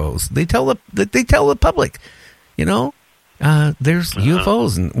see UFOs. They tell the public, there's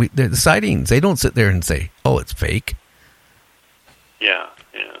UFOs and the sightings. They don't sit there and say, "Oh, it's fake." Yeah.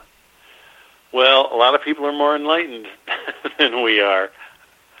 Well, a lot of people are more enlightened than we are.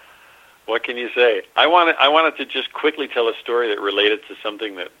 What can you say? I wanted to just quickly tell a story that related to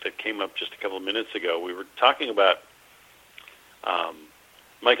something that came up just a couple of minutes ago. We were talking about,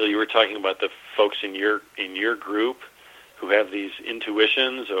 Michael, you were talking about the folks in your group who have these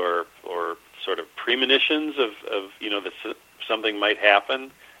intuitions or sort of premonitions of that something might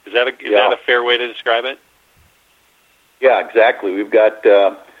happen. Is that a fair way to describe it? Yeah, exactly. We've got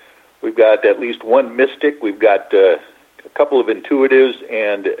at least one mystic. We've got a couple of intuitives,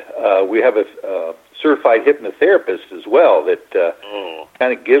 and we have a certified hypnotherapist as well that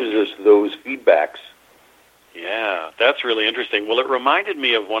kind of gives us those feedbacks. Yeah, that's really interesting. Well, it reminded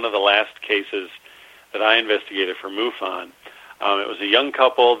me of one of the last cases that I investigated for MUFON. It was a young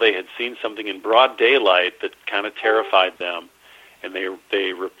couple. They had seen something in broad daylight that kind of terrified them, and they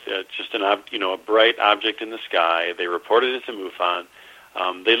just a bright object in the sky. They reported it to MUFON.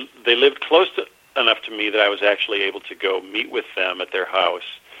 They lived close enough to me that I was actually able to go meet with them at their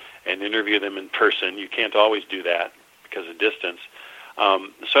house and interview them in person. You can't always do that because of distance.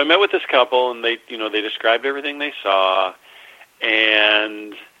 So I met with this couple, and they described everything they saw,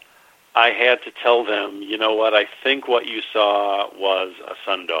 and I had to tell them, I think what you saw was a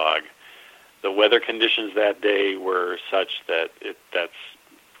sundog. The weather conditions that day were such that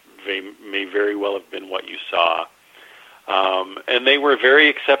they may very well have been what you saw. And they were very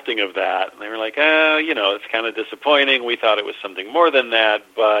accepting of that. And they were like, it's kind of disappointing. We thought it was something more than that,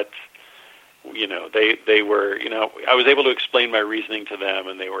 but, they were, I was able to explain my reasoning to them,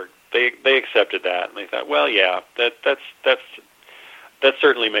 and they accepted that. And they thought, well, yeah, that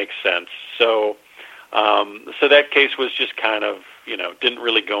certainly makes sense. So that case was just kind of, didn't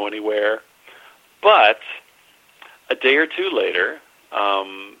really go anywhere. But a day or two later,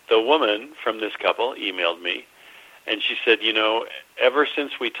 the woman from this couple emailed me, and she said, ever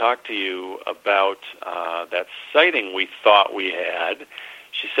since we talked to you about that sighting we thought we had,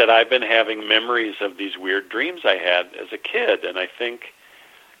 she said, I've been having memories of these weird dreams I had as a kid, and I think,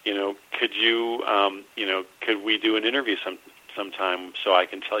 could you, could we do an interview sometime so I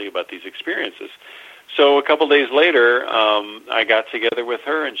can tell you about these experiences? So a couple days later, I got together with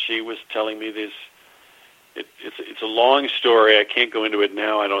her, and she was telling me this. It's a long story. I can't go into it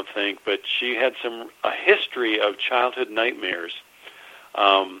now, I don't think. But she had a history of childhood nightmares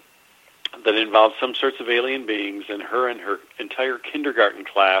that involved some sorts of alien beings, and her entire kindergarten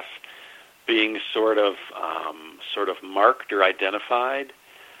class being sort of marked or identified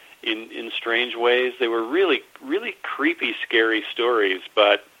in strange ways. They were really, really creepy, scary stories.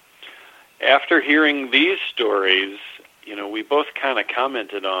 But after hearing these stories, we both kind of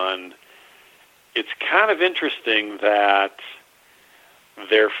commented on, it's kind of interesting that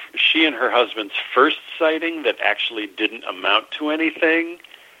she and her husband's first sighting that actually didn't amount to anything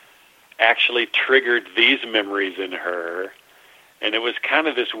actually triggered these memories in her. And it was kind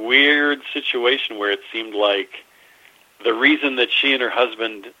of this weird situation where it seemed like the reason that she and her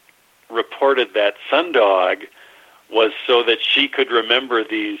husband reported that sundog was so that she could remember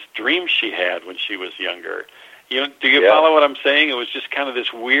these dreams she had when she was younger. You know, do you follow what I'm saying? It was just kind of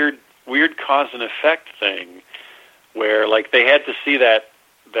this weird cause and effect thing where, like, they had to see that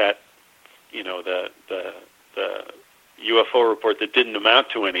you know, the UFO report that didn't amount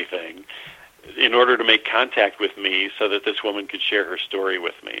to anything in order to make contact with me so that this woman could share her story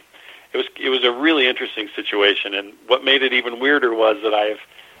with me. It was a really interesting situation, and what made it even weirder was that I have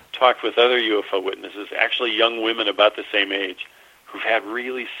talked with other UFO witnesses, actually young women about the same age, who've had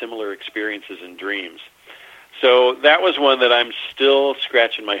really similar experiences in dreams. So that was one that I'm still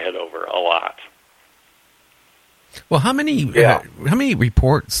scratching my head over a lot. Well, how many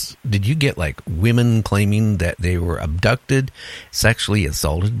reports did you get, like women claiming that they were abducted, sexually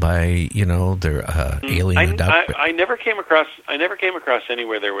assaulted by, you know, their alien abductor? I never came across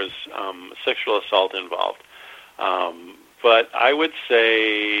anywhere there was sexual assault involved. But I would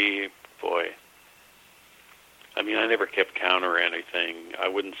say, I mean, I never kept count or anything. I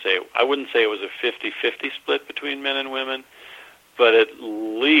wouldn't say it was a 50-50 split between men and women. But at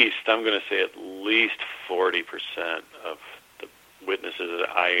least, I'm going to say at least 40% of the witnesses that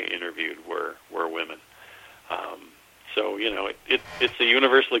I interviewed were women. So, you know, it's a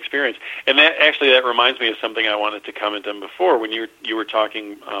universal experience. And that reminds me of something I wanted to comment on before when you were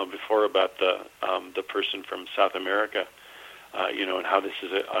talking before about the person from South America, you know, and how this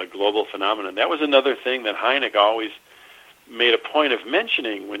is a global phenomenon. That was another thing that Hynek always made a point of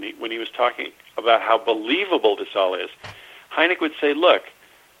mentioning when he was talking about how believable this all is. Hynek would say, look,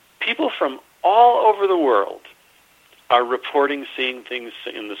 people from all over the world are reporting seeing things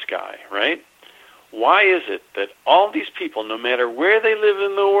in the sky, right? Why is it that all these people, no matter where they live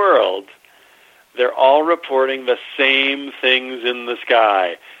in the world, they're all reporting the same things in the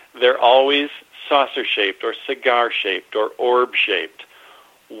sky? They're always saucer-shaped or cigar-shaped or orb-shaped.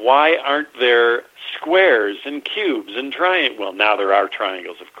 Why aren't there squares and cubes and triangles? Well, now there are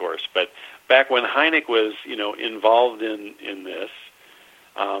triangles, of course, but back when Hynek was, you know, involved in this,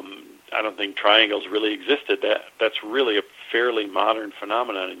 I don't think triangles really existed. That's really a fairly modern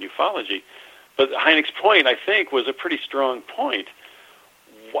phenomenon in ufology. But Hynek's point, I think, was a pretty strong point.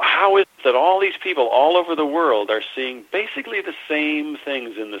 How is it that all these people all over the world are seeing basically the same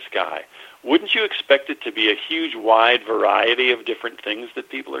things in the sky? Wouldn't you expect it to be a huge, wide variety of different things that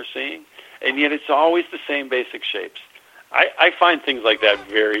people are seeing? And yet it's always the same basic shapes. I find things like that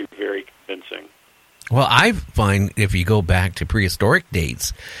very, very convincing. Well, I find if you go back to prehistoric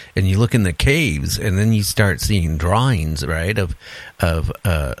dates and you look in the caves and then you start seeing drawings, right, of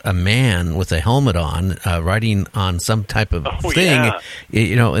a man with a helmet on riding on some type of thing,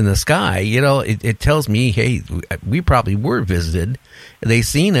 you know, in the sky, you know, it tells me, hey, we probably were visited. They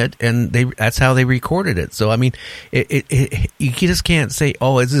seen it, and that's how they recorded it. So, I mean, you just can't say,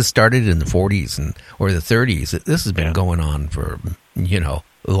 oh, this started in the 40s or the 30s. This has been going on for, you know,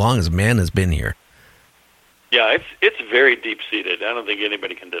 as long as man has been here. Yeah, it's very deep-seated. I don't think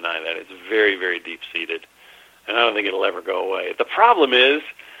anybody can deny that. It's very, very deep-seated, and I don't think it'll ever go away. The problem is,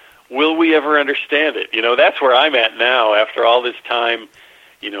 will we ever understand it? You know, that's where I'm at now after all this time,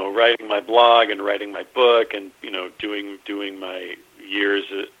 you know, writing my blog and writing my book and, you know, doing my years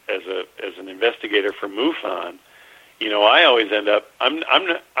as an investigator for MUFON. You know, I always end up, I'm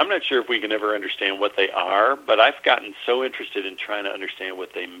not sure if we can ever understand what they are, but I've gotten so interested in trying to understand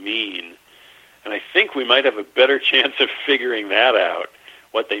what they mean. And I think we might have a better chance of figuring that out,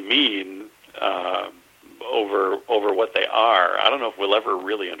 what they mean, over what they are. I don't know if we'll ever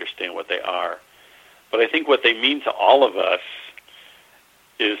really understand what they are. But I think what they mean to all of us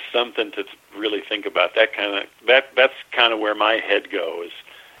is something to really think about. That's kind of where my head goes.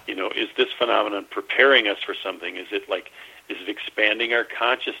 You know, is this phenomenon preparing us for something? Is it expanding our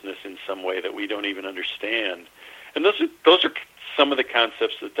consciousness in some way that we don't even understand? And those are some of the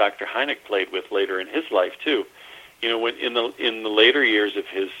concepts that Dr. Hynek played with later in his life too. You know, when in the later years of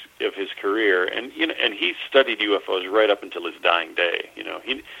his career, and you know, and he studied UFOs right up until his dying day. You know,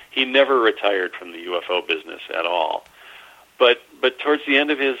 he never retired from the UFO business at all. But towards the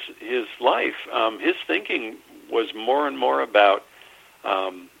end of his life, his thinking was more and more about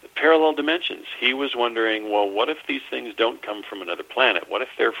parallel dimensions. He was wondering, well, what if these things don't come from another planet? What if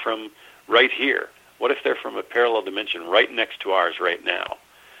they're from right here? What if they're from a parallel dimension right next to ours right now?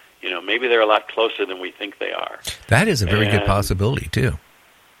 You know, maybe they're a lot closer than we think they are. That is a very good possibility, too.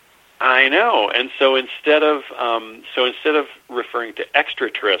 I know. And so instead of referring to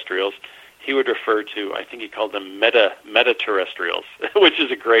extraterrestrials, he would refer to, I think he called them meta-terrestrials, which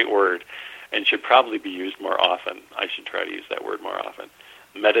is a great word and should probably be used more often. I should try to use that word more often.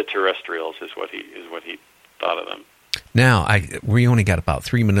 Meta-terrestrials is what he thought of them. Now, we only got about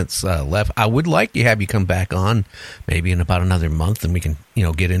 3 minutes left. I would like to have you come back on maybe in about another month, and we can,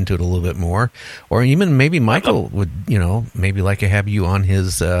 get into it a little bit more. Or even maybe Michael would, maybe like to have you on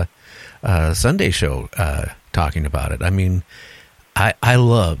his Sunday show talking about it. I mean, I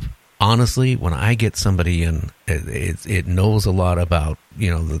love, honestly, when I get somebody in, it knows a lot about,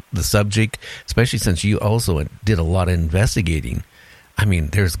 the subject, especially since you also did a lot of investigating. I mean,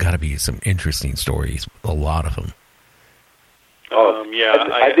 there's got to be some interesting stories, a lot of them. Yeah,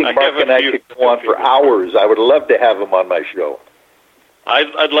 I think Mark and I could go on for hours. I would love to have him on my show.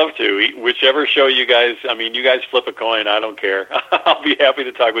 I'd love to. Whichever show you guys flip a coin, I don't care. I'll be happy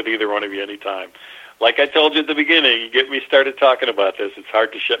to talk with either one of you anytime. Like I told you at the beginning, you get me started talking about this, it's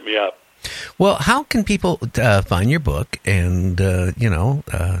hard to shut me up. Well, how can people find your book and,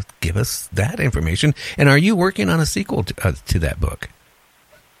 give us that information? And are you working on a sequel to that book?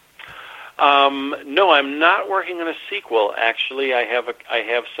 No, I'm not working on a sequel. Actually, I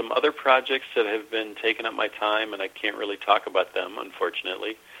have some other projects that have been taking up my time, and I can't really talk about them,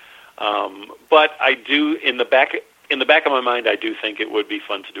 unfortunately. But I do, in the back of my mind, I do think it would be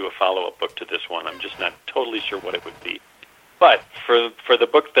fun to do a follow-up book to this one. I'm just not totally sure what it would be. But for the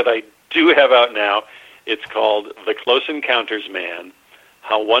book that I do have out now, it's called The Close Encounters Man: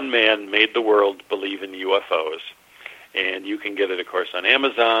 How One Man Made the World Believe in UFOs. And you can get it, of course, on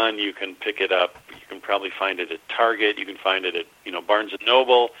Amazon. You can pick it up. You can probably find it at Target. You can find it at Barnes &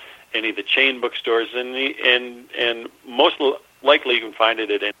 Noble, any of the chain bookstores, and most likely you can find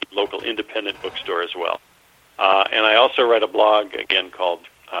it at any local independent bookstore as well. And I also write a blog, again, called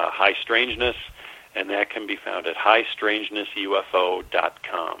High Strangeness, and that can be found at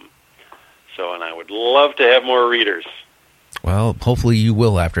highstrangenessufo.com. So, and I would love to have more readers. Well, hopefully you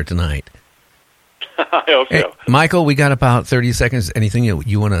will after tonight. I hope so. Hey, Michael, we got about 30 seconds. Anything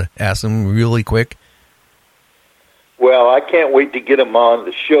you want to ask them really quick? Well, I can't wait to get him on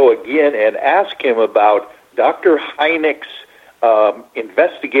the show again and ask him about Dr. Hynek's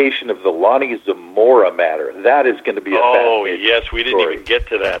investigation of the Lonnie Zamora matter. That is going to be a fascinating yes, we didn't story. even get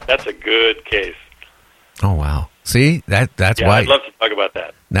to that. That's a good case. Oh, wow. See, that's why. I'd love to talk about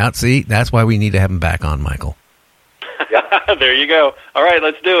that. Now, see, that's why we need to have him back on, Michael. There you go. All right,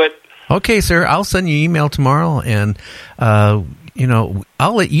 let's do it. Okay, sir, I'll send you an email tomorrow, and, I'll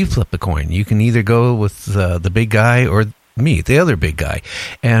let you flip the coin. You can either go with the big guy or me, the other big guy,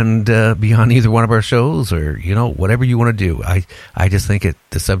 and be on either one of our shows or, whatever you want to do. I just think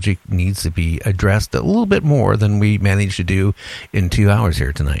the subject needs to be addressed a little bit more than we managed to do in 2 hours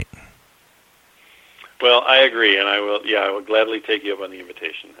here tonight. Well, I agree, and I will gladly take you up on the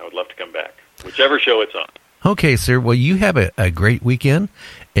invitation. I would love to come back, whichever show it's on. Okay, sir. Well, you have a great weekend,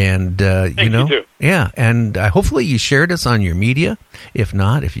 and you too. Yeah, and hopefully you shared us on your media. If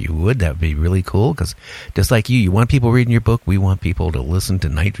not, if you would, that would be really cool. Because just like you want people reading your book. We want people to listen to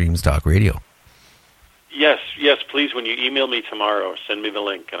Night Dreams Talk Radio. Yes, please. When you email me tomorrow, send me the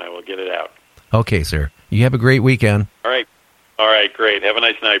link, and I will get it out. Okay, sir. You have a great weekend. All right, great. Have a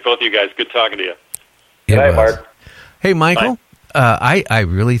nice night, both of you guys. Good talking to you. Good night, Mark. Hey, Michael. Bye. I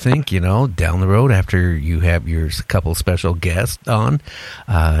really think, down the road after you have your couple special guests on,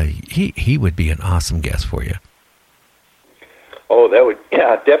 he would be an awesome guest for you. Oh, that would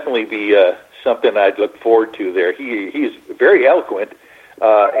definitely be something I'd look forward to there. He's very eloquent,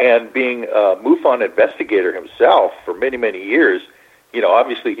 and being a MUFON investigator himself for many, many years,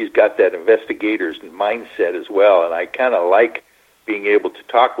 obviously he's got that investigator's mindset as well, and I kind of like being able to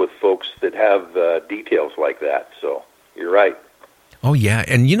talk with folks that have details like that. So you're right. Oh, yeah.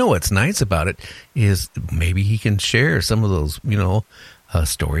 And what's nice about it is maybe he can share some of those,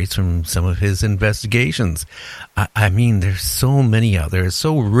 stories from some of his investigations. I mean, there's so many out there. It's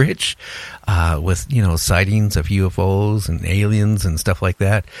so rich with, sightings of UFOs and aliens and stuff like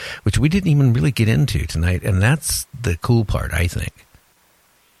that, which we didn't even really get into tonight. And that's the cool part, I think.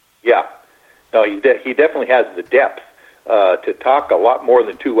 Yeah. No, he definitely has the depth to talk a lot more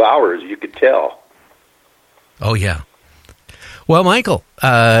than 2 hours, you could tell. Oh, yeah. Well, Michael,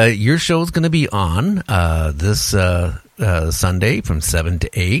 your show's going to be on this Sunday from 7 to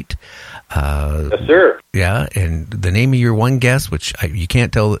 8. Yes, sir. Yeah, and the name of your one guest, which you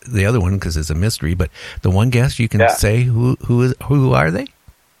can't tell the other one because it's a mystery, but the one guest you can say who are they?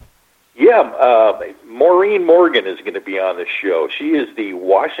 Yeah, Maureen Morgan is going to be on the show. She is the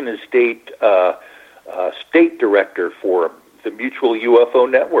Washington State State Director for the Mutual UFO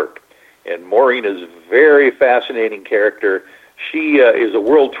Network. And Maureen is a very fascinating character. She is a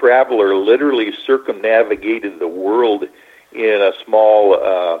world traveler, literally circumnavigated the world in a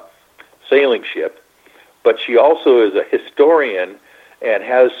small sailing ship. But she also is a historian and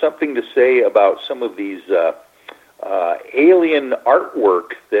has something to say about some of these alien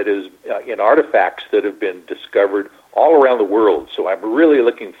artwork that is in artifacts that have been discovered all around the world. So I'm really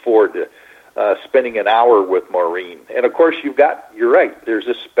looking forward to spending an hour with Maureen. And of course, you're right, there's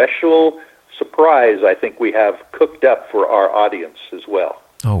a special surprise I think we have cooked up for our audience as well.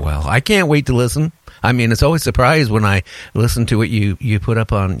 Oh, well, I can't wait to listen. I mean, it's always a surprise when I listen to what you put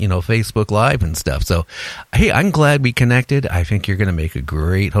up on, Facebook Live and stuff. So, hey, I'm glad we connected. I think you're going to make a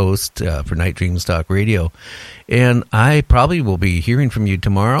great host for Night Dreams Talk Radio. And I probably will be hearing from you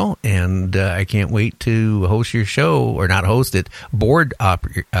tomorrow, and I can't wait to host your show, or not host it, board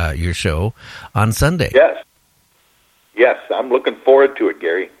your show on Sunday. Yes, I'm looking forward to it,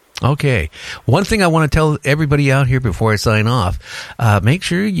 Gary. Okay. One thing I want to tell everybody out here before I sign off, make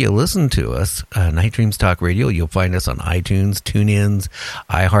sure you listen to us, Night Dreams Talk Radio. You'll find us on iTunes, TuneIn,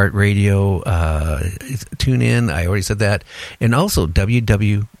 iHeartRadio, TuneIn, I already said that, and also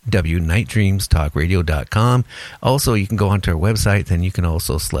www.nightdreamstalkradio.com. Also, you can go onto our website, then you can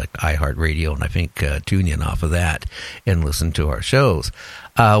also select iHeartRadio, and I think TuneIn off of that, and listen to our shows.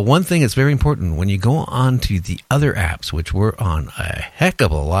 One thing that's very important, when you go on to the other apps, which we're on a heck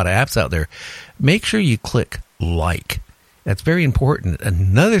of a lot of apps out there, make sure you click like. That's very important.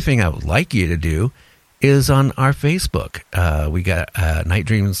 Another thing I would like you to do is on our Facebook. We got Night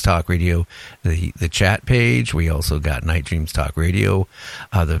Dreams Talk Radio, the chat page. We also got Night Dreams Talk Radio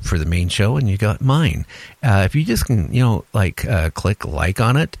for the main show, and you got mine. If you just can, click like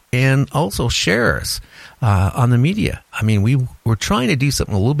on it, and also share us on the media. I mean, we're trying to do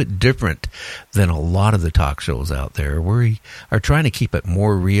something a little bit different than a lot of the talk shows out there. We are trying to keep it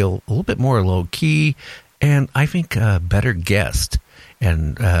more real, a little bit more low key, and I think better guest.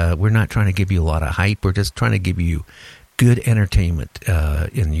 And we're not trying to give you a lot of hype. We're just trying to give you good entertainment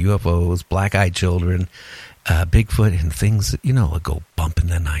in UFOs, black-eyed children, Bigfoot, and things that, go bump in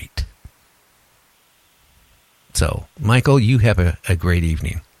the night. So, Michael, you have a great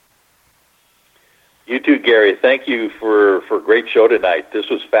evening. You too, Gary. Thank you for a great show tonight.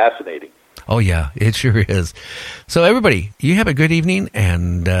 This was fascinating. Oh, yeah, it sure is. So, everybody, you have a good evening,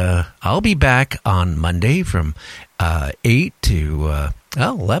 and I'll be back on Monday from 8 to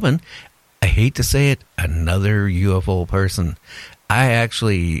 11. I hate to say it, another UFO person. I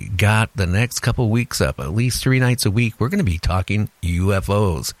actually got the next couple weeks up, at least 3 nights a week. We're going to be talking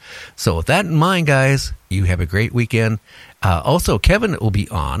UFOs. So with that in mind, guys, you have a great weekend. Also, Kevin will be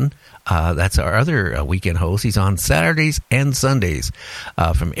on. That's our other weekend host. He's on Saturdays and Sundays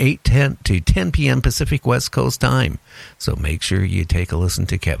from 8:10 to 10 p.m. Pacific West Coast time. So make sure you take a listen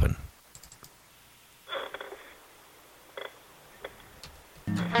to Kevin.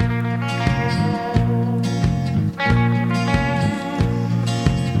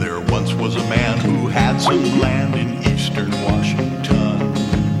 There once was a man who had some land in eastern Washington.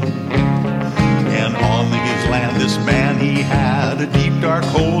 And on his land, this man, he had a deep dark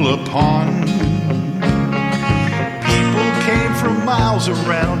hole upon. People came from miles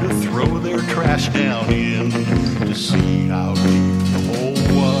around to throw their trash down in to see how deep the hole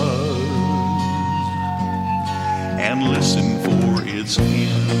was and listen for its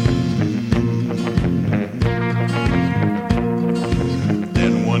end.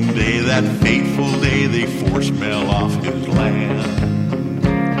 Then one day, that fateful day, they forced Mel off his land.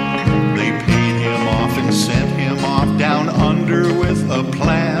 They paid him off and sent him off down under with a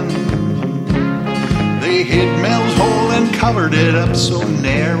plan. They hid Mel's hole and covered it up so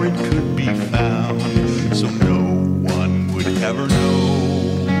ne'er it could be found, so no one would ever know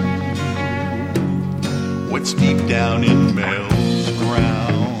what's deep down in Mel's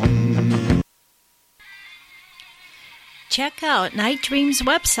ground. Check out Night Dreams'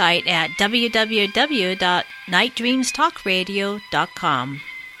 website at www.nightdreamstalkradio.com.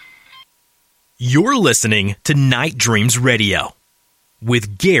 You're listening to Night Dreams Radio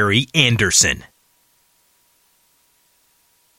with Gary Anderson.